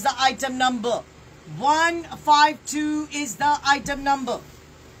 152 is the item number. 152 is the item number.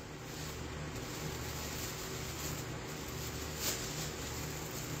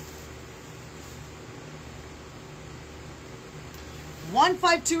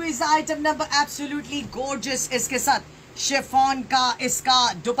 $152 is the item number. Absolutely gorgeous. इसके साथ शिफॉन का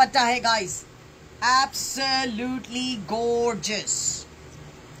इसका दुपट्टा है guys. Absolutely gorgeous.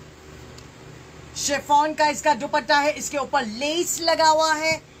 शिफॉन का इसका दुपट्टा है. इसके ऊपर लेस लगा हुआ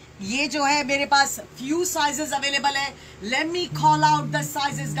है. ये जो है मेरे पास few sizes available है. Let me call out the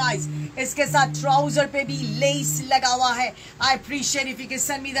sizes guys. इसके साथ ट्राउजर पे भी लेस लगा हुआ है. I appreciate if you can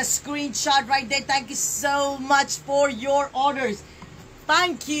send me the screenshot right there. Thank you so much for your orders.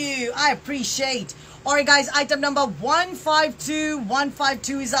 Thank you. I appreciate. Alright guys, item number 152.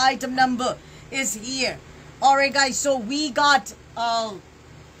 152 is the item number. Is here. Alright guys, so we got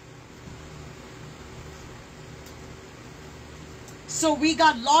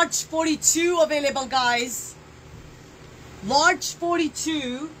large 42 available guys. Large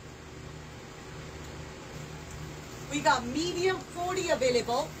 42. We got medium 40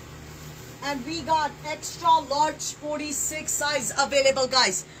 available. And we got extra large 46 size available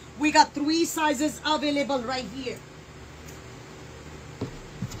guys. We got 3 sizes available right here.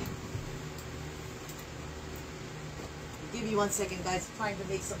 Give me 1 second guys, trying to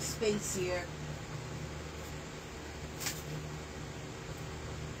make some space here.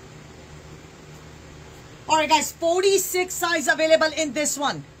 Alright guys, 46 size available in this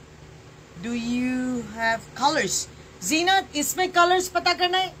one. Do you have colors? Zina, इसमें colors पता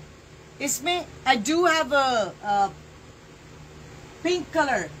करना है? इसमें I do have a pink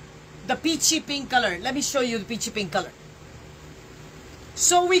color. the peachy pink color. Let me show you the peachy pink color.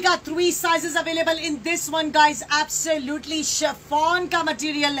 So we got 3 sizes available in this one, guys. Absolutely chiffon का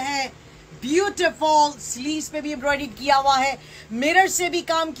material है. Beautiful. Sleeves पे भी embroidered किया हुआ है. Mirror से भी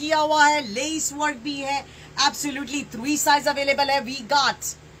काम किया हुआ है. Lace work भी है. Absolutely 3 size available है. We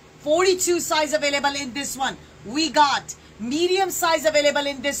got 42 size available in this one. We got medium size available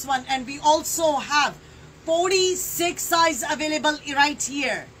in this one. And we also have 46 size available right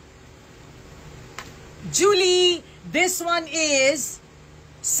here. Julie, this one is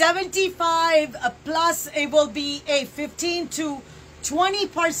 75 plus it will be a 15 to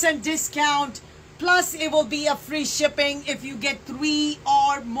 20% discount, plus it will be a free shipping if you get 3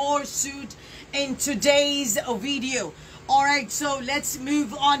 or more suit in today's video. All right, so let's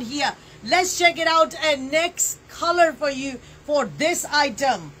move on here. Let's check it out. And next color for you for this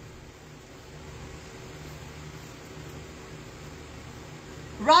item.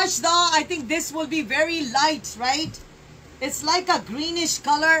 Rashda, I think this will be very light, right? It's like a greenish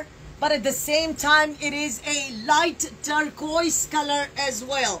color, but at the same time, it is a light turquoise color as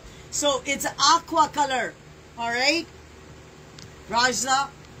well. So it's an aqua color, all right? Rashda,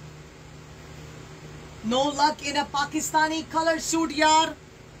 no luck in a Pakistani color suit, yaar.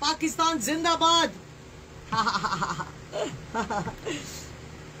 Pakistan Zindabad.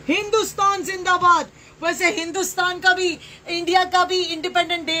 Hindustan Zindabad. वैसे हिंदुस्तान का भी, India का भी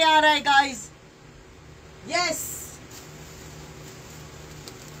independent day आ रहा है, guys. Yes.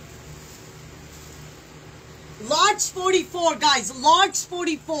 Large 44, guys. Large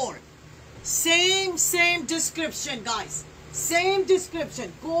 44. Same description, guys. Same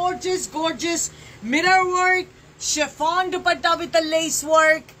description. Gorgeous, gorgeous mirror work. Chiffon dupatta with the lace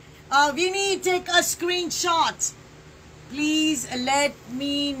work. We need to take a screenshot. Please let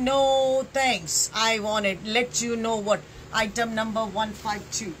me know. Thanks. I want it. Let you know what. Item number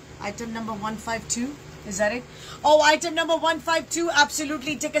 152. Item number 152. Is that it? Oh, item number 152.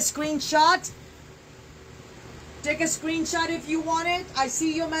 Absolutely. Take a screenshot. Take a screenshot if you want it. I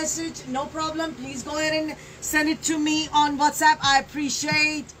see your message. No problem. Please go ahead and send it to me on WhatsApp. I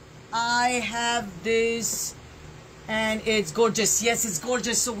appreciate. I have this. And it's gorgeous. Yes, it's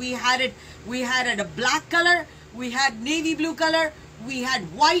gorgeous. So we had it. We had it a black color. We had navy blue color. We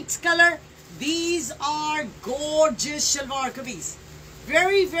had white color. These are gorgeous shalwar kameez.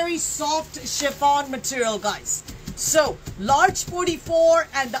 Very, very soft chiffon material, guys. So, large 44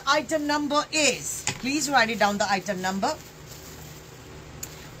 and the item number is, please write it down, the item number,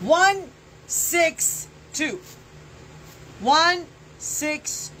 162.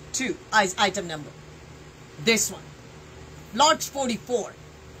 162 is item number. This one. Large 44.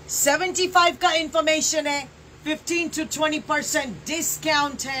 75 ka information hai. 15 to 20%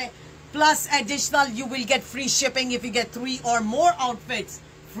 discount hai. Plus additional, you will get free shipping if you get 3 or more outfits.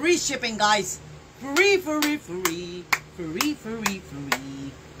 Free shipping, guys. Free.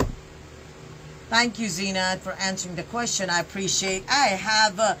 Thank you, Zeenat, for answering the question. I appreciate. I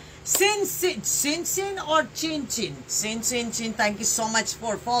have Sin or Chin. Sin. Thank you so much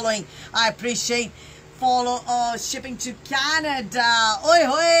for following. I appreciate. Follow shipping to Canada.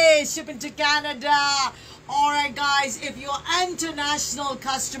 Oi, shipping to Canada. All right, guys, if you're international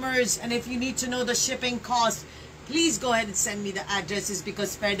customers and if you need to know the shipping cost, please go ahead and send me the addresses,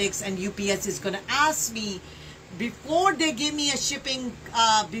 because FedEx and UPS is going to ask me before they give me a shipping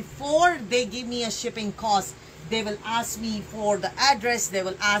cost. They will ask me for the address. They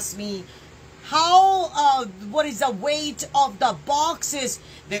will ask me how what is the weight of the boxes.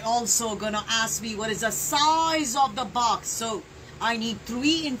 They're also going to ask me what is the size of the box. So I need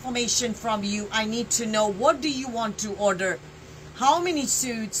 3 information from you. I need to know what do you want to order, how many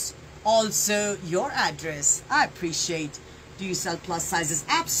suits, also your address. I appreciate. Do you sell plus sizes?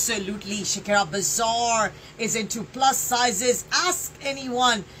 Absolutely. Shakira Bazaar is into plus sizes. Ask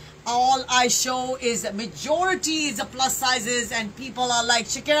anyone. All I show is majority is the plus sizes, and people are like,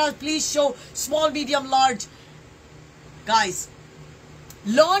 Shakira, please show small, medium, large. Guys,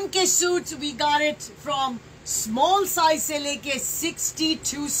 lawn ke suits, we got it from small size se leke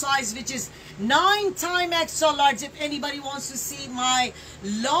 62 size, which is 9 times extra large. If anybody wants to see my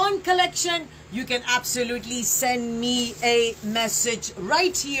lawn collection, you can absolutely send me a message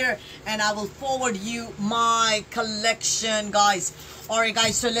right here and I will forward you my collection, guys. Alright,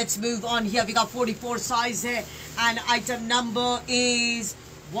 guys, so let's move on here. We got 44 size here and item number is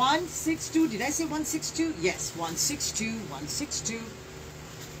 162. Did I say 162? Yes, 162.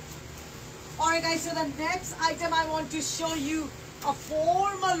 Alright, guys, so the next item I want to show you a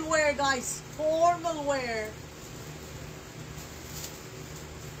formal wear, guys. Formal wear.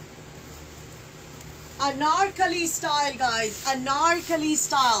 Anarkali style, guys. Anarkali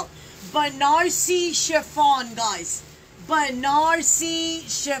style. Banarsi chiffon, guys. Banarsi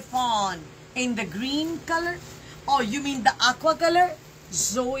chiffon in the green color. Oh, you mean the aqua color?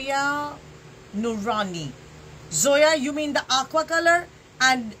 Zoya Nurani. Zoya, you mean the aqua color?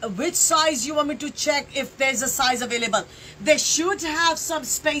 And which size you want me to check if there's a size available? They should have some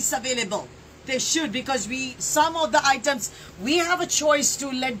space available. They should, because some of the items, we have a choice to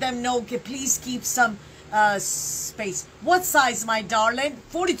let them know, okay, please keep some space. What size, my darling?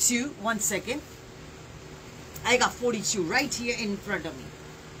 42. 1 second. I got 42 right here in front of me.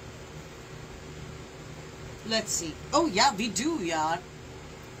 Let's see. Oh yeah, we do, yaar.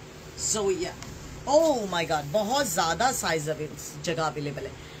 So yeah. Oh my god, बहुत ज़्यादा size जगह available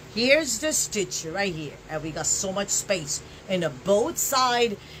है. Here's the stitch right here, and we got so much space in both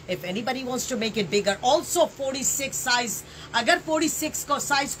side. If anybody wants to make it bigger, also 46 size. अगर 46 को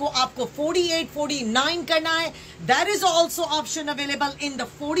size को आपको 48, 49 करना है, that is also option available in the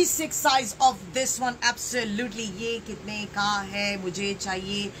 46 size of this one. Absolutely. ये कितने का है? मुझे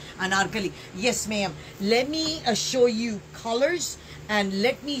चाहिए Anarkali. Yes, ma'am. Let me show you colors and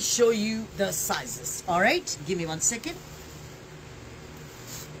let me show you the sizes. All right, give me 1 second.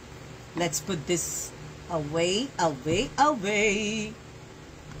 Let's put this away.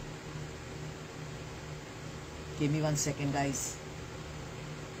 Give me 1 second, guys.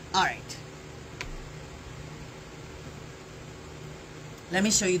 All right. Let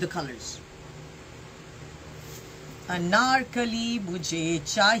me show you the colors. Anarkali mujhe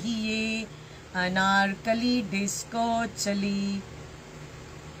chahiye. Anarkali disco chali.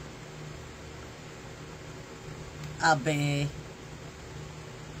 Abbe.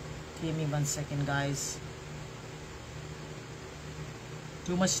 Give me 1 second, guys.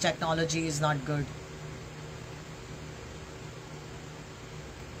 Too much technology is not good.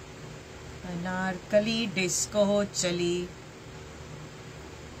 Anarkali disco chali.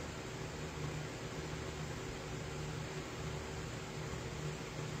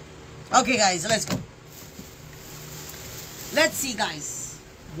 Okay, guys, let's go. Let's see, guys,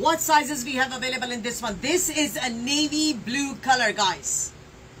 what sizes we have available in this one. This is a navy blue color, guys.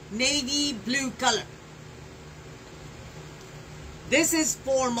 Navy blue color. This is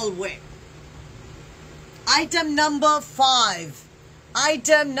formal wear. Item number 5.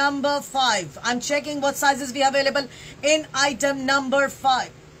 Item number 5. I'm checking what sizes we have available in item number 5.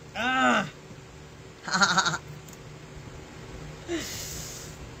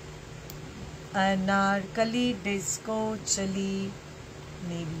 Anarkali disco chali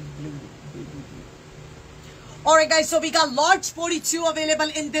navy blue. Alright, guys, so we got large 42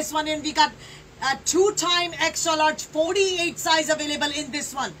 available in this one, and we got 2x extra large 48 size available in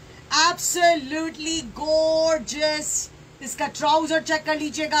this one. Absolutely gorgeous. इसका trouser check कर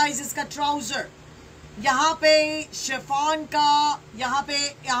लीजिए, guys. इसका trouser यहाँ पे chiffon का, यहाँ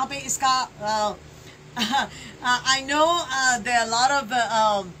पे इसका I know there are a lot of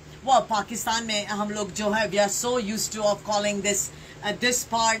well, Pakistan में हम लोग जो है, we are so used to of calling this this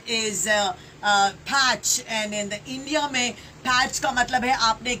part is patch, and in the India में patch का मतलब है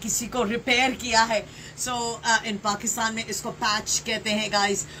आपने किसी को repair किया है. So in Pakistan में इसको patch कहते हैं,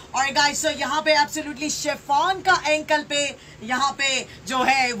 guys. और guys, so यहाँ पे absolutely chiffon का ankle पे यहाँ पे जो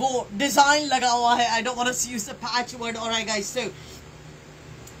है वो design लगा हुआ है. I don't want to use the patch word. Alright, guys, so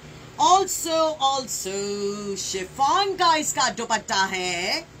also chiffon का इसका दुपट्टा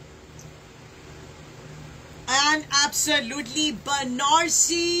है. And absolutely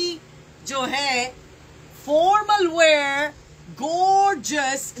Banarsi जो है formal wear,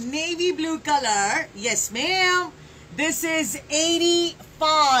 gorgeous navy blue color. Yes, ma'am. This is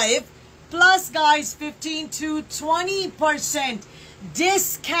 85 plus, guys, 15 to 20%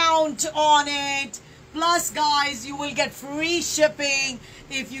 discount on it. Plus, guys, you will get free shipping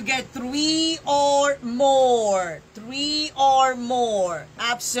if you get 3 or more. 3 or more.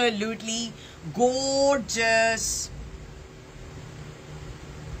 Absolutely gorgeous.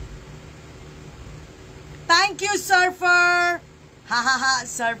 Thank you, Surfer. Ha ha ha,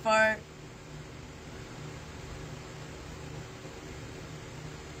 Surfer.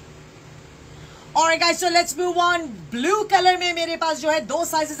 Alright, guys, so let's move on. Blue color में मेरे पास जो है 2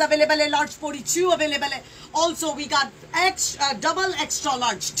 sizes available है. Large 42 available है. Also, we got double extra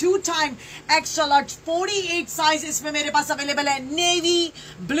large, 2x extra large 48 size इसमें मेरे पास available है. Navy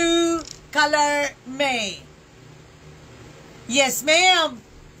blue color में. Yes, ma'am.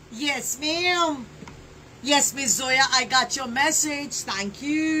 Yes, ma'am. Yes, Miss Zoya, I got your message. Thank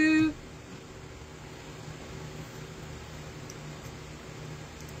you.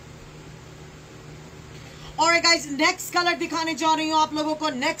 Alright, guys, next color दिखाने जा रही हूँ आप लोगों को.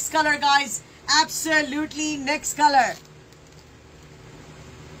 Next color, guys. Absolutely next color.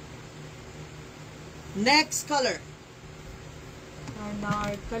 Next color.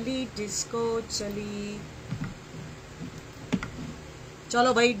 Anarkali disco चली.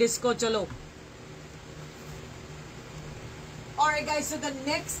 चलो भाई डिस्को चलो. Alright guys, so the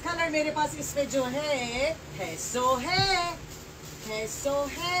next color मेरे पास इसमें जो है सो है.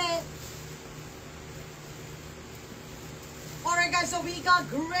 Alright guys, so we got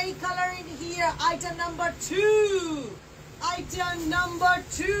gray color in here. Item number 2. Item number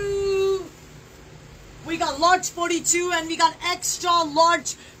 2. We got large 42 and we got extra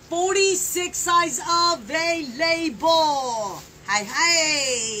large 46 size available.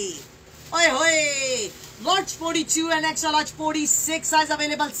 Hi. Oi hoi. Large 42 and extra large 46 size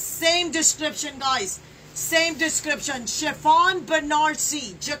available. Same description guys. Same description. Chiffon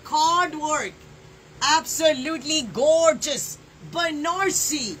Banarsi. Jacquard work. Absolutely gorgeous.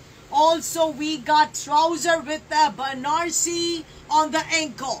 Banarsi. Also we got trouser with the Banarsi on the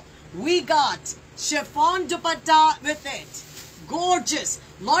ankle. We got chiffon dupatta with it. Gorgeous.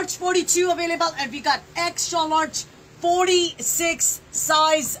 Large 42 available and we got extra large 46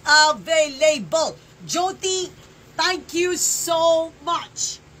 size available. Jyoti, thank you so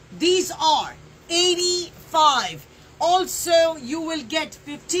much. These are 85. Also, you will get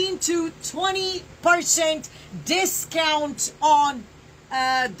 15 to 20% discount on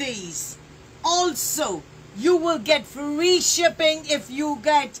these. Also, you will get free shipping if you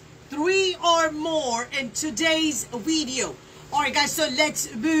get 3 or more in today's video. Alright guys, so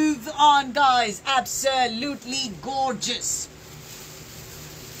let's move on guys. Absolutely gorgeous.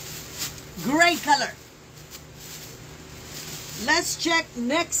 Gray color. Let's check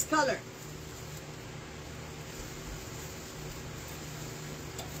next color.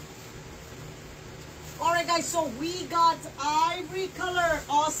 Alright guys, so we got ivory color.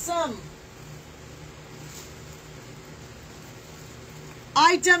 Awesome.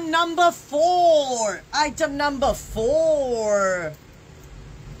 Item number 4. Item number 4.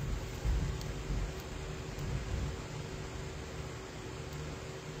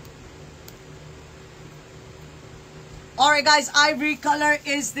 Alright guys, ivory color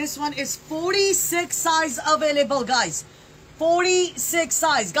is, this one is 46 size available guys. 46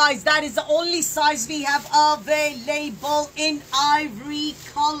 size. Guys, that is the only size we have available in ivory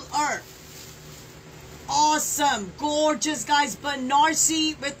color. Awesome. Gorgeous guys.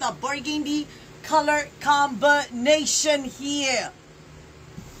 Banarsi with the burgundy color combination here.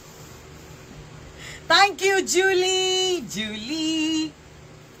 Thank you, Julie. Julie.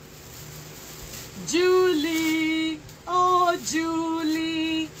 Oh,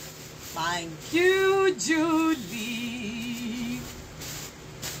 Julie. Thank you, Julie.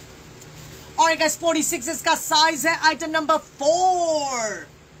 Alright guys, 46 इसका size है. Item number 4.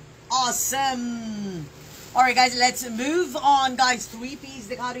 Awesome. Alright guys, let's move on guys. 3 piece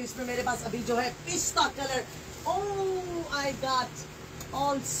दिखा रही हूँ इसमें मेरे पास अभी जो है पिस्ता color. Oh, I got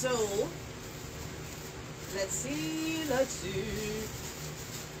also. Let's see.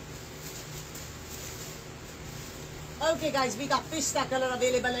 Okay guys, we got pista color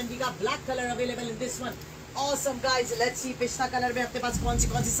available and we got black color available in this one. Awesome guys, let's see pista color में अपने पास कौन सी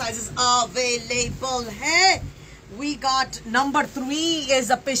sizes available है. We got number 3 is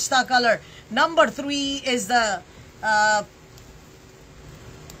the pista color. Number 3 is the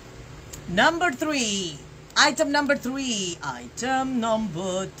number 3. Item number 3. Item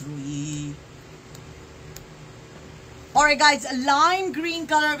number 3. Alright guys, lime green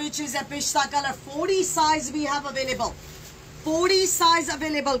color, which is a pista color. 40 size we have available. 40 size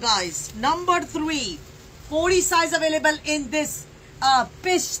available guys. Number 3. 40 size available in this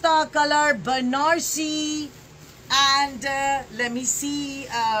pista color Banarsi. And let me see,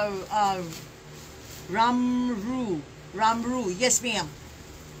 Ramru, yes ma'am,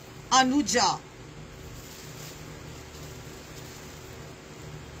 Anuja.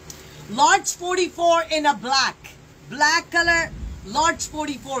 Large 44 in a black color, large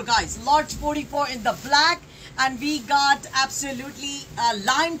 44 guys, large 44 in the black, and we got absolutely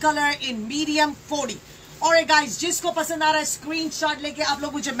lime color in medium 40. Alright guys, जिसको पसंद आ रहा है screenshot लेके आप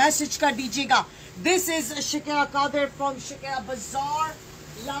लोग मुझे message कर दीजिएगा. This is Shakira Kadir from Shakira Bazaar,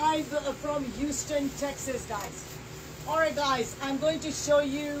 live from Houston, Texas, guys. Alright guys, I'm going to show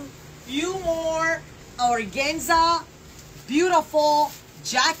you few more organza, beautiful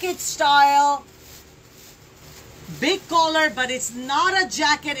jacket style, big collar, but it's not a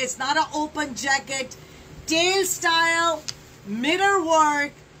jacket, it's not an open jacket, tail style, mirror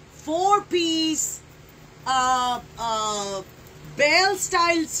work, 4-piece, bell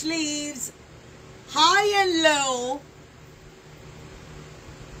style sleeves, high and low.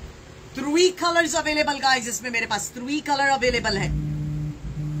 3 colors available guys. इसमें मेरे पास 3 color available है.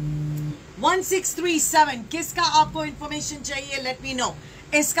 1637 किसका आपको information चाहिए? Let me know.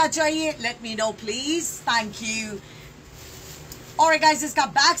 इसका चाहिए? Let me know please. Thank you. और guys इसका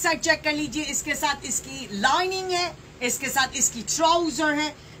बैक साइड चेक कर लीजिए. इसके साथ इसकी लाइनिंग है, इसके साथ इसकी ट्राउजर है,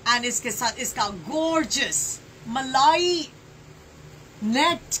 एंड इसके साथ इसका गोर्जियस मलाई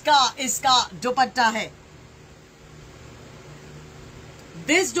नेट का इसका दुपट्टा है.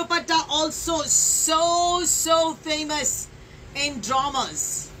 This dupatta also so famous in dramas.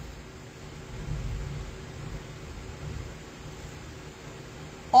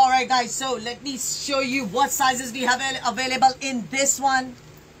 Alright guys, so let me show you what sizes we have available in this one.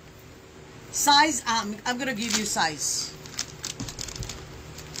 Size, I'm gonna give you size.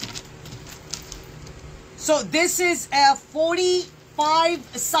 So this is a 45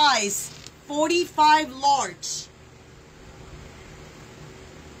 size, 45 large.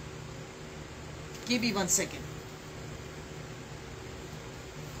 Give me 1 second.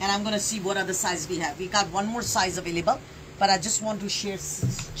 And I'm going to see what other size we have. We got one more size available, but I just want to check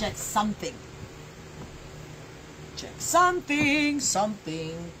something. Check something.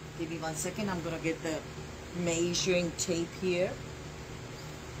 Give me 1 second. I'm going to get the measuring tape here.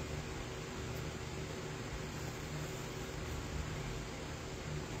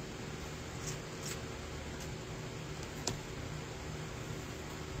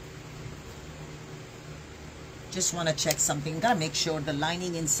 Just want to check something. Gotta make sure the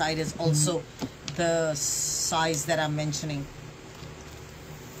lining inside is also the size that I'm mentioning.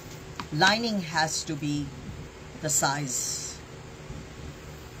 Lining has to be the size.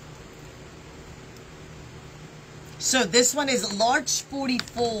 So this one is large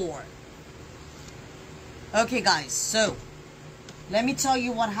 44. Okay guys, so let me tell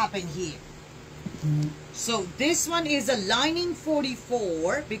you what happened here. So this one is a lining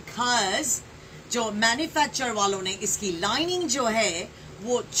 44 because जो manufacture वालों ने इसकी lining जो है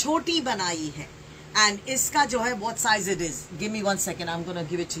वो छोटी बनाई है. एंड इसका जो है what size it is. Give me 1 second. I am gonna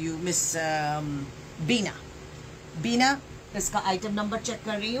give it to you miss बीना. इसका आइटम नंबर चेक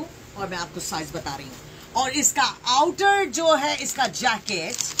कर रही हूँ और मैं आपको साइज बता रही हूँ. और इसका आउटर जो है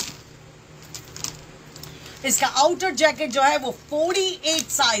इसका आउटर जैकेट जो है वो 48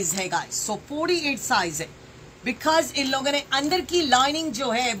 साइज है गाइस. सो 48 साइज है बिकॉज इन लोगों ने अंदर की लाइनिंग जो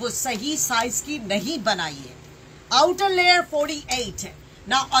है वो सही साइज की नहीं बनाई है. आउटर लेयर 48 है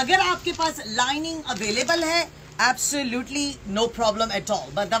ना. अगर आपके पास लाइनिंग अवेलेबल है absolutely no problem at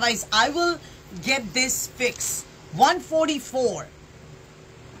all, but otherwise I will get this fix 144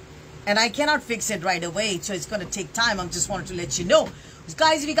 and I cannot fix it right away, so it's going to take time. I just wanted to let you know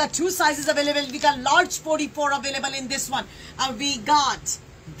guys, we got two sizes available. We got large 44 available in this one, and we got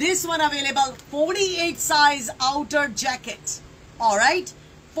this one available 48 size outer jacket. All right,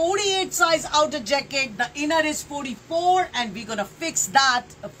 48 size outer jacket. The inner is 44 and we're gonna fix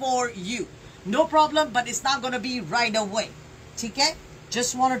that for you. No problem, but it's not gonna be right away. ठीक है,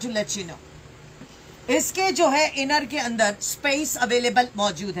 just wanted to let you know. इसके जो है inner के अंदर space available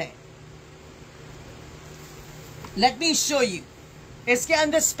मौजूद है. Let me show you. इसके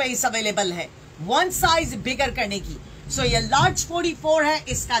अंदर स्पेस अवेलेबल है वन साइज बिगर करने की. सो ये लार्ज 44 है.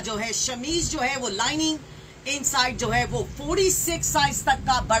 इसका जो है शमीज जो है वो लाइनिंग इनसाइड जो है वो 46 साइज तक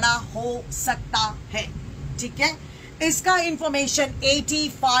का बड़ा हो सकता है. ठीक है, इसका इंफॉर्मेशन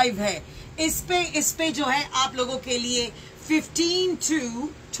 85 है. इस पे जो है आप लोगों के लिए 15 to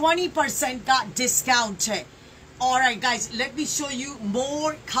 20% का डिस्काउंट है. Alright guys, let me show you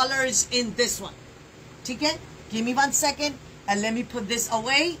more colors in this one. ठीक है, give me 1 second and let me put this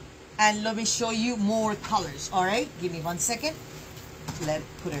away and let me show you more colors. Alright, give me 1 second.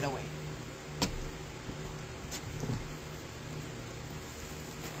 Put it away.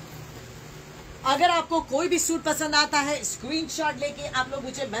 अगर आपको कोई भी suit पसंद आता है screenshot लेके आप लोग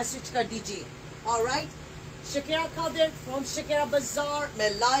मुझे मैसेज कर दीजिए. Alright, Shakira Qadir from Shakira बाजार. मैं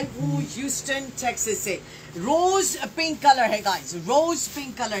लाइव हूँ ह्यूस्टन टेक्सास से. रोज पिंक कलर है गाइस, रोज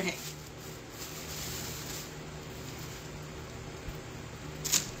पिंक कलर है.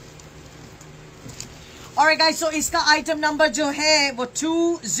 ऑलराइट गाइस, सो इसका आइटम नंबर जो है वो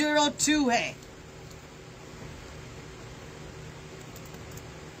 202 है.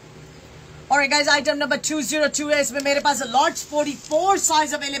 Alright guys, item number 202 है. इसमें मेरे पास large 44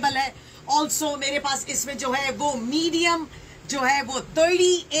 size अवेलेबल है. Also मेरे पास इसमें जो है वो मीडियम जो है वो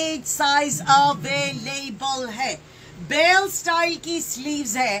 38 size अवेलेबल है. बेल स्टाइल की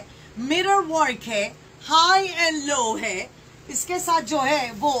स्लीव्स है, मिरर वर्क है, हाई एंड लो है. इसके साथ जो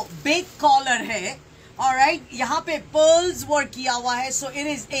है वो बिग कॉलर है. Alright, यहाँ पे पर्ल्स वर्क किया हुआ है. So it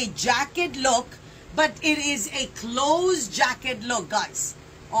is a jacket look, but it is a closed jacket look guys.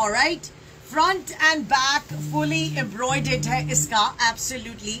 Alright, front end back fully embroidered है इसका.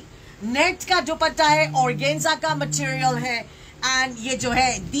 एब्सोल्युटली नेट का दुपट्टा है, ऑर्गेन्जा का मटेरियल है, एंड ये जो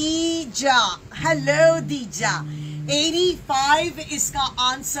है दीजा, हेलो दीजा, 85 इसका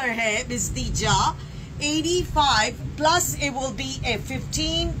आंसर है miss दीजा, 85 plus it will be a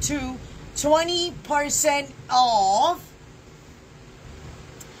 15 to 20% off,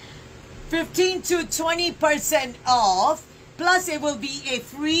 15 to 20% off, plus it will be a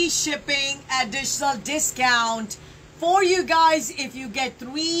free shipping additional discount for you guys. If you get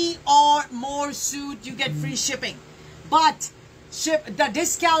 3 or more suit, you get free shipping, but the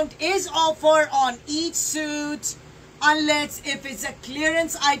discount is offered on each suit, unless if it's a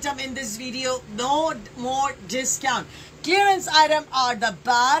clearance item in this video, no more discount. Clearance item are the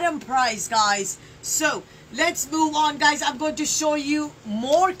bottom price, guys. So let's move on, guys. I'm going to show you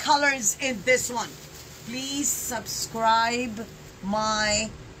more colors in this one. Please subscribe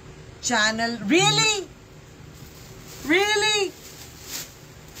my channel. Really? Really?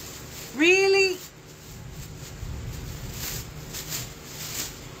 Really?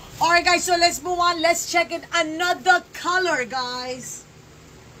 Alright, guys, so let's move on. Let's check in another color, guys.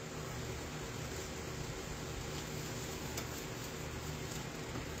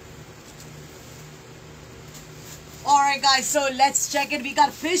 Alright, guys, so let's check it. We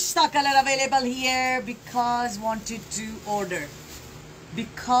got pista color available here because wanted to order.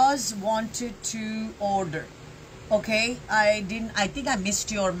 Because wanted to order. Okay, I think I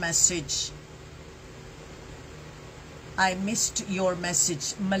missed your message. I missed your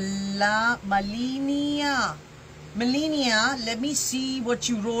message. Malinia, let me see what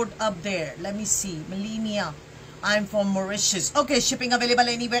you wrote up there. Let me see. Malinia, I'm from Mauritius. Okay, shipping available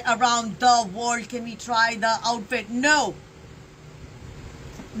anywhere around the world. Can we try the outfit? No.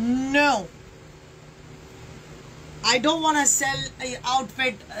 No. I don't want to sell an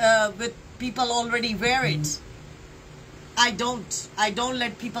outfit with people already wear it. I don't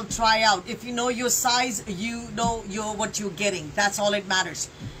let people try out. If you know your size, you know what you're getting. That's all it matters.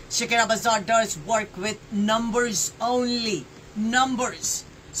 Shakira Bazaar does work with numbers only. Numbers.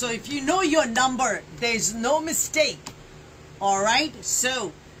 So if you know your number, there's no mistake. Alright?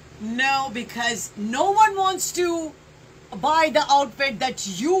 So, no, because no one wants to buy the outfit that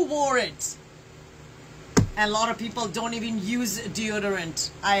you wore it. And a lot of people don't even use deodorant.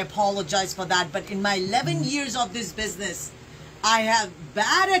 I apologize for that. But in my 11 years of this business, I have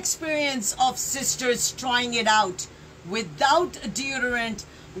bad experience of sisters trying it out without deodorant,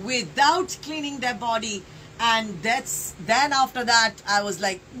 without cleaning their body. And then after that, I was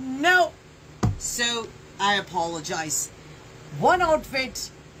like, no. So I apologize. One outfit,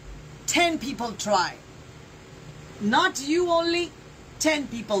 10 people try. Not you only, 10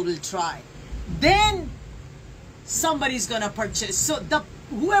 people will try. Then somebody's gonna purchase. So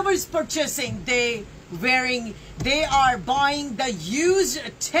whoever's purchasing, they are buying the used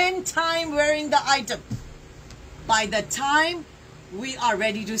 10 time wearing the item. By the time we are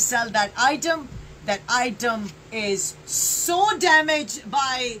ready to sell that item is so damaged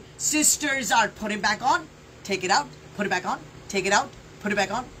by sisters are put it back on, take it out, put it back on, take it out, put it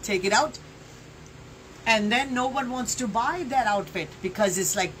back on, take it out. And then no one wants to buy that outfit because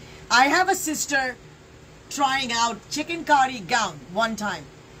it's like, I have a sister trying out chikankari gown one time.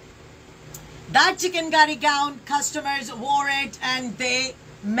 That chikankari gown, customers wore it and they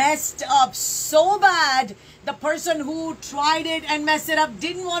messed up so bad. The person who tried it and messed it up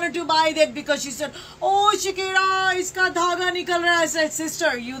didn't want to buy that because she said, oh Shakira, iska dhaga nikal raha hai. I said,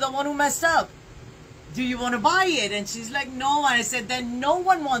 sister, you the one who messed up. Do you want to buy it? And she's like, no. And I said, then no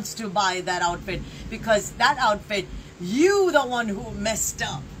one wants to buy that outfit because that outfit, you the one who messed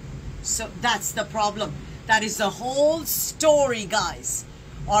up. So that's the problem. That is the whole story, guys.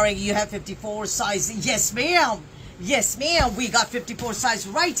 Alright, you have 54 size. Yes, ma'am. Yes, ma'am. We got 54 size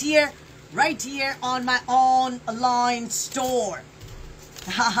right here on my online store.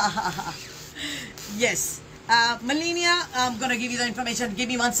 Yes. Melania, I'm gonna give you the information. Give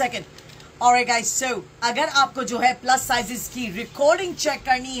me 1 second. Alright, guys. So, अगर आपको जो है plus sizes की recording check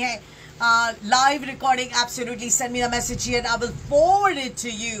करनी है, live recording, absolutely send me the message here and I will forward it to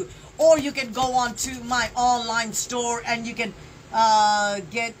you. Or you can go on to my online store and you can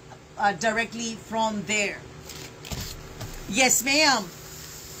get directly from there. Yes, ma'am.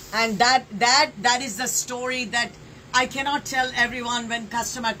 And that is the story that I cannot tell everyone when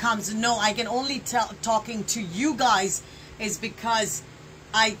customer comes. No, I can only talking to you guys is because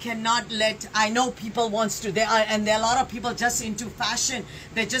I cannot let, I know people wants to, and there are a lot of people just into fashion.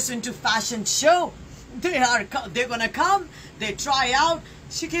 They're just into fashion show. they're gonna come, they try out.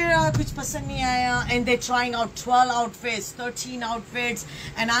 Shakira, kuch pasand nahi aaya, and they're trying out 12 outfits, 13 outfits,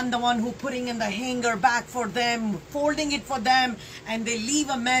 and I'm the one who putting in the hanger back for them, folding it for them, and they leave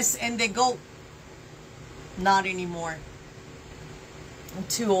a mess and they go, not anymore. I'm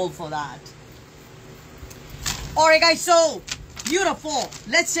too old for that. Alright guys, so beautiful.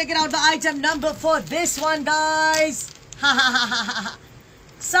 Let's check it out, the item number for this one, guys.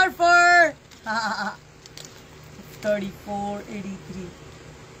 Surfer. 3483.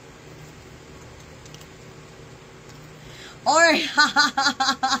 Alright.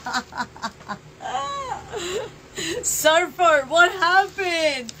 Surfer, what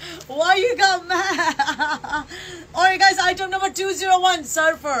happened? Why you got mad? Alright guys, item number 201,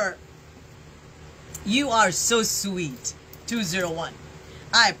 Surfer. You are so sweet. 201.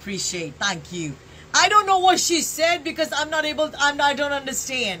 I appreciate. Thank you. I don't know what she said because I don't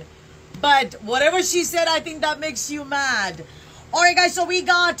understand. But whatever she said, I think that makes you mad. Alright guys, so we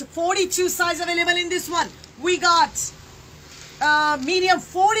got 42 size available in this one. We got medium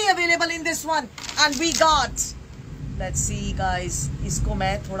 40 available in this one. And we got, let's see guys, isko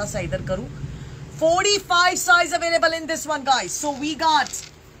main thoda sa idhar karu. 45 size available in this one, guys. So we got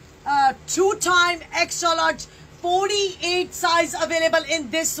 2x extra large 48 size available in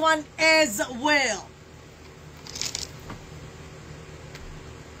this one as well.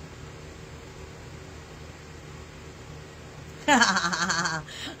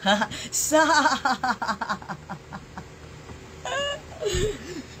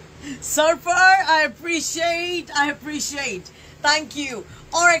 Surfer, I appreciate. Thank you.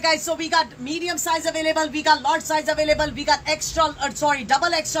 Alright guys, so we got medium size available, we got large size available, we got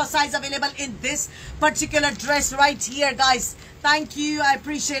double extra size available in this particular dress right here, guys. Thank you. I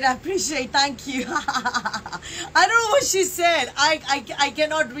appreciate. Thank you. I don't know what she said. I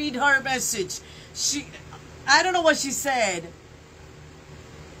cannot read her message. I don't know what she said.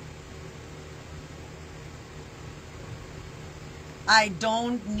 I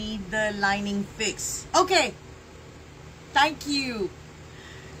don't need the lining fix. Okay. Thank you.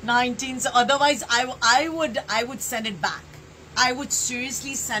 19. So otherwise, I would send it back. I would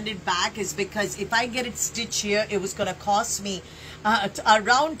seriously send it back, is because if I get it stitched here, it was gonna cost me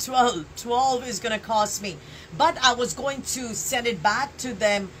around 12. 12 is gonna cost me. But I was going to send it back to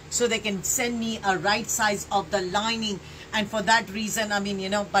them so they can send me a right size of the lining. And for that reason, I mean, you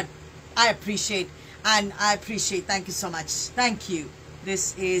know, but I appreciate. And I appreciate. Thank you so much. Thank you.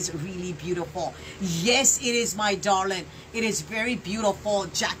 This is really beautiful. Yes, it is, my darling. It is very beautiful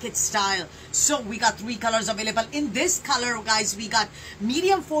jacket style. So we got 3 colors available. In this color, guys, we got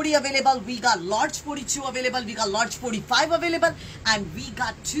medium 40 available. We got large 42 available. We got large 45 available. And we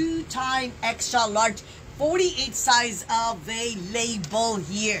got 2x extra large 48 size available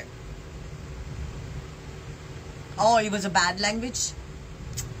here. Oh, it was a bad language.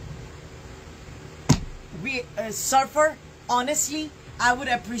 Surfer, honestly, I would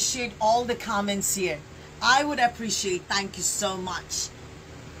appreciate all the comments here. I would appreciate. Thank you so much.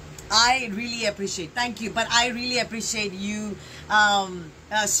 I really appreciate. Thank you. But I really appreciate you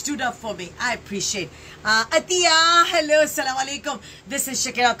stood up for me. I appreciate. Atiya, hello, assalamu alaikum. This is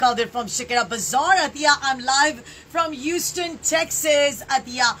Shakira Calder from Shakira Bazaar. Atiya, I'm live from Houston, Texas.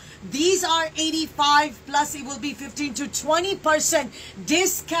 Atiya, these are 85 plus it will be 15 to 20%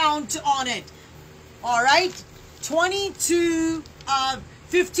 discount on it. All right, 15 to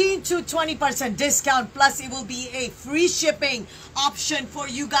 20% discount, plus it will be a free shipping option for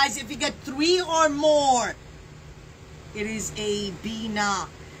you guys if you get 3 or more. It is a Bina.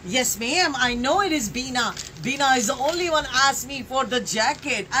 Yes, ma'am. I know it is Bina. Bina is the only one asked me for the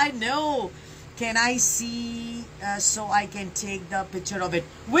jacket. I know. Can I see so I can take the picture of it?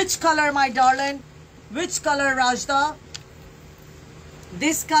 Which color, my darling? Which color, Rajda?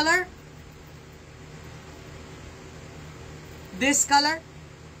 This color? This color?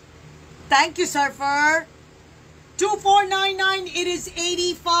 Thank you, Surfer. 2499. It is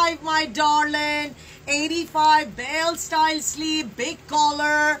 85, my darling. 85. Bell style sleeve, big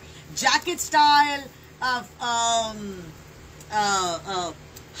collar, jacket style, high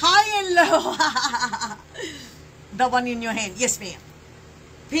and low. The one in your hand. Yes, ma'am.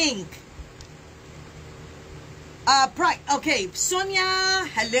 Pink. Right. Okay. Sonia.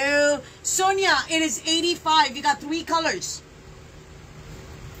 Hello. Sonia, it is 85. We got 3 colors.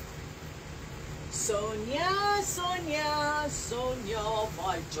 Sonia, Sonia, Sonia,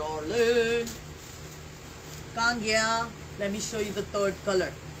 my darling. Kangya. Let me show you the 3rd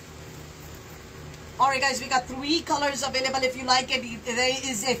color. Alright guys, we got 3 colors available. If you like it, there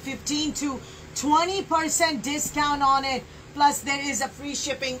is a 15 to 20% discount on it. Plus there is a free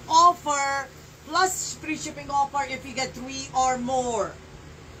shipping offer plus free shipping offer if you get 3 or more.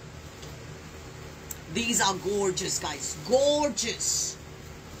 These are gorgeous, guys. Gorgeous.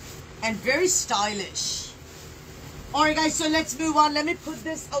 And very stylish. Alright, guys, so let's move on. Let me put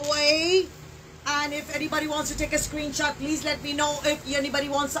this away. And if anybody wants to take a screenshot, please let me know if anybody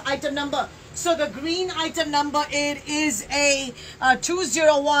wants the item number. So the green item number, it is a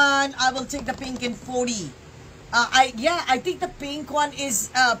 201. I will take the pink in 40. I think the pink one is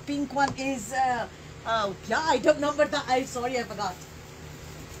yeah, I don't number the, sorry, I forgot.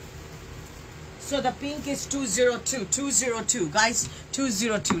 So the pink is 202, guys,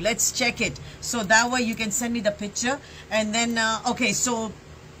 202. Let's check it. So that way you can send me the picture. And then, okay, so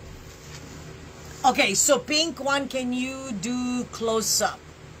pink one, can you do close up?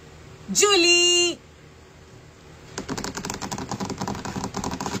 Julie!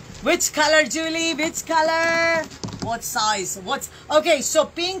 Which color, Julie? Which color? What size? Okay, so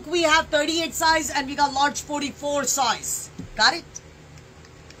pink we have 38 size and we got large 44 size. Got it?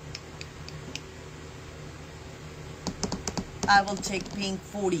 I will take pink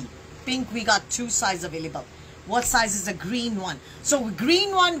 40. Pink we got 2 size available. What size is the green one? So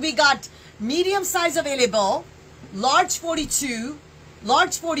green one we got medium size available, large 42,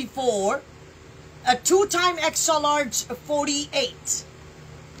 large 44, a 2x extra large 48.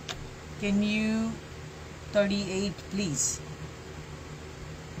 Can you 38 please?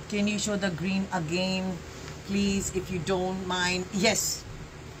 Can you show the green again please if you don't mind? Yes.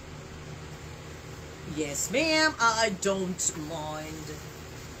 Yes, ma'am, I don't mind.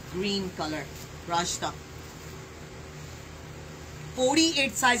 Green color. Rashta.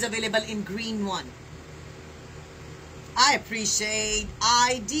 48 size available in green one. I appreciate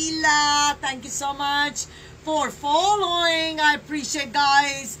Idila. Thank you so much for following. I appreciate,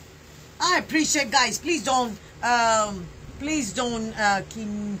 guys. Please don't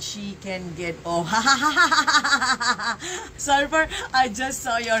Kimchi can get, oh, Server, I just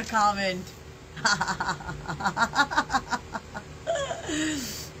saw your comment.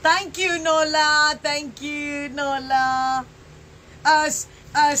 Thank you, Nola. Thank you, Nola.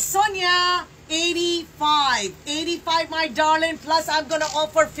 Sonia, 85, my darling. Plus, I'm gonna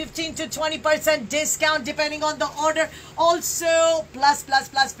offer 15 to 20% discount depending on the order. Also, plus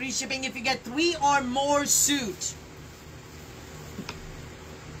free shipping if you get 3 or more suit.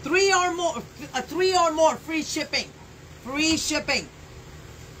 3 or more free shipping. Free shipping.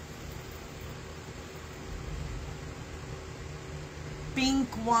 Pink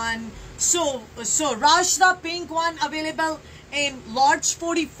one. So Rashda, pink one available in large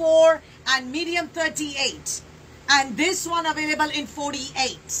 44 and medium 38. And this one available in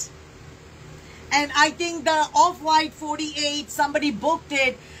 48. And I think the off-white 48, somebody booked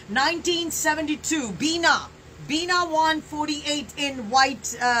it, 1972. Bina 148 in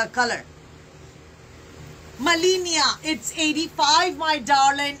white color. Malinia, it's 85, my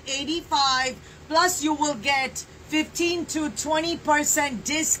darling, 85. Plus you will get 15 to 20%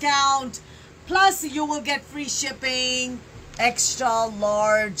 discount. Plus you will get free shipping. Extra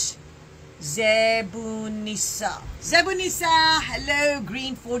large. Zebunisa, hello.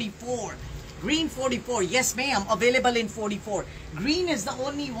 Green 44. Green 44. Yes, ma'am. Available in 44. Green is the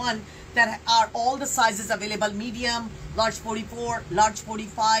only one that are all the sizes available. Medium, large 44, large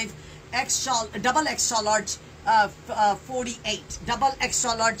 45, extra, double extra large 48. Double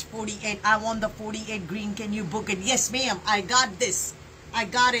extra large 48. I want the 48 green. Can you book it? Yes, ma'am. I got this. I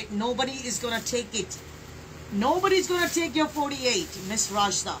got it. Nobody is going to take it. Nobody's going to take your 48, Miss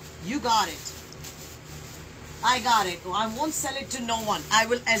Rashda. You got it. I got it. I won't sell it to no one. I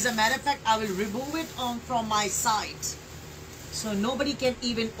will, as a matter of fact, I will remove it from my site. So nobody can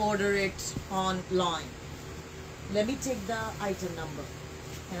even order it online. Let me take the item number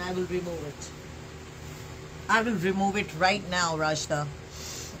and I will remove it. I will remove it right now, Rashda.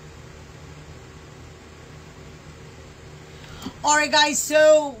 Alright, guys.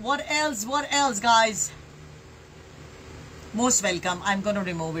 So what else, guys? Most welcome. I'm going to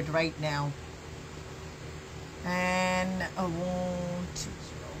remove it right now. And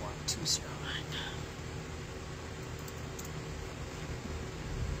 1201.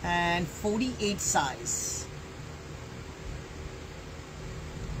 And 48 size.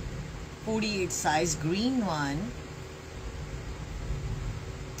 48 size, green one.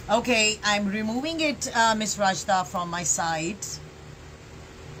 Okay, I'm removing it, Miss Rajda, from my site.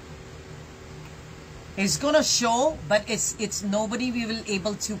 It's gonna show, but it's nobody will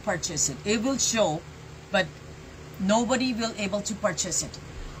able to purchase it. It will show, but nobody will able to purchase it.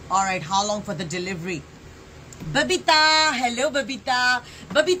 All right, how long for the delivery? Babita, hello Babita.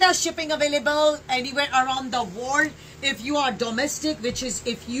 Babita, shipping available anywhere around the world. If you are domestic, which is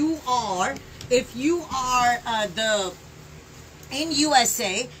if you are if you are the in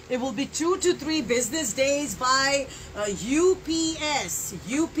USA, it will be 2 to 3 business days by UPS.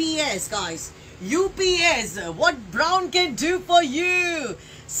 UPS, guys. UPS, what Brown can do for you.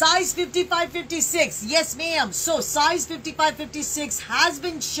 Size 55-56. Yes, ma'am. So, size 55-56 has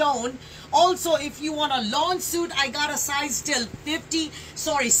been shown. Also, if you want a lawn suit, I got a size till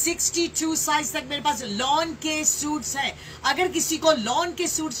 62 size तक मेरे पास lawn के suits हैं. अगर किसी को lawn के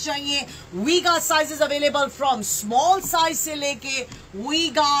suits चाहिए, we got sizes available from small size से लेके,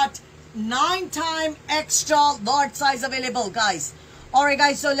 we got 9 time extra large size available, guys. Alright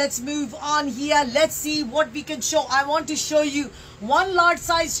guys, so let's move on here. Let's see what we can show. I want to show you one large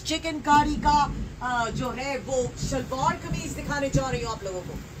size chicken curry का जो है वो शलवार कमीज दिखाने जा रही हूँ आप लोगों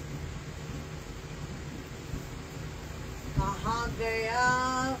को. कहाँ गया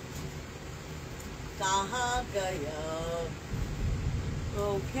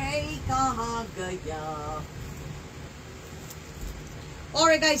okay, कहाँ गया.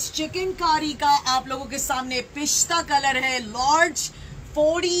 Alright guys, चिकन कारी का आप लोगों के सामने पिस्ता कलर है, लार्ज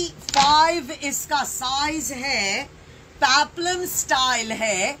 45 इसका साइज है, पेप्लम स्टाइल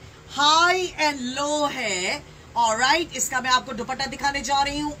है, हाई एंड लो है. Alright, इसका मैं आपको दुपट्टा दिखाने जा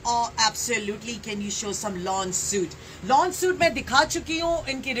रही हूँ. और absolutely can you show some lawn suit. Lawn suit मैं दिखा चुकी हूँ,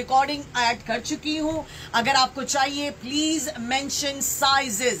 इनकी रिकॉर्डिंग ऐड कर चुकी हूँ. अगर आपको चाहिए please mention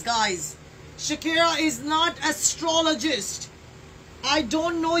sizes guys. Shakira is not astrologist. I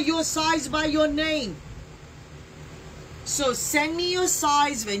don't know your size by your name. So send me your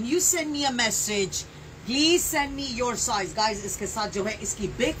size. When you send me a message, please send me your size. Guys, इसके साथ जो है इसकी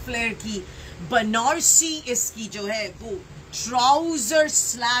big flare की बनारसी इसकी जो है वो ट्राउजर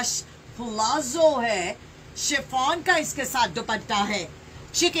स्लैश प्लाजो है. शिफॉन का इसके साथ दुपट्टा है.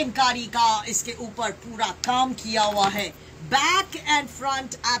 चिकनकारी का इसके ऊपर पूरा काम किया हुआ है. Back and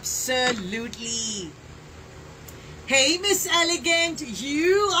front absolutely. Hey Miss Elegant,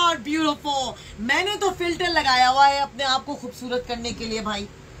 you are beautiful. मैंने तो फिल्टर लगाया हुआ है अपने आप को खूबसूरत करने के लिए भाई.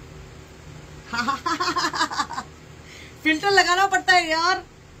 फिल्टर लगाना पड़ता है यार.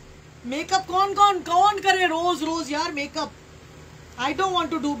 मेकअप कौन करे रोज रोज यार makeup. I don't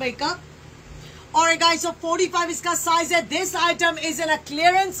want to do makeup. Alright guys, so 45 इसका size है. This item is in a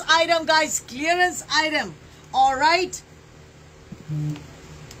clearance item guys. Clearance item. Alright.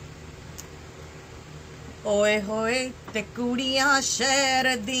 ओए होए ते कुड़ियां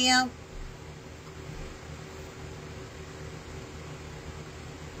शहर दियां.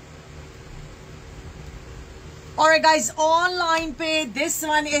 Alright guys, online pay, this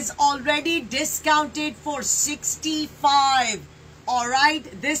one is already discounted for 65.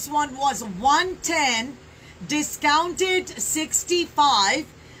 Alright, this one was 110, discounted 65.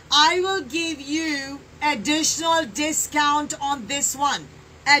 I will give you additional discount on this one.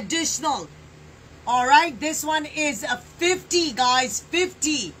 Additional. Alright, this one is a 50 guys,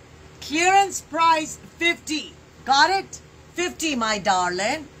 50. Clearance price 50. Got it? 50 my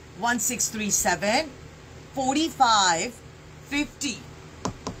darling. 1637 45 50.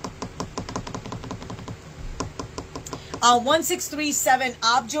 1637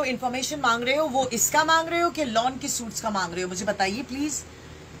 आप जो information मांग रहे हो वो इसका मांग रहे हो कि लॉन के सूट्स का मांग रहे हो, मुझे बताइए please.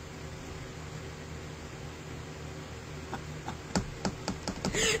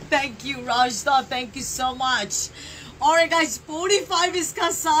 Thank you Rajda, thank you so much. Alright guys, 45 इसका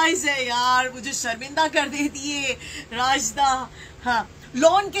साइज है यार, मुझे शर्मिंदा कर देती है राजदा. हाँ,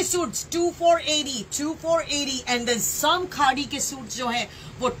 लॉन के सूट्स 2480 एंड देन सम खाड़ी के सूट्स जो हैं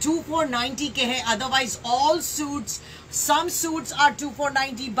वो 2490 के हैं. Otherwise all suits, some suits are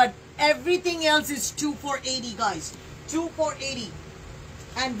 2490 but everything else is 2480 guys. 2480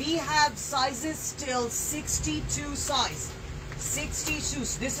 and we have sizes till 62 size.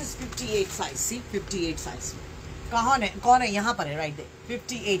 62. This is 58 size. See, 58 size. कौन है यहाँ पर है right there.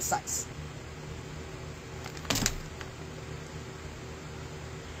 58 size.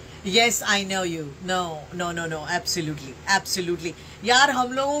 Yes, I know you. No. Absolutely. यार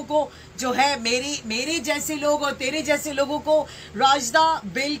हम लोगों को जो है मेरे जैसे लोग और तेरे जैसे लोगों को राजदा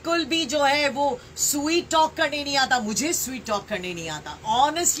बिल्कुल भी जो है वो स्वीट टॉक करने नहीं आता. मुझे स्वीट टॉक करने नहीं आता.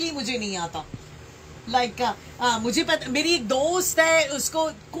 ऑनेस्टली मुझे नहीं आता. मुझे पता, मेरी एक दोस्त है, उसको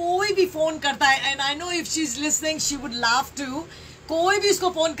कोई भी फोन करता है and I know if she is listening she would laugh to. कोई भी उसको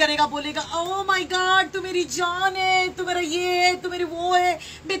फोन करेगा बोलेगा ओह माय गॉड तू मेरी जान है, तू मेरा ये है, तू मेरी वो है,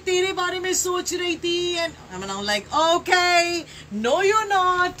 मैं तेरे बारे में सोच रही थी. And I am like okay, no you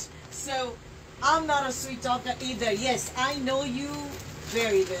not. So I am not a sweet talker either. Yes I know you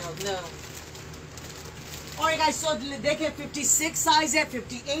very well. No. और गाइस, सो देखिए 56 साइज है,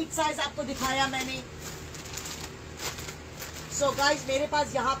 58 साइज आपको दिखाया मैंने. सो गाइस मेरे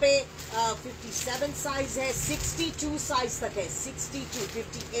पास यहाँ पे 57 size है, 62 size तक है, 62,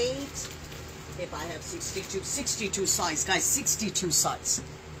 58. If I have 62 size, guys, 62 size.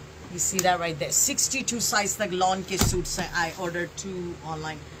 You see that right there, 62 size तक lawn के suits हैं. I ordered 2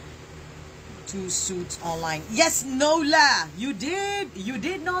 online. 2 suits online. Yes, Nola, you did,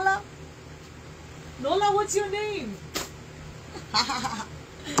 Nola. Nola, what's your name?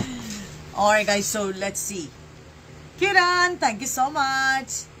 Alright, guys, so let's see. Kiran, thank you so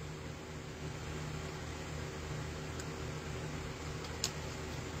much.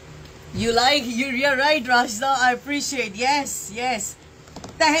 You're right, Rajda. I appreciate. Yes.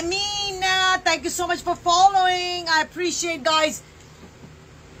 Tahmeena, thank you so much for following. I appreciate, guys.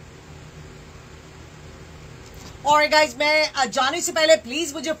 Alright, guys, मैं जाने से पहले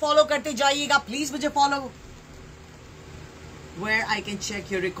please मुझे follow करते जाइएगा. Please मुझे follow. Where I can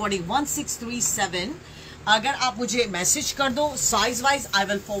check your recording 1637. अगर आप मुझे message कर दो size wise, I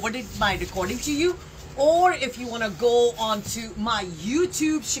will forward it my recording to you. Or if you want to go on to my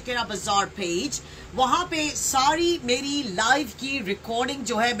YouTube Shakira Bazaar page, वहाँ पे सारी मेरी live की recording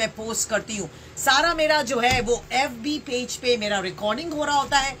जो है मैं post करती हूँ. सारा मेरा जो है वो FB page पे मेरा recording हो रहा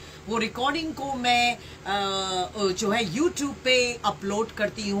होता है. वो recording को मैं जो है YouTube पे upload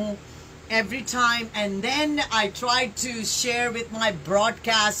करती हूँ every time, and then I try to share with my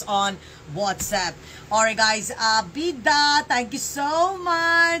broadcast on WhatsApp. Alright, guys, Bida, thank you so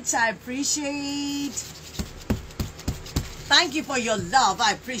much. I appreciate. Thank you for your love.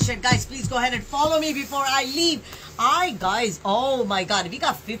 I appreciate. Guys, please go ahead and follow me before I leave. Guys, oh my God, we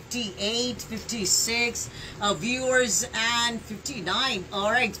got 58, 56 viewers and 59.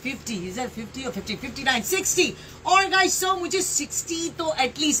 Alright, 50. Is that 50 or 50? 59, 60. Alright, guys, so मुझे 60 तो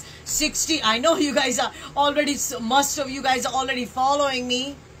at least 60. I know you guys are already, most of you guys are already following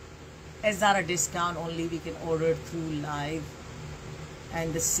me. Is that a discount only we can order through live?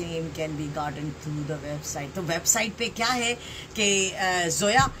 And the same can be gotten through the website. तो website पे क्या है कि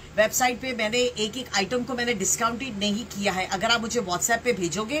Zoya, website पे मैंने एक item को मैंने discounted नहीं किया है. अगर आप मुझे WhatsApp पे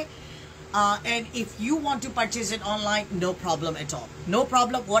भेजोगे, and if you want to purchase it online, no problem at all. No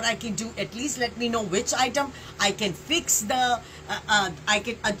problem. What I can do, at least let me know which item. I can fix the, I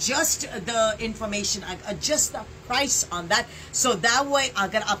can adjust the information, I adjust the price on that. So that way,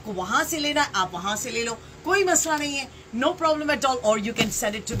 अगर आपको वहाँ से लेना है, आप वहाँ से ले लो. कोई मसला नहीं है. No problem at all. Or you can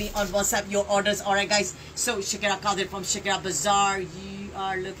send it to me on WhatsApp, your orders. Alright, guys. So, Shakira Qadir from Shakira Bazaar. You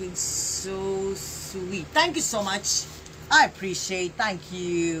are looking so sweet. Thank you so much. I appreciate. Thank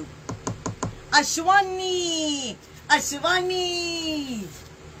you. Ashwani,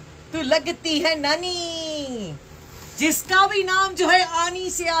 तू लगती है नानी. जिसका भी नाम जो है आनी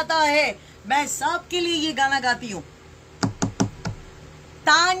से आता है, मैं सबके लिए ये गाना गाती हूँ.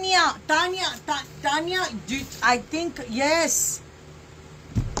 Tanya, I think, yes.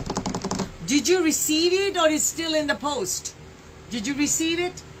 Did you receive it or is still in the post? Did you receive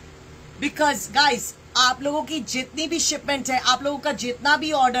it? Because, guys, आप लोगों की जितनी भी shipment है, आप लोगों का जितना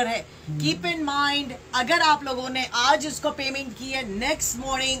भी order है, keep in mind, अगर आप लोगों ने आज उसको payment की है, next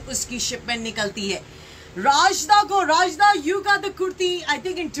morning उसकी shipment निकलती है. Rajda, you got the kurti, I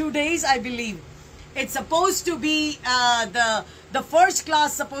think in 2 days, I believe. It's supposed to be, the first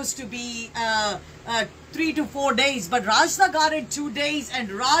class supposed to be 3 to 4 days, but Rajda got it 2 days, and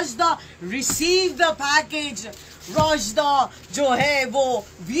Rajda received the package. Rajda जो है वो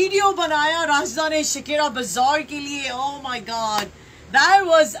video बनाया Rajda ने Shakira Bazaar के लिए. Oh my God, that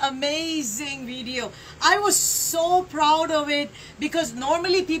was amazing video. I was so proud of it, because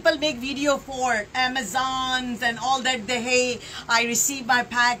normally people make video for Amazons and all that. Hey, I received my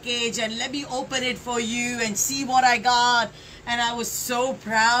package and let me open it for you and see what I got. And I was so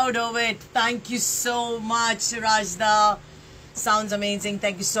proud of it. Thank you so much, Rajda. Sounds amazing.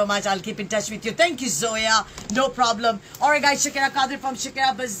 Thank you so much. I'll keep in touch with you. Thank you, Zoya. No problem. Alright, guys, Shakira Qadir from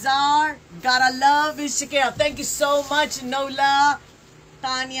Shakira Bazaar. Gotta love is Shakira. Thank you so much, Nola,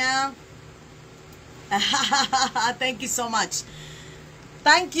 Tanya. Thank you so much.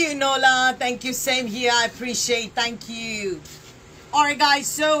 Thank you, Nola. Thank you. Same here. I appreciate. Thank you. Alright, guys,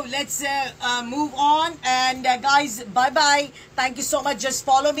 so let's move on, and guys, bye bye. Thank you so much. Just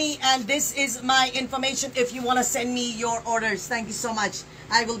follow me, and this is my information if you want to send me your orders. Thank you so much.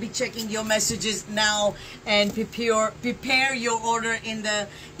 I will be checking your messages now and prepare your order in the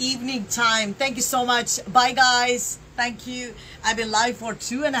evening time. Thank you so much. Bye, guys. Thank you. I've been live for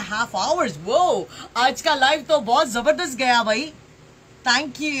 2.5 hours. Whoa, आज का live तो बहुत ज़बरदस्त गया भाई.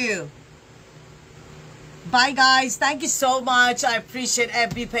 Thank you. Bye, guys. Thank you so much. I appreciate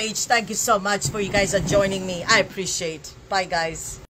every page. Thank you so much for you guys are joining me. I appreciate. Bye, guys.